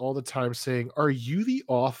emails all the time saying, "Are you the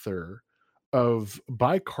author of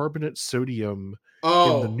bicarbonate sodium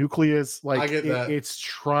in the nucleus?" Like, I get that. It's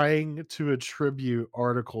trying to attribute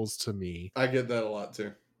articles to me. I get that a lot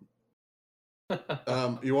too.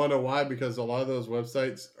 You want to know why? Because a lot of those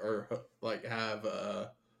websites are like have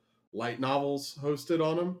light novels hosted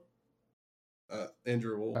on them.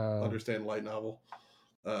 Andrew will understand light novel.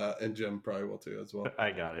 And Jim probably will too as well.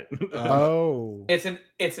 I got it.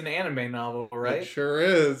 It's an anime novel, right? It sure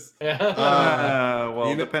is.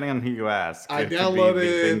 Well, depending on who you ask, I it downloaded could be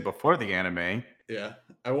the thing before the anime. Yeah,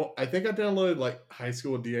 I think I downloaded like High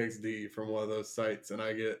School DxD from one of those sites, and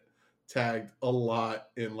I get tagged a lot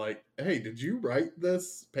in like, "Hey, did you write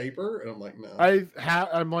this paper?" And I'm like, "No." I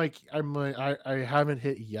haven't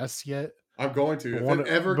hit yes yet. I'm going to. If it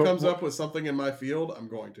ever comes up with something in my field, I'm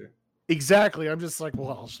going to. Exactly. I'm just like,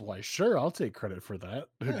 well, sure, I'll take credit for that.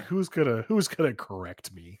 Yeah. Who's gonna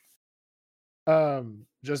correct me?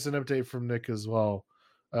 Just an update from Nick as well.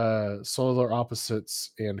 Solar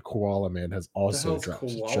Opposites and Koala Man has also dropped.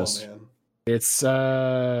 Man? It's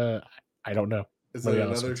I don't know. Is it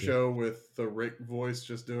another show with the Rick voice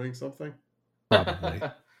just doing something? Probably.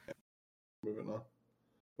 Moving on.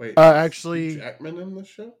 Wait, actually, Jackman in the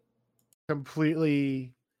show?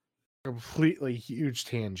 Completely huge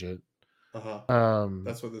tangent.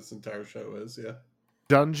 That's what this entire show is, yeah.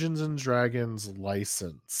 Dungeons and Dragons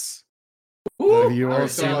license. Ooh, have you all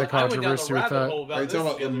seen the controversy with that? Are you talking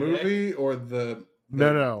about the movie or the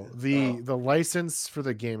No, the license for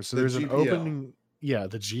the game. So there's an open, the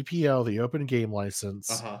GPL, the open game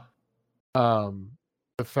license. The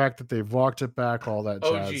fact that they've walked it back, all that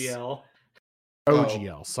jazz.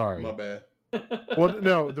 OGL, sorry. My bad. Well,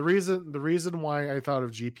 no, the reason why I thought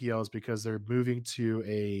of GPL is because they're moving to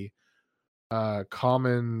a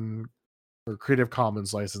common or Creative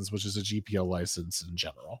Commons license, which is a GPL license in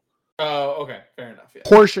general. Oh, okay, fair enough. Yeah.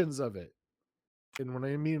 Portions of it, and when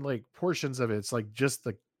I mean like portions of it, it's like just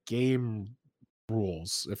the game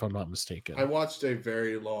rules, if I'm not mistaken. I watched a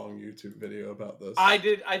very long YouTube video about this. I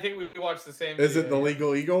did. I think we watched the same. Is it the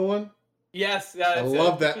Legal Eagle one? Yes. I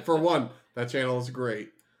love that. For one, that channel is great.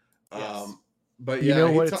 Yes. But you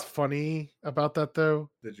know what's funny about that though?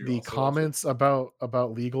 The comments about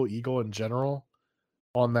Legal Eagle in general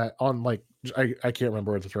on like I can't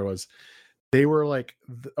remember what the throw was. They were like,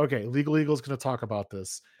 okay, Legal Eagle's going to talk about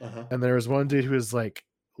this. And there was one dude who was like,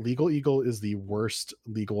 Legal Eagle is the worst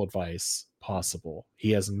legal advice possible.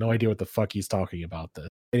 He has no idea what the fuck he's talking about this.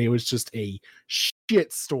 And it was just a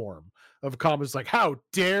shit storm of comments like, how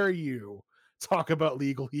dare you talk about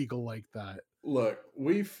Legal Eagle like that? Look,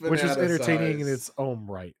 which is entertaining in its own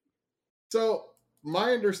right. So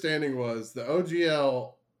my understanding was the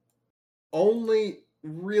OGL only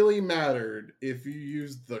really mattered if you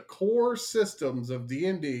used the core systems of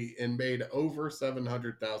D&D and made over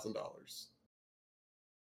 $700,000.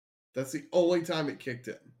 That's the only time it kicked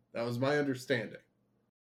in. That was my understanding.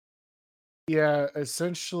 Yeah,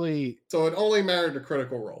 essentially. So it only mattered to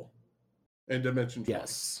Critical Role and Dimension 20.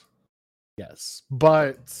 Yes,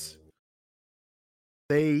 but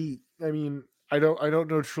I don't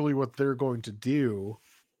know truly what they're going to do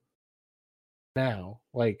now,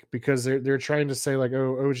 like, because they're trying to say like,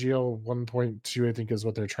 oh, OGL 1.2 I think is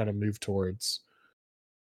what they're trying to move towards.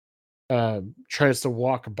 Tries to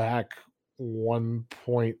walk back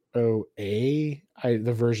 1.0a.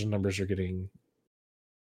 The version numbers are getting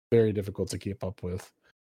very difficult to keep up with.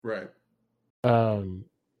 Right. I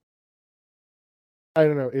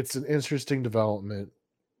don't know. It's an interesting development.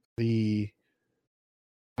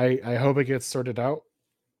 I hope it gets sorted out.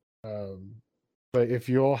 But if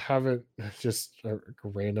you all haven't, just a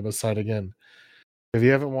random aside again, if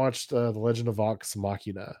you haven't watched The Legend of Vox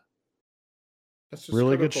Machina, that's just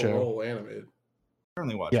really good show. Role animated.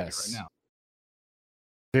 Currently watching it right now.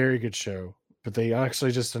 Very good show. But they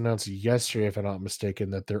actually just announced yesterday, if I'm not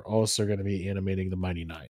mistaken, that they're also going to be animating the Mighty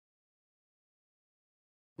Nine.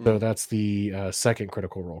 So that's the second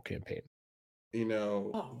Critical Role campaign. You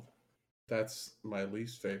know, that's my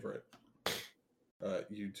least favorite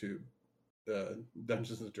YouTube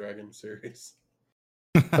Dungeons and Dragons series.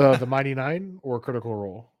 The Mighty Nine or Critical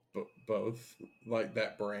Role? Both. Like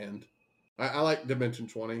that brand. I like Dimension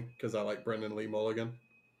 20 because I like Brendan Lee Mulligan.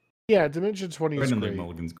 Yeah, Dimension 20 is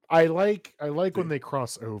great. I like when they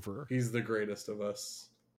cross over. He's the greatest of us.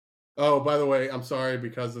 Oh, by the way, I'm sorry,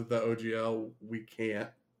 because of the OGL, we can't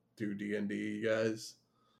do D&D, guys.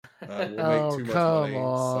 We'll make too much money.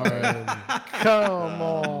 Come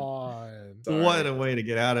on. Sorry. What a way to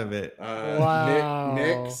get out of it. Wow.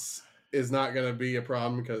 Nyx is not going to be a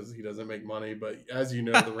problem because he doesn't make money. But as you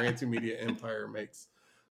know, the Ranty Media Empire makes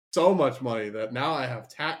so much money that now I have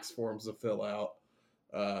tax forms to fill out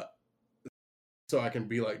so I can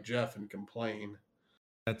be like Jeff and complain.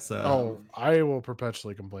 That's I will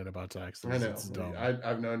perpetually complain about taxes. I know. It's dumb.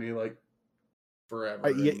 I've known you like forever.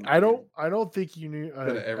 I don't think you knew. I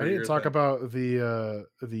didn't talk about the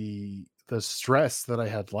stress that I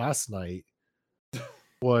had last night.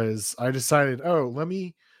 Was I decided, let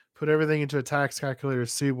me put everything into a tax calculator,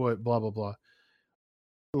 see what blah blah blah.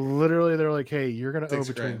 Literally, they're like, "Hey, you're gonna owe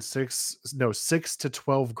between $6 to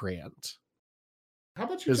 $12,000." How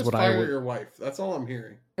about you just fire your wife? That's all I'm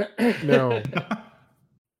hearing. No.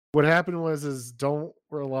 What happened was don't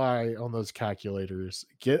rely on those calculators.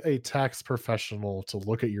 Get a tax professional to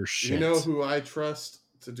look at your shit. You know who I trust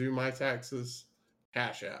to do my taxes?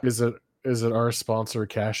 Cash App. Is it our sponsor,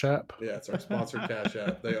 Cash App? Yeah, it's our sponsor, Cash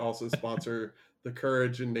App. They also sponsor the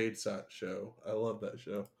Courage and Nadesat show. I love that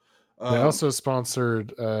show. They also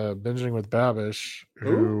sponsored Binging with Babish,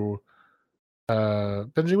 who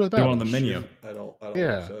Binging with Babish on the menu. I don't watch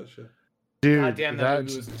that show. Dude, God damn, that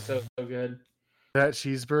movie was so good. That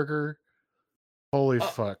cheeseburger, holy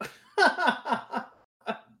fuck!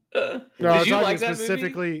 No, did you like that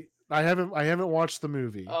specifically? Movie? I haven't watched the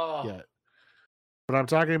movie yet, but I'm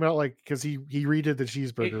talking about like because he redid the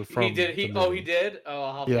cheeseburger from. He did. He did. Oh,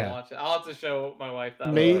 I'll have to watch it. I'll have to show my wife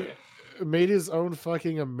that. Made his own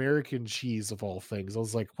fucking American cheese of all things. I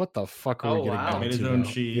was like, what the fuck are we getting down to? Made his own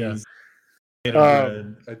cheese. Yeah.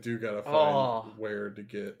 I do gotta find where to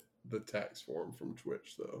get the tax form from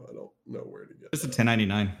Twitch, though. I don't know where to get it's a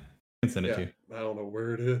 1099. I can send it to you. I don't know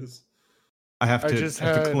where it is. I have to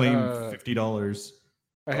claim $50.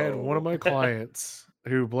 I had one of my clients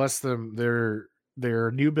who, bless them, their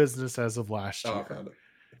new business as of last year. Oh, I found it.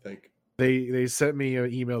 I think they sent me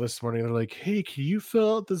an email this morning. They're like, "Hey, can you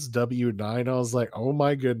fill out this W-9?" I was like, "Oh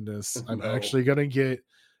my goodness, I'm actually gonna get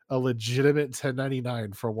a legitimate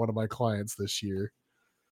 1099 for one of my clients this year."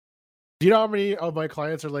 Do you know how many of my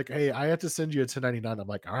clients are like, "Hey, I have to send you a 1099." I'm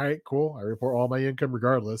like, "All right, cool. I report all my income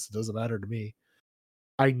regardless. It doesn't matter to me."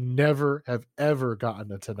 I never have ever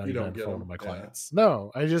gotten a 1099 for one of my clients.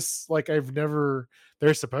 No, I just I've never.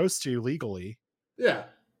 They're supposed to legally. Yeah.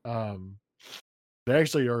 They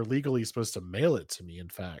actually are legally supposed to mail it to me. In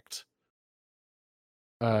fact,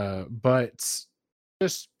 but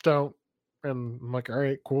just don't. And I'm like, all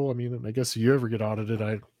right, cool. I mean, I guess if you ever get audited,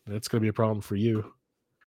 it's going to be a problem for you.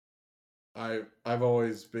 I've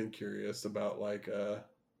always been curious about like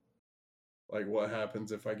what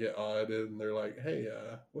happens if I get audited and they're like, "Hey,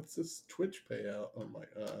 what's this Twitch payout?" I'm like,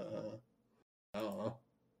 I don't know.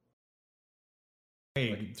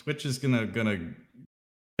 Hey, Twitch is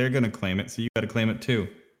they're gonna claim it, so you got to claim it too.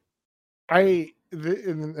 I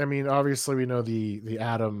mean, obviously we know the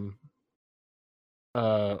Adam.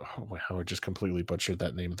 I just completely butchered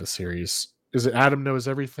that name of the series. Is it Adam Knows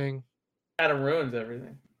Everything? Adam Ruins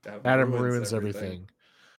Everything. Adam ruins everything.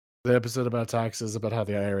 The episode about taxes, about how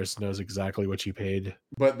the IRS knows exactly what you paid,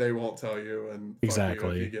 but they won't tell you, and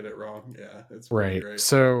exactly if you get it wrong. Yeah, it's right. Great.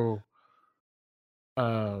 So,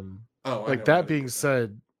 that being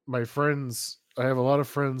said, my friends, I have a lot of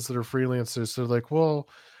friends that are freelancers. So they're like, well,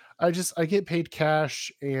 I get paid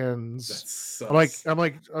cash, and I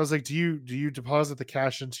was like, do you deposit the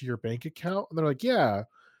cash into your bank account? And they're like, yeah.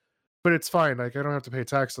 But it's fine. Like, I don't have to pay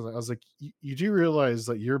tax on that. I was like, you do realize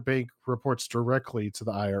that your bank reports directly to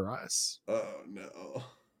the IRS? Oh, no.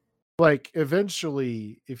 Like,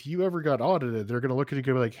 eventually, if you ever got audited, they're going to look at you and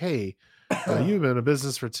go like, hey, you've been in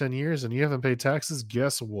business for 10 years and you haven't paid taxes.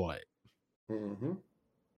 Guess what? Mm-hmm.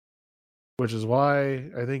 Which is why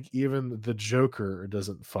I think even the Joker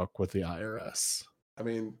doesn't fuck with the IRS. I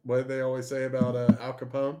mean, what did they always say about Al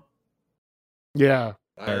Capone? Yeah.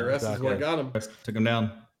 IRS is what got him. Took him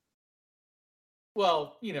down.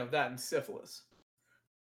 Well, that and syphilis.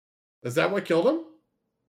 Is that what killed him?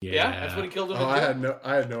 Yeah, that's what he killed him. Oh, I had no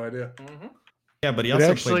idea. Mm-hmm. Yeah, but he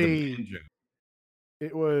also played the banjo.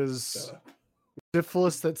 It was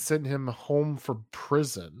syphilis that sent him home from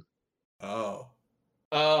prison. Oh.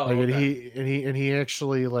 Like, okay. and he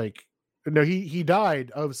actually like no, he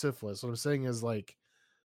died of syphilis. What I'm saying is like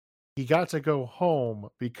he got to go home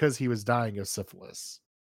because he was dying of syphilis.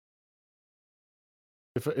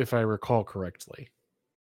 If I recall correctly.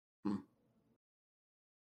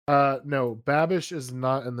 No, Babish is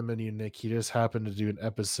not in the menu, Nick. He just happened to do an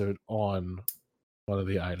episode on one of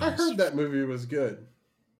the items. I heard that movie was good.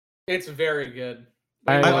 It's very good.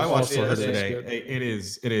 I watched also it heard today. it was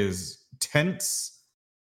good. It is tense,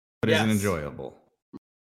 but Yes. isn't enjoyable.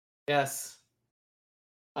 Yes.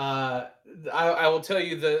 I will tell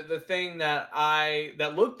you the thing that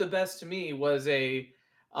looked the best to me was a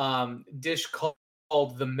dish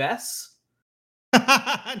called the mess.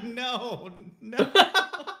 No. No.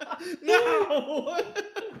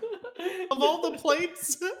 Of all the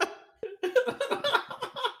plates.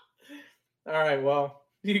 All right, well,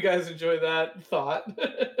 you guys enjoy that thought.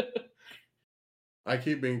 I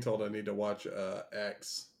keep being told I need to watch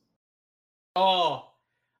X. Oh,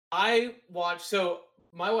 so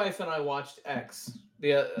my wife and I watched X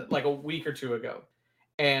like a week or two ago,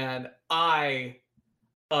 and I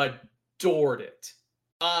adored it.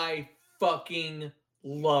 I fucking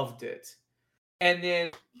loved it. And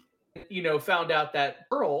then, found out that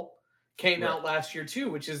Pearl came out last year too,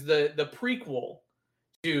 which is the prequel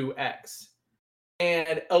to X.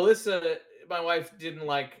 And Alyssa, my wife, didn't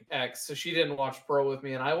like X, so she didn't watch Pearl with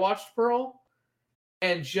me, and I watched Pearl,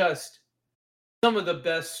 and just some of the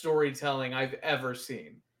best storytelling I've ever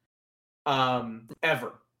seen.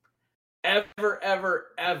 Ever. They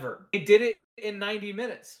did it in 90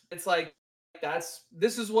 minutes. It's like,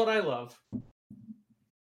 this is what I love.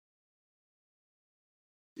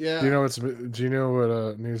 Yeah. Do you know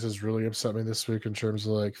what news has really upset me this week in terms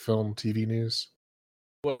of like film TV news?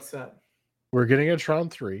 What's that? We're getting a Tron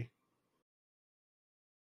 3.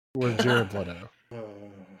 With Jared Leto.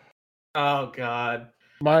 Oh God.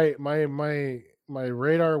 My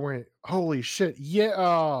radar went, holy shit, yeah,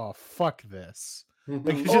 oh fuck this.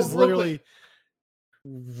 Like it's just literally it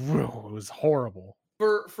was horrible.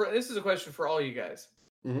 For this is a question for all you guys.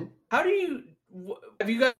 Mm-hmm. How do have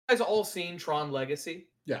you guys all seen Tron Legacy?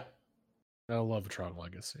 Yeah. I love Tron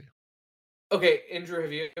Legacy. Okay, Andrew,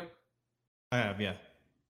 have you? I have, yeah.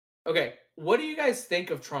 Okay, what do you guys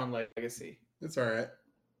think of Tron Legacy? It's all right.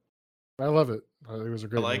 I love it. It was a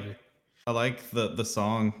great movie. I like the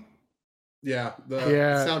song. Yeah, the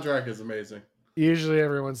soundtrack is amazing. Usually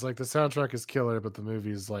everyone's like, the soundtrack is killer, but the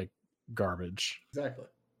movie's like garbage. Exactly.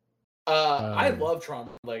 I love Tron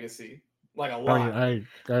Legacy like a lot. I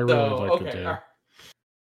really like it too.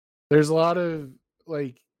 There's a lot of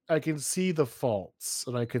like, I can see the faults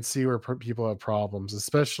and I can see where people have problems,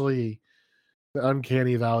 especially the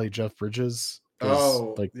Uncanny Valley Jeff Bridges.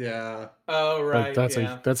 Oh, like, yeah. Oh, right.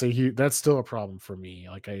 Like, that's a huge. That's still a problem for me.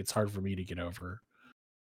 Like, it's hard for me to get over.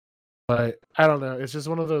 But I don't know. It's just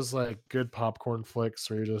one of those like good popcorn flicks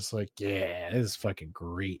where you're just like, yeah, this is fucking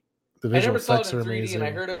great. The visual effects are amazing. And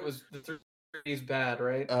I heard it was the 3D's bad,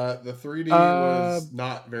 right? The 3D was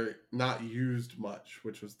not used much,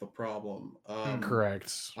 which was the problem.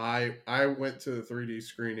 Correct. I went to the 3D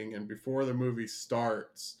screening, and before the movie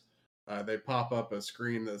starts, they pop up a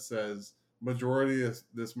screen that says majority of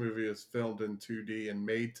this movie is filmed in 2D and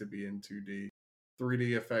made to be in 2D.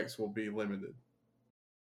 3D effects will be limited.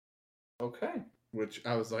 Okay. Which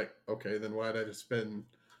I was like, okay, then why'd I just spend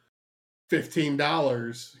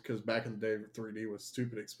 $15? Because back in the day, 3D was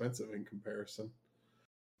stupid expensive in comparison.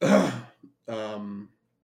 But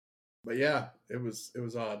yeah, it was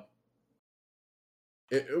odd.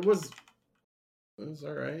 It was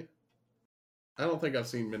all right. I don't think I've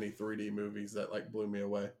seen many 3D movies that like blew me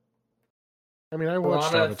away. I mean, I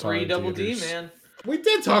watched Piranha 3 Double D, man. We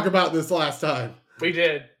did talk about this last time. We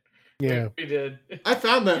did. Yeah, we did. I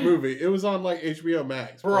found that movie. It was on like HBO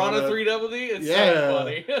Max. Piranha 3 Double D. It's so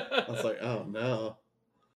funny. I was like, oh no.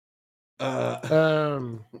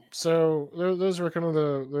 So those were kind of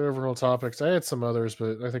the overall topics. I had some others,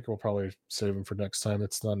 but I think we'll probably save them for next time.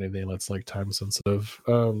 It's not anything that's like time sensitive.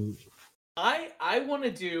 I want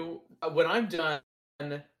to do when I'm done.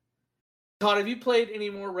 Todd, have you played any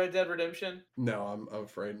more Red Dead Redemption? No, I'm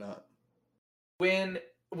afraid not. When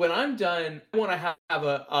I'm done, I want to have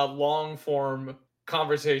a long form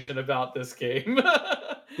conversation about this game.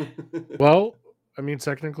 Well, I mean,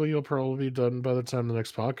 technically, you'll probably be done by the time the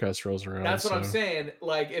next podcast rolls around. That's what I'm saying.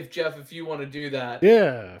 Like, if you want to do that,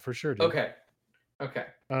 yeah, for sure. Dude. Okay.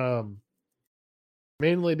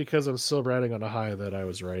 Mainly because I'm still riding on a high that I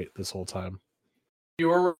was right this whole time. You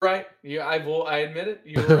were right. I admit it.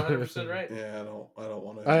 You were 100% right. Yeah, I don't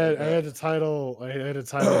want to. I had a title in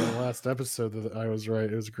the last episode that I was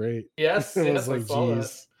right. It was great. Yes, It was yes, I saw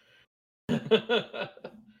that.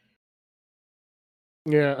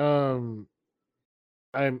 Yeah,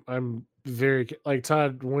 I'm very like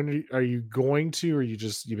Todd. When are you going to, or you've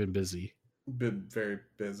been busy? Been very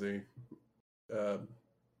busy,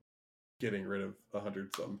 getting rid of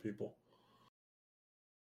 100-something people.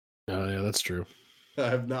 Oh yeah, that's true. I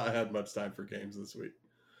have not had much time for games this week.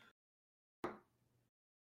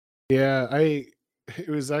 Yeah, it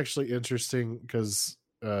was actually interesting because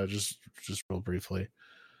just real briefly,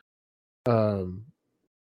 I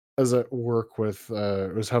was at work with I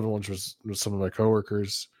was having lunch with some of my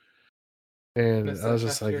coworkers, and I was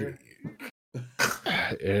just like,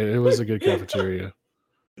 it was a good cafeteria.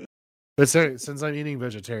 But since I'm eating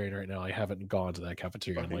vegetarian right now, I haven't gone to that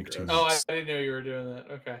cafeteria in like 2 weeks. Oh, I didn't know you were doing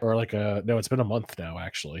that. Okay. Or like no, it's been a month now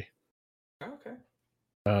actually. Okay.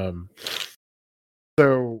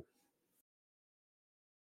 So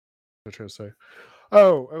what was I trying to say?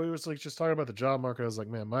 Oh, it was like just talking about the job market. I was like,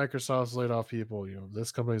 man, Microsoft's laid off people.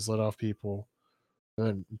 This company's laid off people. And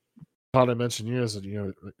then Todd, I mentioned you as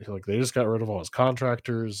like they just got rid of all his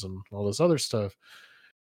contractors and all this other stuff.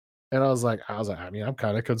 And I was like, I mean, I'm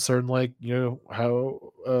kind of concerned, like, how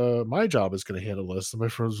my job is going to handle this. And my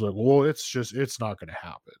friend was like, well, it's not going to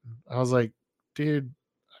happen. I was like, dude,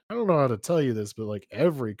 I don't know how to tell you this, but like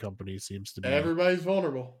every company seems to be. Everybody's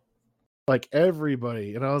vulnerable. Like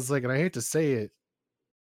everybody. And I was like, and I hate to say it,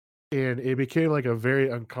 and it became like a very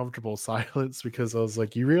uncomfortable silence because I was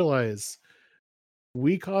like, you realize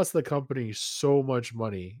we cost the company so much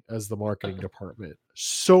money as the marketing department,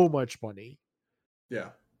 so much money.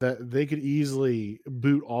 Yeah. That they could easily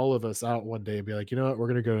boot all of us out one day and be like, you know what, we're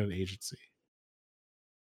going to go to an agency.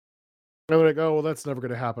 And I'm like, oh, well, that's never going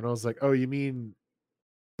to happen. I was like, oh, you mean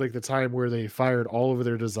like the time where they fired all of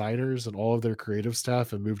their designers and all of their creative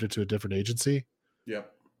staff and moved it to a different agency?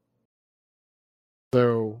 Yep.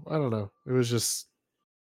 So I don't know. It was just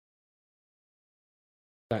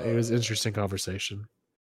it was interesting conversation.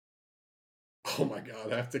 Oh my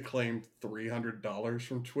god, I have to claim $300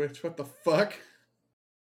 from Twitch. What the fuck?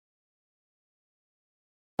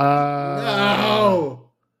 No.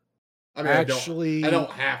 I mean, actually, I don't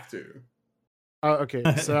have to. Okay,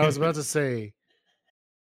 so I was about to say,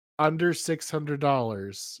 under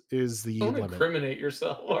 $600 is the Don't limit. Incriminate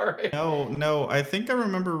yourself, all right? No. I think I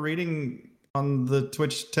remember reading on the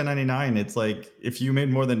Twitch 1099. It's like if you made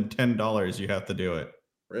more than $10, you have to do it.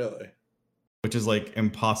 Really? Which is like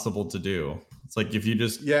impossible to do. It's like if you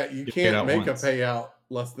just you can't make once. a payout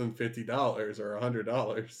less than $50 or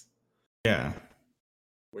 $100. Yeah.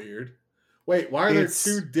 Weird. Wait, why are there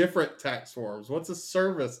two different tax forms? What's a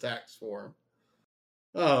service tax form?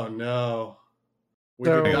 Oh no. We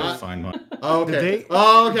did not find one. Oh, okay.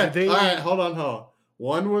 All right, hold on.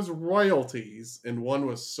 One was royalties and one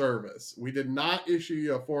was service. We did not issue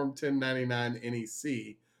you a form 1099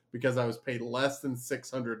 NEC because I was paid less than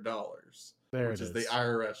 $600, which is the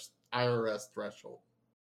IRS threshold.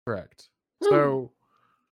 Correct. So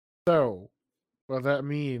what that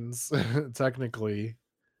means technically,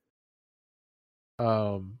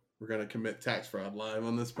 we're gonna commit tax fraud live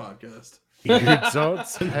on this podcast. You don't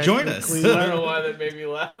join us. I don't know why that made me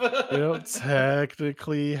laugh. You don't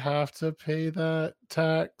technically have to pay that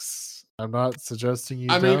tax. I'm not suggesting you.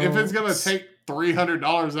 I mean, if it's gonna take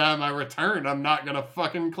 $300 out of my return, I'm not gonna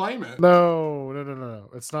fucking claim it. No.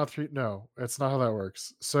 It's not No, it's not how that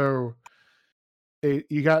works. So,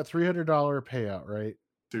 you got $300 payout, right?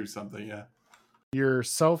 Do something, yeah. Your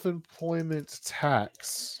self-employment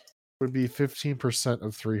tax would be 15%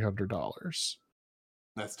 of $300.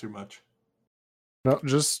 That's too much. No,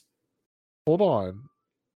 just hold on.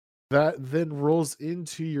 That then rolls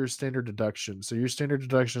into your standard deduction. So your standard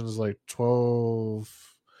deduction is like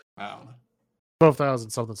 12,000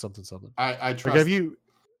 something. I trust. Like, have you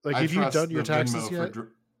done your taxes yet?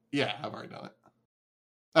 Yeah, I've already done it.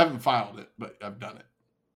 I haven't filed it, but I've done it.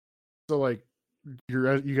 So like,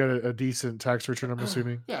 you got a decent tax return, I'm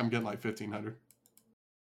assuming. Yeah, I'm getting like $1,500.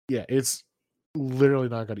 Yeah, it's literally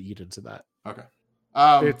not going to eat into that. Okay.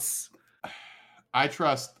 It's. I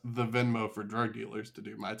trust the Venmo for drug dealers to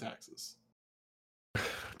do my taxes.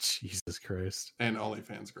 Jesus Christ. And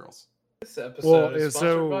OnlyFans girls. This episode is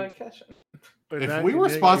sponsored by Cash App. If we were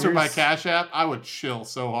sponsored by Cash App, I would chill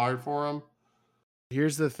so hard for them.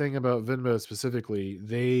 Here's the thing about Venmo specifically.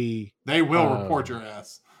 They will report your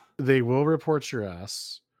ass. They will report your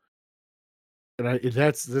ass. And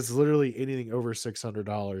that's literally anything over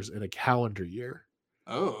 $600 in a calendar year.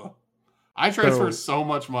 Oh. I transfer so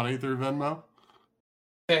much money through Venmo.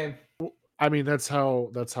 Same. I mean, that's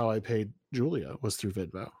how I paid Julia, was through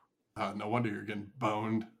Venmo. No wonder you're getting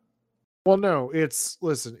boned. Well, no, it's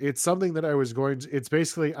something that I was going to. It's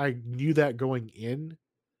basically I knew that going in.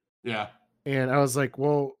 Yeah. And I was like,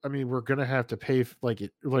 well, I mean, we're gonna have to pay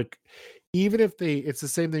even if it's the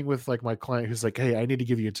same thing with like my client who's like, hey, I need to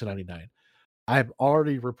give you a 1099. I'm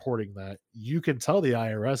already reporting that. You can tell the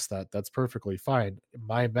IRS that. That's perfectly fine.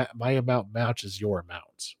 My amount matches your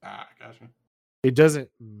amount. Gotcha. It doesn't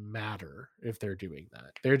matter if they're doing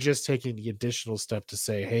that. They're just taking the additional step to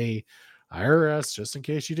say, hey, IRS, just in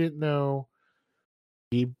case you didn't know,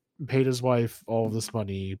 he paid his wife all of this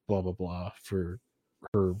money, blah, blah, blah, for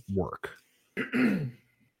her work.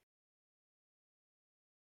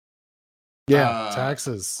 Yeah,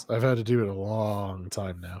 taxes. I've had to do it a long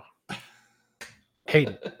time now. Hate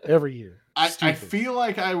it every year. I feel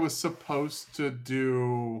like I was supposed to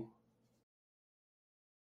do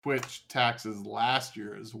Twitch taxes last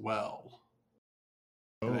year as well.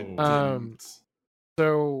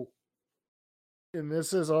 So, and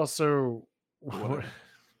this is also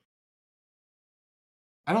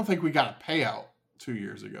I don't think we got a payout 2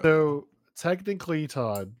 years ago. So technically,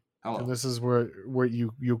 Todd, Hello. And this is what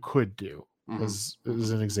you could do as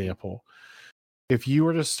an example. If you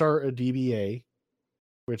were to start a DBA,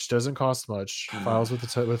 which doesn't cost much, files with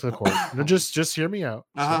the court. No, just hear me out.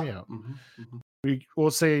 Just hear me out. We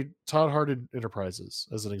will say Todd Hardin Enterprises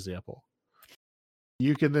as an example.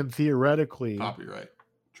 You can then theoretically copyright,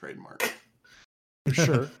 trademark.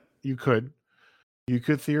 Sure, you could. You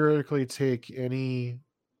could theoretically take any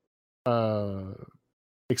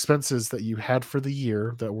expenses that you had for the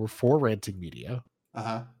year that were for renting media,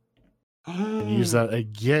 and use that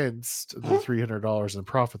against the $300 in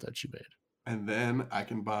profit that you made. And then I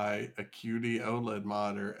can buy a QD OLED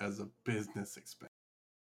monitor as a business expense.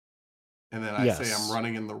 And then I say I'm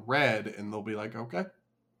running in the red, and they'll be like, okay.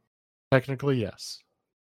 Technically, yes.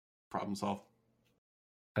 Problem solved.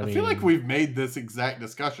 I feel like we've made this exact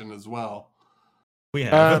discussion as well. We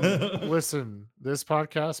have. Listen, this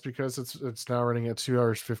podcast, because it's now running at 2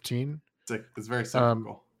 hours 15. It's very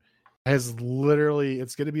cyclical. Has literally,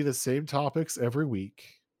 it's going to be the same topics every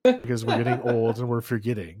week because we're getting old and we're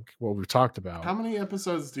forgetting what we've talked about. How many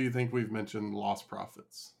episodes do you think we've mentioned lost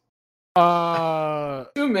profits?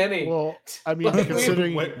 Too many. Well, I mean,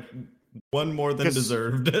 considering one more than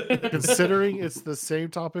deserved. Considering it's the same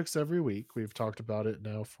topics every week, we've talked about it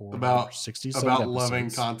now for about 67 about episodes. Loving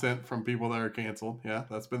content from people that are canceled. Yeah,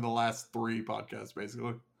 that's been the last 3 podcasts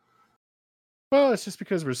basically. Well, it's just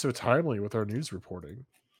because we're so timely with our news reporting.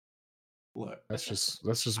 Look, that's just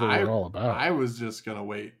what we're all about. I was just gonna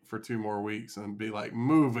wait for 2 more weeks and be like,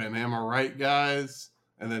 moving, am I right, guys?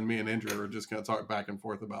 And then me and Andrew are just gonna talk back and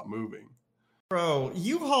forth about moving. Bro,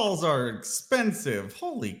 U-Hauls are expensive.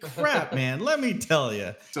 Holy crap, man! Let me tell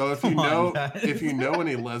you. So if you know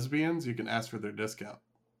any lesbians, you can ask for their discount.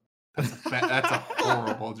 That's a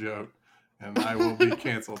horrible joke, and I will be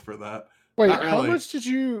canceled for that. Wait, how much did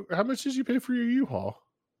you pay for your U-Haul?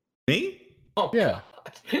 Me? Oh, yeah.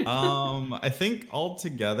 I think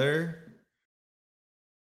altogether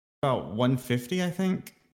about $150. I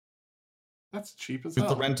think that's cheap as with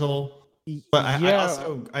hell. The rental. But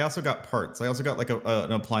I also got parts. I also got like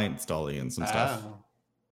an appliance dolly and some stuff.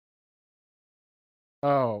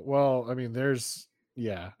 Oh well, I mean,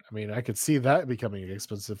 I could see that becoming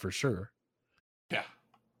expensive for sure. Yeah,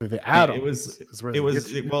 the add-on. It was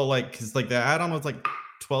because like the add-on was like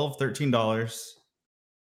 $12, $13.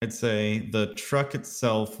 I'd say the truck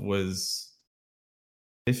itself was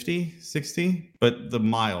 $50, $60, but the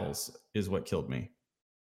miles is what killed me.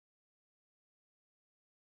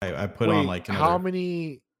 I put on like how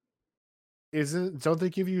many? Don't they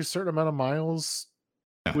give you a certain amount of miles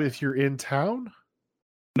if you're in town?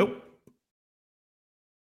 Nope.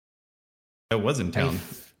 I was in town.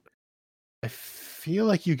 I feel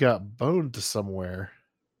like you got boned somewhere.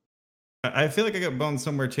 I feel like I got boned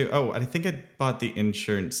somewhere too. Oh, I think I bought the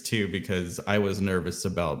insurance too because I was nervous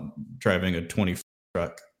about driving a 20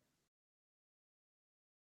 truck.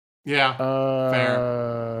 Yeah. Fair.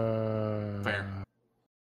 Yeah.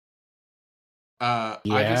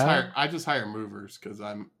 I just hire movers because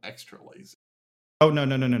I'm extra lazy. Oh no!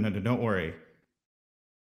 Don't worry.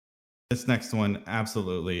 This next one,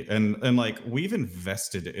 absolutely, and like we've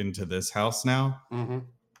invested into this house now,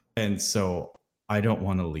 and so I don't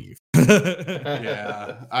want to leave.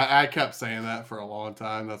 Yeah, I kept saying that for a long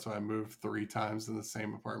time. That's why I moved 3 times in the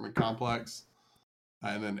same apartment complex,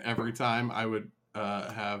 and then every time I would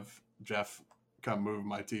have Jeff come move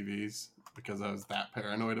my TVs because I was that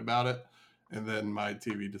paranoid about it. And then my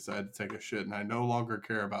TV decided to take a shit, and I no longer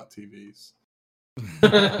care about TVs.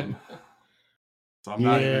 So I'm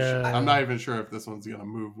not even sure if this one's gonna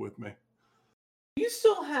move with me. Do you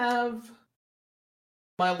still have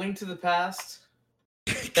my Link to the Past?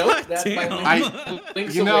 Nope, that's my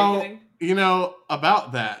Link's Awakening. You know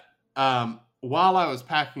about that. While I was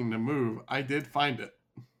packing to move, I did find it.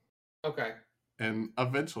 Okay. And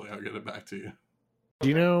eventually I'll get it back to you. Do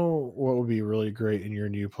you know what would be really great in your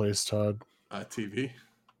new place, Todd? TV.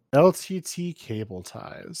 LTT cable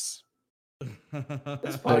ties.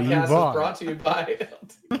 This podcast is brought to you by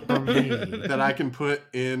LTT. That I can put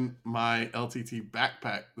in my LTT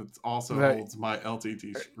backpack that also holds my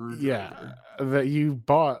LTT screwdriver. Yeah, that you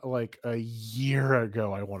bought like a year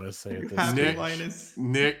ago, I want to say. At this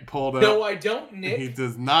Nick pulled up. No, I don't, Nick. He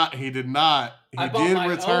does not. He did not. He did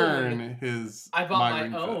return his. I bought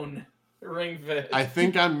my own Ring Fit. I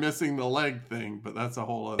think I'm missing the leg thing, but that's a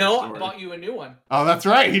whole other story. I bought you a new one. Oh, that's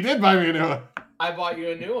right. He did buy me a new one. I bought you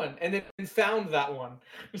a new one and then found that one.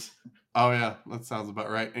 Oh, yeah. That sounds about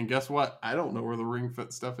right. And guess what? I don't know where the Ring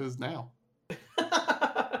Fit stuff is now.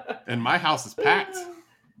 And my house is packed.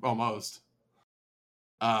 Almost.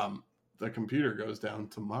 The computer goes down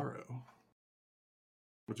tomorrow,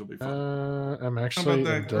 which will be fun. I'm actually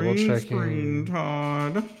double checking.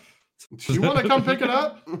 Todd? Do you want to come pick it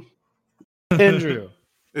up? Andrew.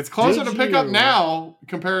 It's closer to pick up now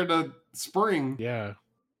compared to spring. Yeah.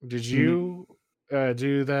 Did you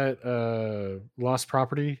do that lost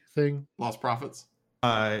property thing? Lost profits?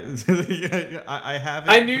 I have it.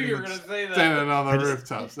 I knew you were going to say that. Standing on the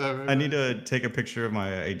rooftops. I need to take a picture of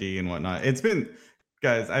my ID and whatnot. It's been,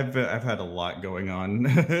 guys, I've had a lot going on.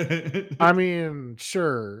 I mean,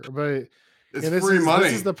 sure, but it's free money.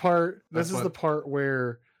 This is the part. The part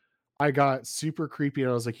where I got super creepy,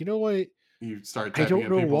 and I was like, you know what? You start typing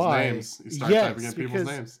in people's names. You start typing in people's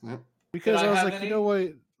names. Yep. Because I was like, you know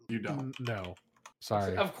what? You don't. No.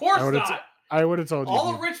 Sorry. Of course not. I would have told you.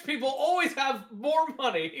 All the rich people always have more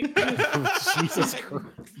money. Jesus Christ.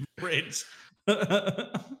 Rich.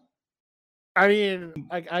 I mean,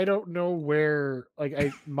 like, I don't know where,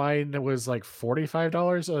 like, mine was like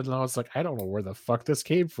 $45, and I was like, I don't know where the fuck this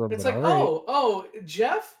came from. It's like, oh,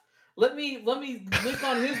 Jeff, let me lick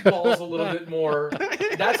on his balls a little bit more.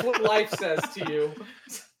 That's what life says to you.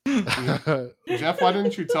 Jeff, why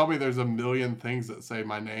didn't you tell me there's a million things that say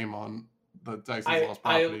my name on the Texas Lost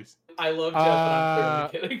Properties? I love Jeff, and I'm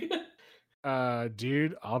clearly kidding.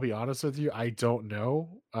 Dude, I'll be honest with you. I don't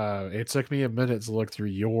know. It took me a minute to look through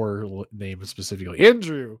your name specifically.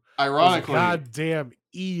 Andrew. Ironically. Goddamn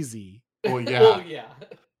easy. Well, yeah. Well, yeah.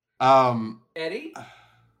 Eddie?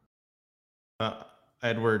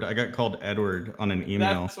 Edward. I got called Edward on an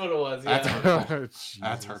email. That's what it was. Yeah. That's hurtful.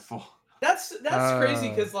 That's hurtful. That's crazy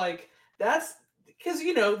because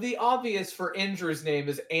the obvious for Andrew's name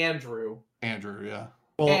is Andrew. Andrew, yeah.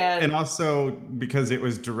 Well, and also because it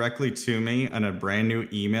was directly to me on a brand new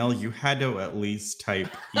email, you had to at least type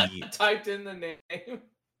E. Typed in the name.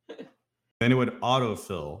 Then it would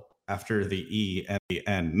autofill after the E and the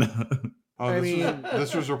N.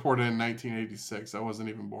 This was reported in 1986. I wasn't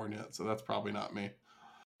even born yet, so that's probably not me.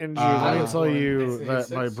 And let me tell you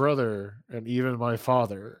that my brother and even my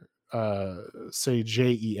father say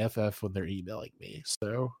JEFF when they're emailing me.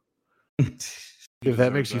 So if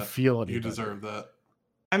that makes you feel any you better. Deserve that.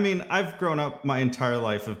 I mean, I've grown up my entire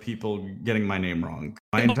life of people getting my name wrong.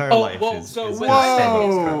 My entire life is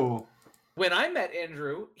when I met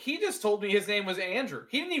Andrew, he just told me his name was Andrew.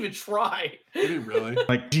 He didn't even try. Did he really?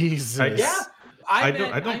 Like Jesus. Yeah. I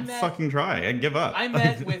don't fucking try. I give up. I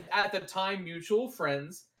met with at the time mutual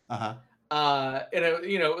friends. Uh-huh. And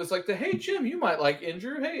it was like hey Jim, you might like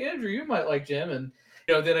Andrew. Hey Andrew, you might like Jim. And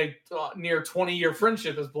then a near 20-year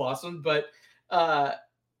friendship has blossomed. But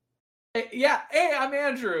yeah, hey, I'm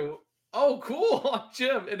Andrew. Oh, cool, I'm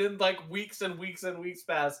Jim. And then like weeks and weeks and weeks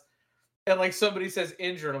pass, and like somebody says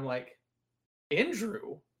Andrew, and I'm like,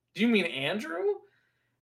 Andrew? Do you mean Andrew?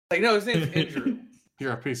 Like, no, his name's Andrew.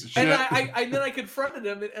 You're a piece of shit. And then I confronted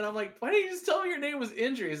him, and I'm like, why didn't you just tell me your name was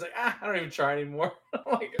Andrew? He's like, I don't even try anymore.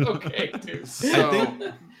 I'm like, okay, dude. I think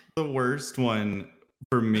the worst one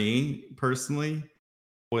for me personally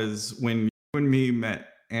was when you and me met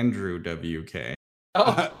Andrew WK.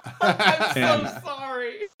 Oh, I'm so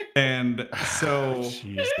sorry. And so,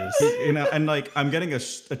 Jesus. And like, I'm getting a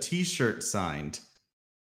t-shirt signed.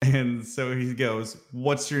 And so he goes,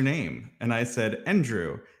 what's your name? And I said,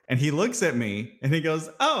 Andrew. And he looks at me and he goes,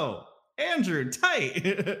 oh, Andrew,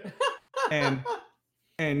 tight.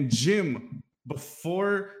 and Jim,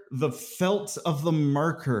 before the felt of the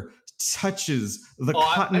marker touches the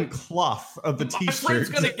cotton cloth of the t-shirt. My friend's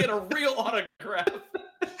going to get a real autograph.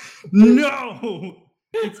 No,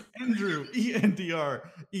 it's Andrew,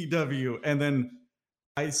 ENDREW. And then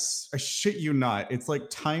I shit you not. It's like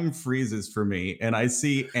time freezes for me, and I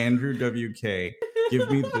see Andrew WK give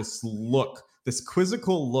me this look, this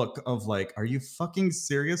quizzical look of like, "Are you fucking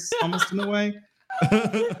serious?" Almost in a way.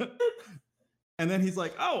 And then he's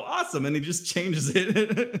like, "Oh, awesome!" And he just changes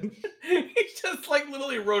it. He just like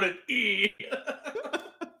literally wrote an E.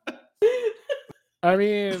 I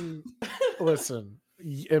mean, listen,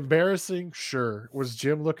 embarrassing, sure. Was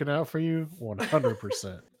Jim looking out for you?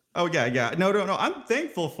 100%. Oh yeah. No. I'm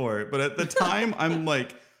thankful for it, but at the time, I'm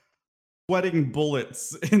like sweating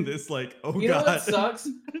bullets in this. Like, oh you god. know what sucks?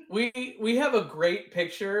 We have a great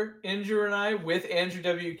picture, Andrew and I, with Andrew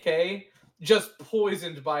WK, just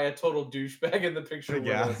poisoned by a total douchebag in the picture.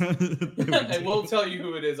 Yeah. And we'll tell you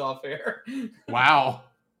who it is off air. Wow.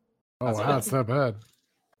 Oh, wow, it's that bad.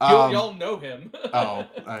 Y'all know him. Oh,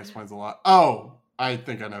 that explains a lot. Oh, I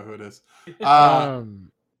think I know who it is.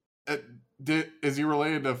 Is he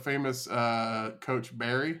related to famous Coach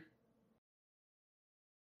Barry?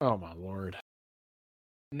 Oh my lord.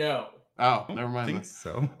 No. Oh, never mind. I think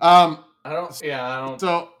so. I don't. Yeah, I don't.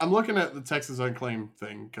 So I'm looking at the Texas Unclaimed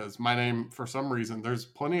thing because my name, for some reason, there's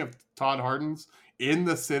plenty of Todd Hardens in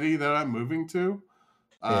the city that I'm moving to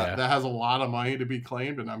that has a lot of money to be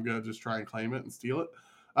claimed, and I'm gonna just try and claim it and steal it.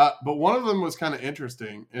 But one of them was kind of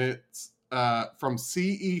interesting. It's from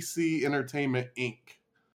CEC Entertainment Inc.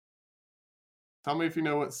 Tell me if you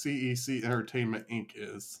know what CEC Entertainment Inc.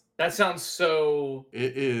 is. That sounds so...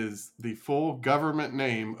 It is the full government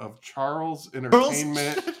name of Charles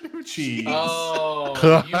Entertainment Cheese. Oh,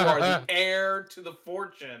 you are the heir to the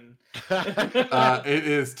fortune. It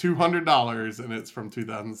is $200, and it's from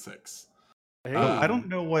 2006. Hey, I don't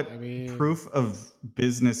know what proof proof of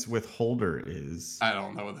business withholder is. I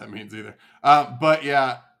don't know what that means either. But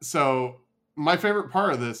yeah, so my favorite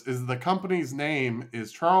part of this is the company's name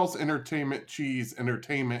is Charles Entertainment Cheese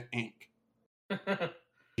Entertainment Inc.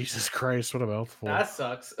 Jesus Christ, what a mouthful. That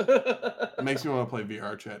sucks. It makes me want to play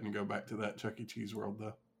VR chat and go back to that Chuck E. Cheese world,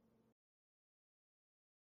 though.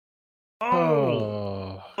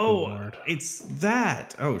 Oh, Lord. It's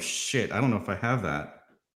that. Oh shit, I don't know if I have that.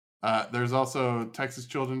 There's also Texas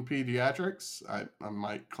Children Pediatrics. I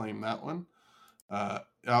might claim that one. Oh,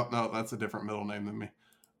 no, that's a different middle name than me.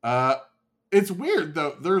 It's weird,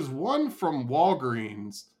 though. There's one from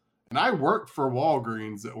Walgreens, and I worked for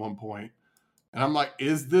Walgreens at one point, and I'm like,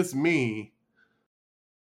 is this me?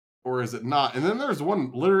 Or is it not? And then there's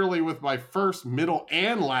one literally with my first, middle,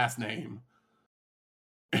 and last name.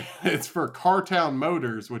 It's for Cartown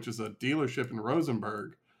Motors, which is a dealership in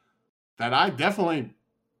Rosenberg that I definitely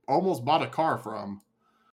almost bought a car from.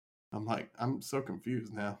 I'm like, I'm so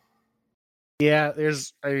confused now. Yeah,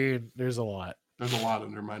 there's a lot. There's a lot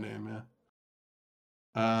under my name, yeah.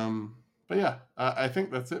 But yeah, I think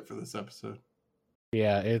that's it for this episode.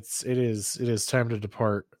 Yeah, it is time to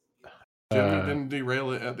depart. Jimmy didn't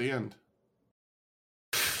derail it at the end.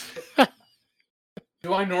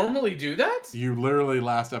 Do I normally do that? You literally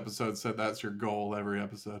last episode said that's your goal every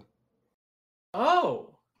episode.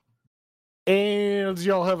 Oh. And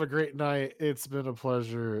y'all have a great night. It's been a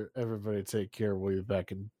pleasure. Everybody take care. We'll be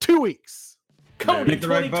back in 2 weeks. Cody Make the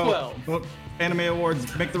right 2012. vote. Vote Anime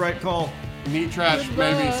Awards. Make the right call. Neat Trash,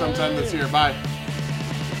 maybe sometime this year. Bye.